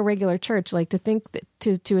even in like a regular church, like to think that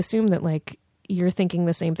to assume that like you're thinking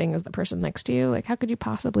the same thing as the person next to you, like how could you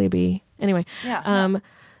possibly be? Anyway, Yeah.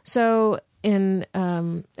 So in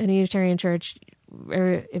a Unitarian church,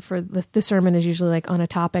 for the sermon is usually like on a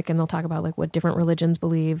topic, and they'll talk about like what different religions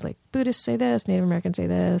believe. Like Buddhists say this, Native Americans say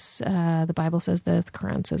this, the Bible says this, the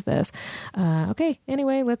Quran says this. Okay,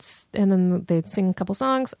 anyway, and then they sing a couple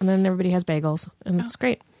songs, and then everybody has bagels, and it's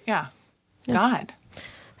great. Yeah. God.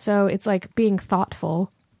 So it's like being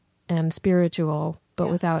thoughtful and spiritual, but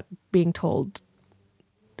without being told,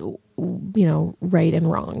 right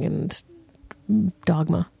and wrong and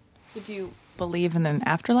dogma. Did you believe in an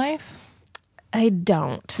afterlife? I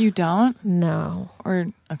don't. You don't? No. Or,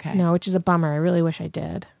 okay. No, which is a bummer. I really wish I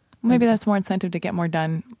did. Maybe that's more incentive to get more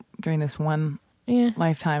done during this one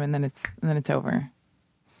lifetime, and then it's over.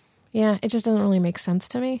 Yeah, it just doesn't really make sense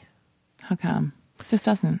to me. How come? It just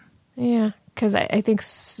doesn't. Yeah, because I think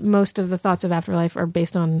most of the thoughts of afterlife are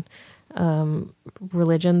based on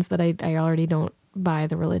religions that I already don't buy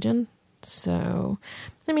the religion. So,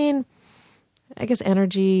 I mean, I guess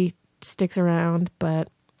energy sticks around, but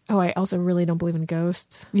I also really don't believe in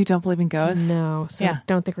ghosts. You don't believe in ghosts? No, so I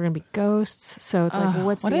don't think we're gonna be ghosts. So it's like,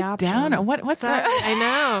 what's the option? Downer. What's that? I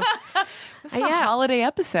know. This is a holiday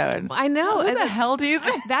episode. I know. Who the hell do you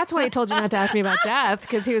think? That's why he told you not to ask me about death,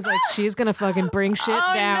 because he was like, she's going to fucking bring shit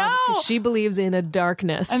down because she believes in a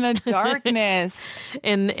darkness. And the darkness.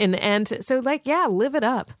 and so like, yeah, live it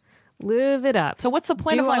up. Live it up. So what's the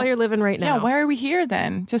point Do of all you're living right now. Yeah, why are we here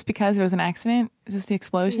then? Just because there was an accident? Is this the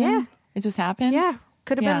explosion? Yeah. It just happened? Yeah.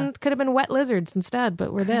 Could have been wet lizards instead,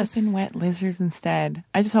 but we're this. Could have been wet lizards instead.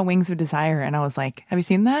 I just saw Wings of Desire, and I was like, have you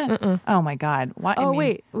seen that? Mm-mm. Oh, my God. Why?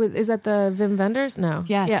 Wait. Is that the Wim Wenders? No.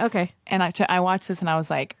 Yes. Yeah, okay. And I watched this, and I was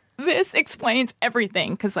like, this explains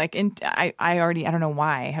everything. Because, like, I don't know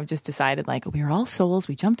why, I have just decided, like, we are all souls.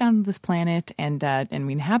 We jump down to this planet, and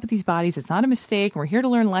we inhabit these bodies. It's not a mistake. We're here to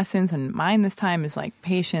learn lessons, and mine this time is, like,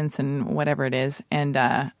 patience and whatever it is.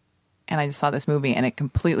 And I just saw this movie, and it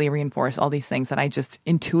completely reinforced all these things that I just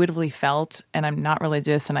intuitively felt. And I'm not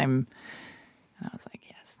religious, and I was like,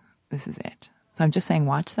 yes, this is it. So I'm just saying,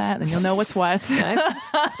 watch that, and you'll know what's what.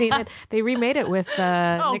 I've seen it. They remade it with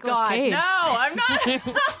Nicolas Cage. No, I'm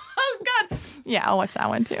not. Oh, God. Yeah, I'll watch that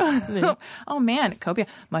one, too. Oh, man. Copia.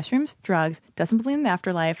 Mushrooms, drugs, doesn't believe in the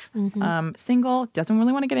afterlife, single, doesn't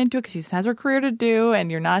really want to get into it because she has her career to do,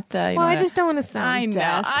 and you're not... I just don't want to sound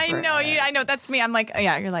desperate. I know. That's me. I'm like,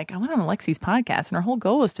 yeah, you're like, I went on Alexi's podcast, and her whole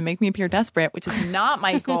goal is to make me appear desperate, which is not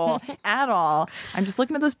my goal at all. I'm just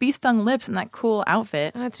looking at those bee-stung lips and that cool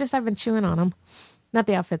outfit. It's just I've been chewing on them. Not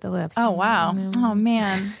the outfit, the lips. Oh, wow. Oh,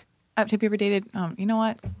 man. Have you ever dated... you know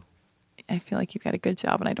what? I feel like you've got a good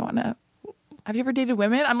job, and I don't want to... Have you ever dated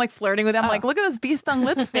women? I'm like flirting with them. I'm like, look at those bee-stung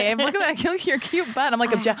lips, babe. Look at that. Look at your cute butt. I'm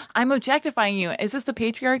like, I'm objectifying you. Is this the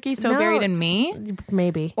patriarchy so buried in me?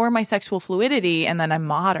 Maybe. Or my sexual fluidity, and then I'm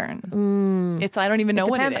modern. I don't even know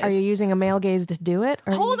what it is. Are you using a male gaze to do it?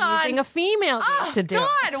 Or Hold are you using a female gaze to do it?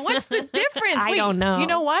 God, what's the difference? I don't know. You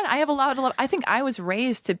know what? I have a lot to love. I think I was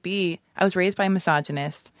raised by a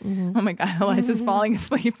misogynist. Oh my God, Eliza's falling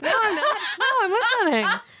asleep. No, I'm not. No, I'm listening.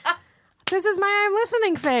 This is my I'm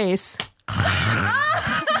listening face.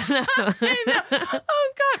 I know.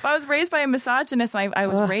 Oh God! I was raised by a misogynist, and I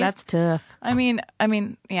was raised. That's tough. I mean,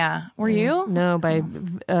 yeah. Were you? No, by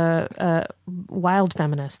wild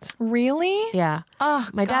feminists. Really? Yeah. Oh,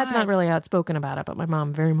 my God. dad's not really outspoken about it, but my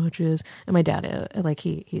mom very much is, and my dad,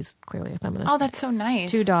 he's clearly a feminist. Oh, that's so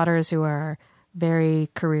nice. 2 daughters who are very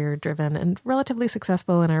career driven and relatively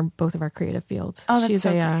successful in both of our creative fields. Oh, that's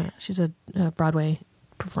great. She's a Broadway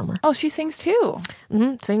performer. Oh, she sings too.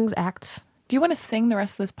 Mm-hmm. Sings, acts. Do you want to sing the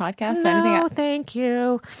rest of this podcast? No, thank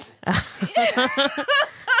you.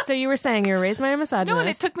 So you were saying you were raised by a misogynist. No, and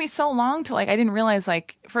it took me so long to I didn't realize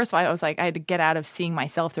first of all, I was I had to get out of seeing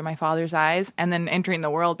myself through my father's eyes, and then entering the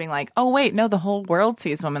world being like, oh wait, no, the whole world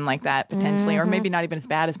sees women like that potentially, or maybe not even as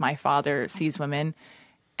bad as my father sees women.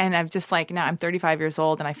 And I'm just now I'm 35 years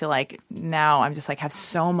old, and I feel like now I'm just have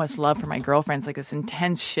so much love for my girlfriends, this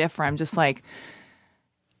intense shift where I'm just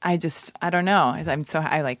I don't know.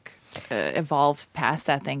 Evolved past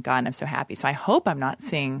that, thank God, and I'm so happy. So I hope I'm not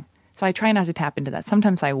seeing. So I try not to tap into that.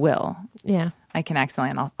 Sometimes I will. Yeah. I can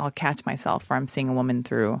accidentally, and I'll catch myself where I'm seeing a woman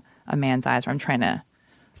through a man's eyes, where I'm trying to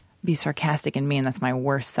be sarcastic and mean. That's my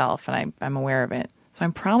worst self, and I'm aware of it. So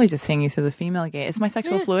I'm probably just seeing you through the female gate. It's my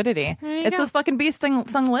sexual fluidity. you It's go. those fucking bee stung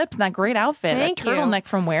lips and that great outfit. Thank a you. turtleneck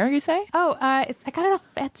from where, you say? Oh, I got it off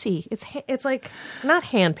Etsy. It's like not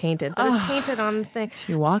hand painted, but it's painted on the thing.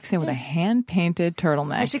 She walks in with a hand-painted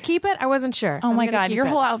turtleneck. I should keep it. I wasn't sure. Oh I'm my gonna God, keep your it.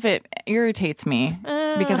 whole outfit irritates me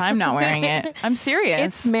because I'm not wearing it. I'm serious.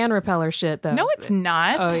 It's man repeller shit, though. No, it's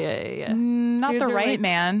not. Oh yeah. Not Dudes the are right like-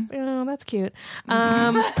 man. Oh, that's cute.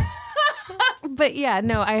 But yeah,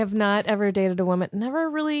 no, I have not ever dated a woman. Never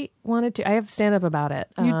really wanted to. I have stand up about it.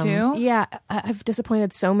 You do? Yeah, I've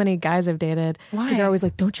disappointed so many guys I've dated. Why? Because they're always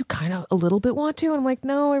like, "Don't you kind of a little bit want to?" And I'm like,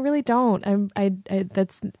 "No, I really don't.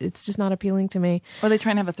 It's just not appealing to me." Are they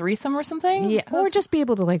trying to have a threesome or something? Yeah, or just be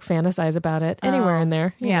able to like fantasize about it anywhere in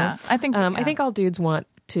there. you yeah. know? I think- I yeah. think all dudes want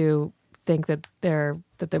to think that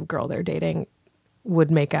the girl they're dating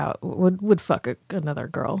would make out would fuck another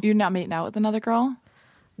girl. You're not making out with another girl?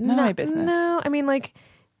 None of my business. No, I mean like,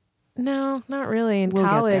 no, not really. In We'll get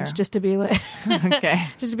college, there. just to be like, Okay.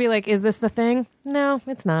 just to be like, is this the thing? No,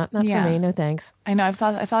 it's not. Not Yeah. for me. No thanks. I know. I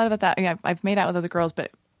thought about that. Yeah, I've made out with other girls, but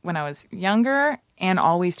when I was younger and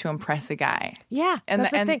always to impress a guy. Yeah, And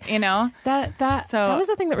that's the thing. you know, That So- was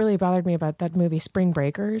the thing that really bothered me about that movie, Spring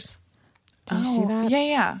Breakers. Did you see that?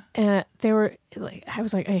 Yeah. They were like, I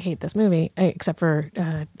was like, I hate this movie, except for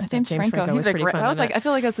I thought James Franco. was He's like, pretty fun. that was in like, it. I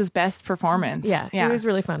feel like that's his best performance. Yeah, he was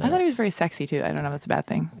really fun I in thought it. he was very sexy too. I don't know if that's a bad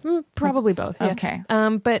thing. Probably both. Yeah. Okay.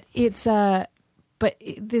 But it's so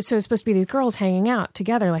it's supposed to be these girls hanging out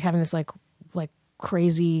together, like having this like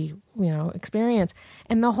crazy, experience.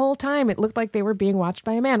 And the whole time it looked like they were being watched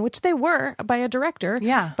by a man, which they were, by a director.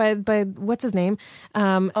 Yeah. By what's his name?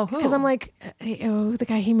 Who? Because I'm like, the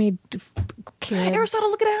guy he made Kids.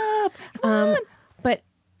 Aristotle, look it up. Come on. But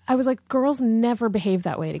I was like, girls never behave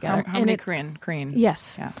that way together. Harmony Korine.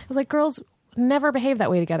 Yes. Yeah. I was like, girls never behave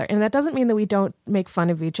that way together. And that doesn't mean that we don't make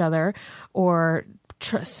fun of each other or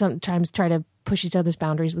sometimes try to push each other's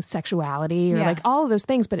boundaries with sexuality or Yeah. like all of those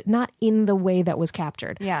things, but not in the way that was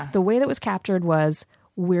captured. Yeah. The way that was captured was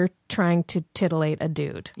we're trying to titillate a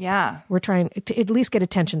dude. Yeah. We're trying to at least get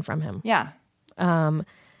attention from him. Yeah.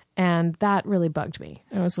 And that really bugged me.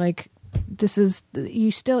 I was like,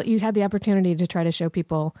 you had the opportunity to try to show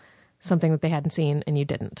people something that they hadn't seen and you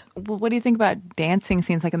didn't. Well, what do you think about dancing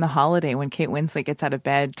scenes like in The Holiday when Kate Winslet gets out of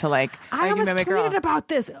bed to like I almost mimic tweeted girl? about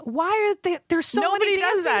this. Why are there's so Nobody many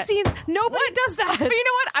does dancing that. scenes? Nobody does that. But you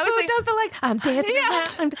know what? I was Who like- does the like I'm dancing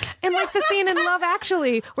Yeah. and like the scene in Love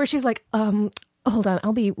Actually where she's like, hold on,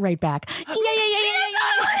 I'll be right back.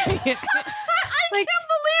 Yeah. I can't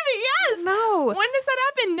believe it. Yes. No. When does that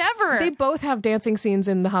happen? Never. They both have dancing scenes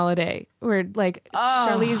in The Holiday where not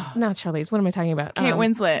Charlize, what am I talking about? Kate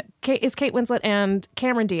Winslet. It's Kate Winslet and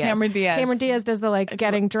Cameron Diaz. Cameron Diaz. Does the like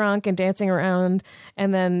getting drunk and dancing around,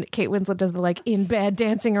 and then Kate Winslet does the like in bed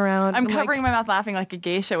dancing around. I'm like, covering my mouth laughing like a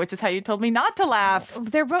geisha, which is how you told me not to laugh.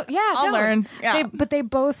 They're both. Yeah, I'll don't. learn. Yeah. But they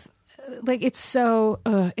both like it's so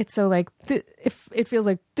like if it feels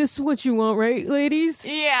like this is what you want, right, ladies?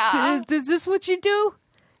 Yeah. Is this what you do?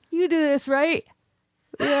 You do this, right?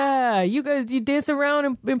 Yeah. You guys, you dance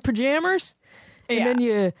around in pajamas, and Yeah. then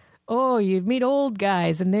you meet old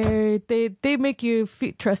guys, and they make you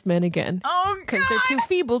trust men again. Oh, Because they're God. too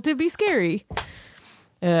feeble to be scary.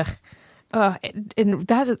 And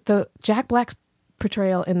that the Jack Black's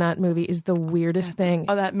portrayal in that movie is the weirdest thing.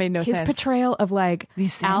 Oh, that made no His sense. portrayal of like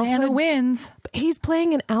These Santa Ana wins. he's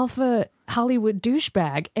playing an alpha Hollywood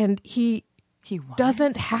douchebag, and he He won.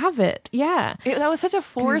 doesn't have it. Yeah, That was such a 'Cause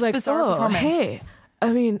he's forced, like, bizarre oh, performance. hey,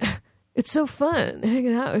 I mean, it's so fun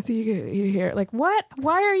hanging out with you here. Like, what?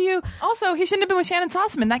 Why are you? Also, he shouldn't have been with Shannon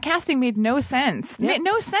Sossaman. That casting made no sense. Yeah. Made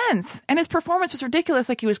no sense. And his performance was ridiculous.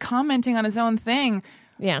 Like he was commenting on his own thing.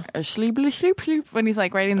 Yeah. Sleep, sleep, sleep. When he's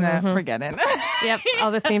like writing the forget it. Yep,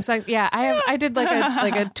 all the theme songs. Yeah, I did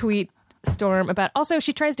like a tweet storm about. Also,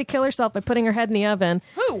 she tries to kill herself by putting her head in the oven.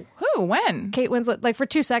 Who? When? Kate Winslet, like for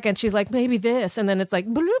 2 seconds, she's like, maybe this, and then it's like,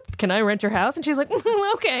 bloop, can I rent your house? And she's like,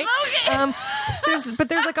 okay.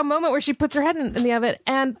 There's like a moment where she puts her head in the oven,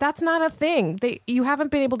 and that's not a thing. You haven't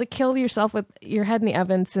been able to kill yourself with your head in the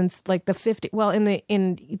oven since like the 50s. Well, in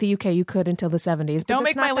the UK, you could until the 70s. But Don't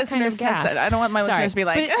it's make my not that kind of listeners test gas. it. I don't want my Sorry, listeners to be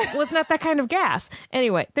like, well, it's not that kind of gas.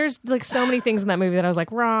 Anyway, there's like so many things in that movie that I was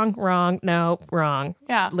like, wrong, no, wrong.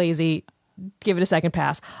 Yeah. Lazy. Give it a second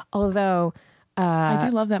pass. Although, I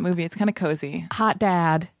do love that movie. It's kind of cozy. Hot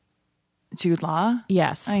Dad, Jude Law?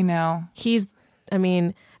 yes. I know.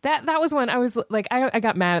 That was when I was like, I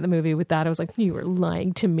got mad at the movie with that. I was like, you are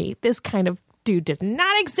lying to me. This kind of dude does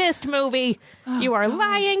not exist, movie. You are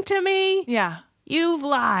lying to me. Yeah. You've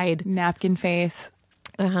lied. Napkin face.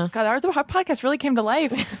 God, our podcast really came to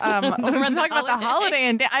life. When we're talking about the holiday,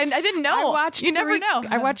 and I didn't know. You never know.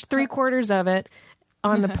 I watched 3/4 of it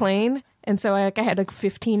on the plane, and so I had like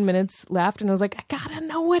 15 minutes left, and I was like, I gotta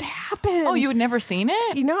know what happened. Oh, you had never seen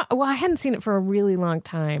it? Well, I hadn't seen it for a really long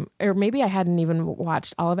time, or maybe I hadn't even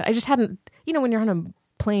watched all of it. I just hadn't. When you're on a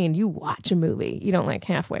plane, you watch a movie. You don't like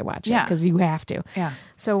halfway watch it because you have to. Yeah.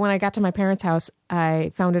 So when I got to my parents' house,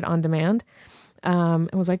 I found it on demand.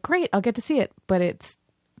 And was like, great, I'll get to see it. But it's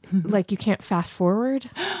like you can't fast forward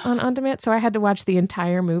on demand. So I had to watch the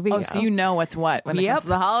entire movie. Oh, so you know what's what when it comes to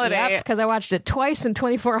the holiday. Because I watched it twice in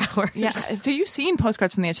 24 hours. Yeah. So you've seen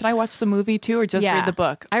Postcards from the Edge. Should I watch the movie too or just read the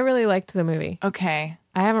book? I really liked the movie. Okay.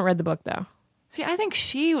 I haven't read the book though. See, I think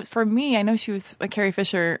for me, I know she was, Carrie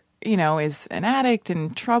Fisher, is an addict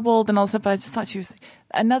and troubled and all that, but I just thought she was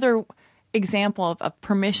another example of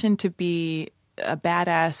permission to be a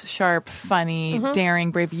badass, sharp, funny,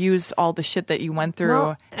 daring, brave, use all the shit that you went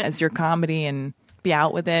through as your comedy and be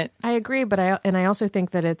out with it. I agree, but I also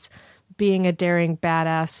think that it's being a daring,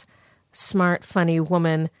 badass, smart, funny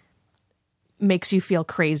woman makes you feel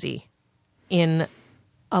crazy in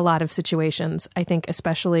a lot of situations. I think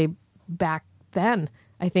especially back then,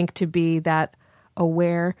 I think to be that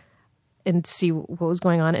aware and see what was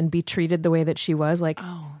going on and be treated the way that she was, like,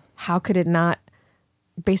 how could it not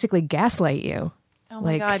basically gaslight you? Oh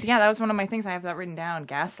my God. Yeah, that was one of my things. I have that written down,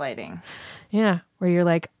 gaslighting. Yeah, where you're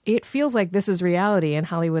like, it feels like this is reality, and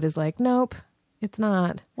Hollywood is like, nope, it's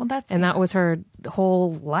not. Well, that was her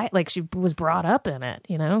whole life. Like, she was brought up in it,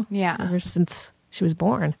 Yeah. ever since she was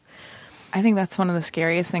born. I think that's one of the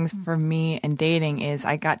scariest things for me in dating is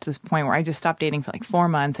I got to this point where I just stopped dating for like 4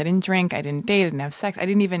 months. I didn't drink. I didn't date. I didn't have sex.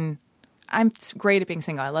 I'm great at being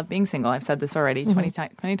single. I love being single. I've said this already 20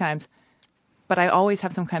 times. But I always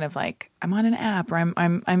have some kind of like, I'm on an app or I'm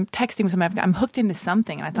texting with somebody. I'm hooked into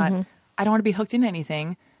something. And I thought, I don't want to be hooked into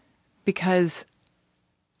anything because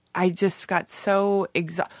I just got so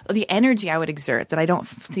the energy I would exert that I don't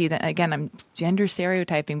see that. Again, I'm gender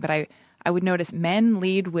stereotyping, but I would notice men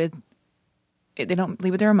they don't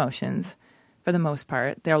lead with their emotions for the most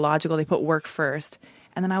part. They're logical. They put work first.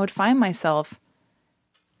 And then I would find myself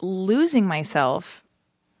losing myself,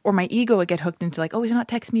 or my ego would get hooked into like, oh, he's not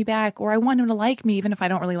texting me back, or I want him to like me even if I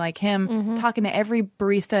don't really like him, talking to every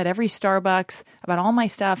barista at every Starbucks about all my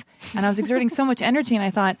stuff. And I was exerting so much energy, and I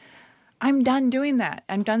thought, I'm done doing that.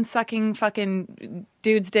 I'm done sucking fucking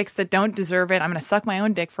dudes' dicks that don't deserve it. I'm going to suck my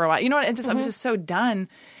own dick for a while. You know what? I was just so done.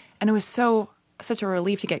 And it was such a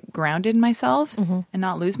relief to get grounded in myself and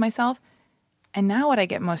not lose myself. And now what I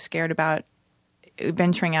get most scared about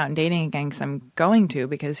venturing out and dating again, because I'm going to,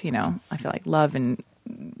 because, I feel like love and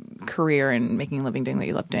career and making a living doing what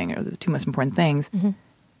you love doing are the two most important things.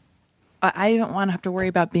 I don't want to have to worry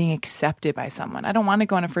about being accepted by someone. I don't want to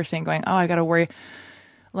go on a first date going, oh, I got to worry.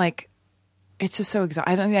 Like, it's just so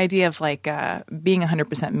exhausting. I don't the idea of like being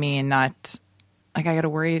 100% me and not like I got to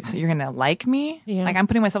worry so you're going to like me. Yeah. Like I'm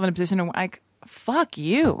putting myself in a position to like, fuck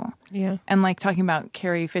you. Yeah. And like talking about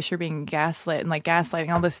Carrie Fisher being gaslit and like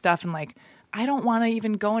gaslighting all this stuff. And like, I don't want to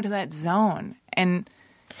even go into that zone. And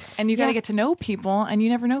you got to get to know people, and you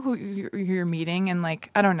never know who you're meeting. And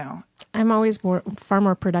like, I don't know. I'm always far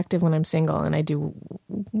more productive when I'm single, and I do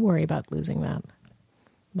worry about losing that,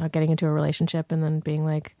 about getting into a relationship and then being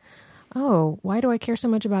like, oh, why do I care so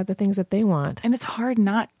much about the things that they want? And it's hard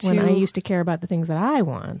not to. When I used to care about the things that I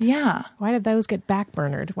want. Yeah. Why did those get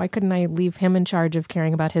backburnered? Why couldn't I leave him in charge of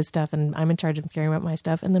caring about his stuff and I'm in charge of caring about my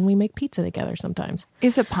stuff, and then we make pizza together sometimes?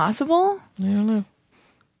 Is it possible? I don't know.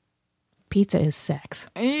 Pizza is sex.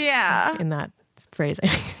 Yeah. In that phrasing.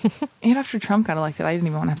 Even after Trump got elected, I didn't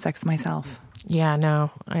even want to have sex with myself. Yeah,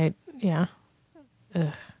 no. Yeah.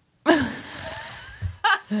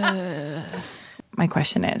 My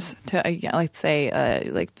question is to let's say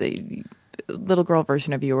like the little girl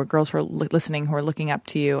version of you, or girls who are listening who are looking up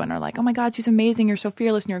to you and are like, oh my God, she's amazing, you're so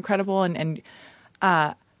fearless and you're incredible, and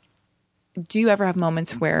do you ever have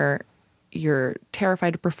moments where you're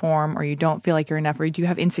terrified to perform, or you don't feel like you're enough, or do you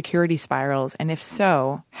have insecurity spirals, and if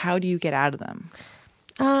so, how do you get out of them?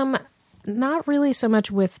 Not really so much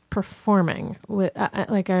with performing.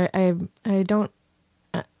 I don't.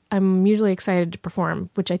 I'm usually excited to perform,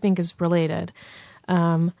 which I think is related.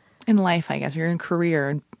 In life, I guess, or in career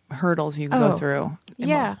and hurdles you go through.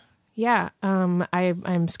 Yeah.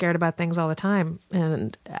 I'm scared about things all the time,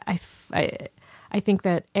 and I think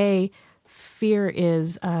that fear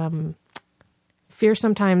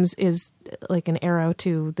sometimes is like an arrow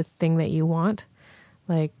to the thing that you want.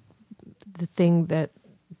 Like the thing that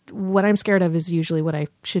what I'm scared of is usually what I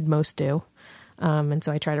should most do, and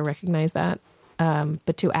so I try to recognize that.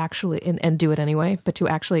 but to actually, and do it anyway, but to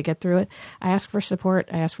actually get through it, I ask for support.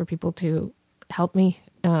 I ask for people to help me.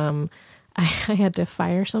 I had to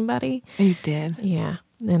fire somebody. You did? Yeah.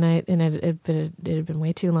 And it had been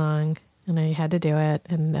way too long, and I had to do it.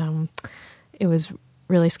 And it was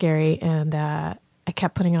really scary. And I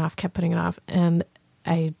kept putting it off. And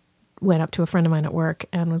I went up to a friend of mine at work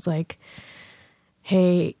and was like,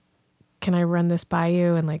 hey, can I run this by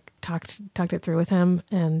you? And like talked it through with him.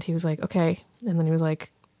 And he was like, okay. And then he was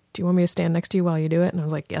like, do you want me to stand next to you while you do it? And I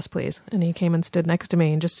was like, yes, please. And he came and stood next to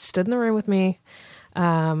me and just stood in the room with me.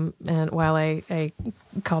 And while I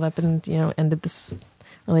called up and, ended this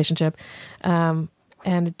relationship. And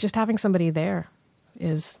just having somebody there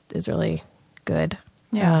is really good.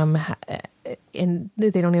 Yeah. And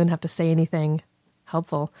they don't even have to say anything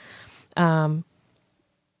helpful.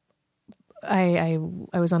 I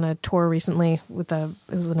was on a tour recently it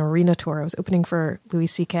was an arena tour. I was opening for Louis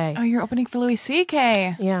C.K. Oh, you're opening for Louis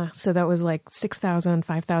C.K. Yeah. So that was like 6,000,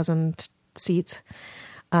 5,000 seats.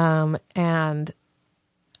 And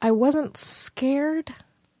I wasn't scared.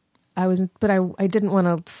 But I didn't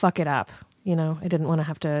want to fuck it up. I didn't want to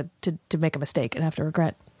have to make a mistake and have to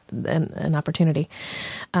regret an opportunity.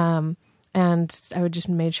 And I would just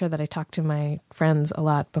made sure that I talked to my friends a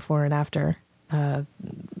lot before and after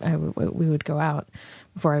we would go out,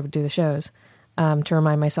 before I would do the shows, to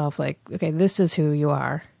remind myself, like, okay, this is who you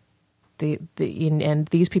are. And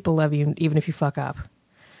these people love you even if you fuck up.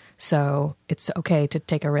 So it's okay to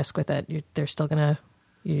take a risk with it.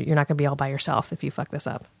 You're not gonna be all by yourself if you fuck this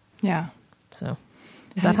up. Yeah. So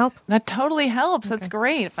does that help? That totally helps. Okay. That's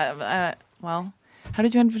great. But, well, how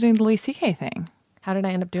did you end up doing the Louis C.K. thing? How did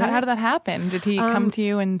I end up doing it? How did that happen? Did he come to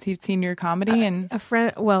you and he'd seen your comedy? And a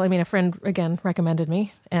friend again recommended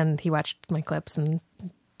me, and he watched my clips and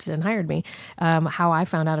hired me. How I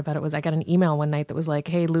found out about it was I got an email one night that was like,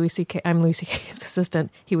 "Hey, Louis C.K., I'm Louis C.K.'s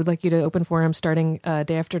assistant. He would like you to open for him starting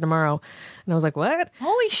day after tomorrow." And I was like, "What?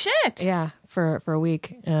 Holy shit!" Yeah, for a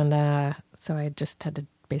week, and so I just had to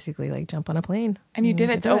basically like jump on a plane. And you did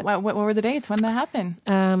it. What were the dates? When that happened?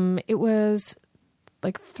 It was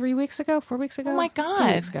like 4 weeks ago. Oh my God.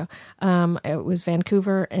 3 weeks ago. It was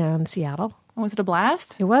Vancouver and Seattle. Was it a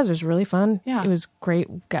blast? It was really fun. Yeah. It was great.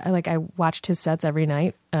 Like, I watched his sets every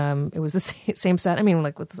night. It was the same set. I mean,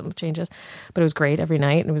 like with some changes, but it was great every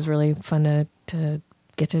night. And it was really fun to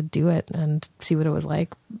get to do it and see what it was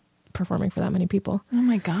like performing for that many people. Oh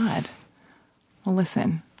my God. Well,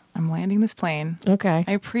 listen, I'm landing this plane. Okay.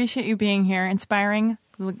 I appreciate you being here, inspiring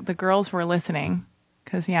the girls who are listening.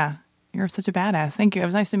 Because, yeah, you're such a badass. Thank you. It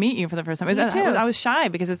was nice to meet you for the first time. I was shy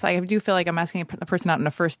because it's like, I do feel like I'm asking a person out on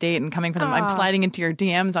a first date and coming from them. I'm sliding into your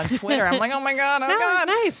DMs on Twitter. I'm like, oh my God, God.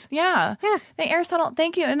 It's nice. Yeah. Hey, Aristotle,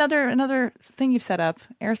 thank you. Another thing you've set up.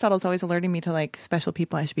 Aristotle's always alerting me to like special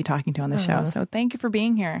people I should be talking to on the show. So thank you for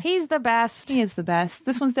being here. He's the best. He is the best.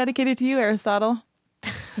 This one's dedicated to you, Aristotle.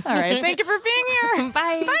 All right. Thank you for being here.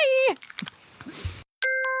 Bye. Bye.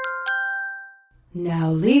 Now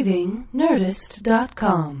leaving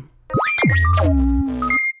Nerdist.com.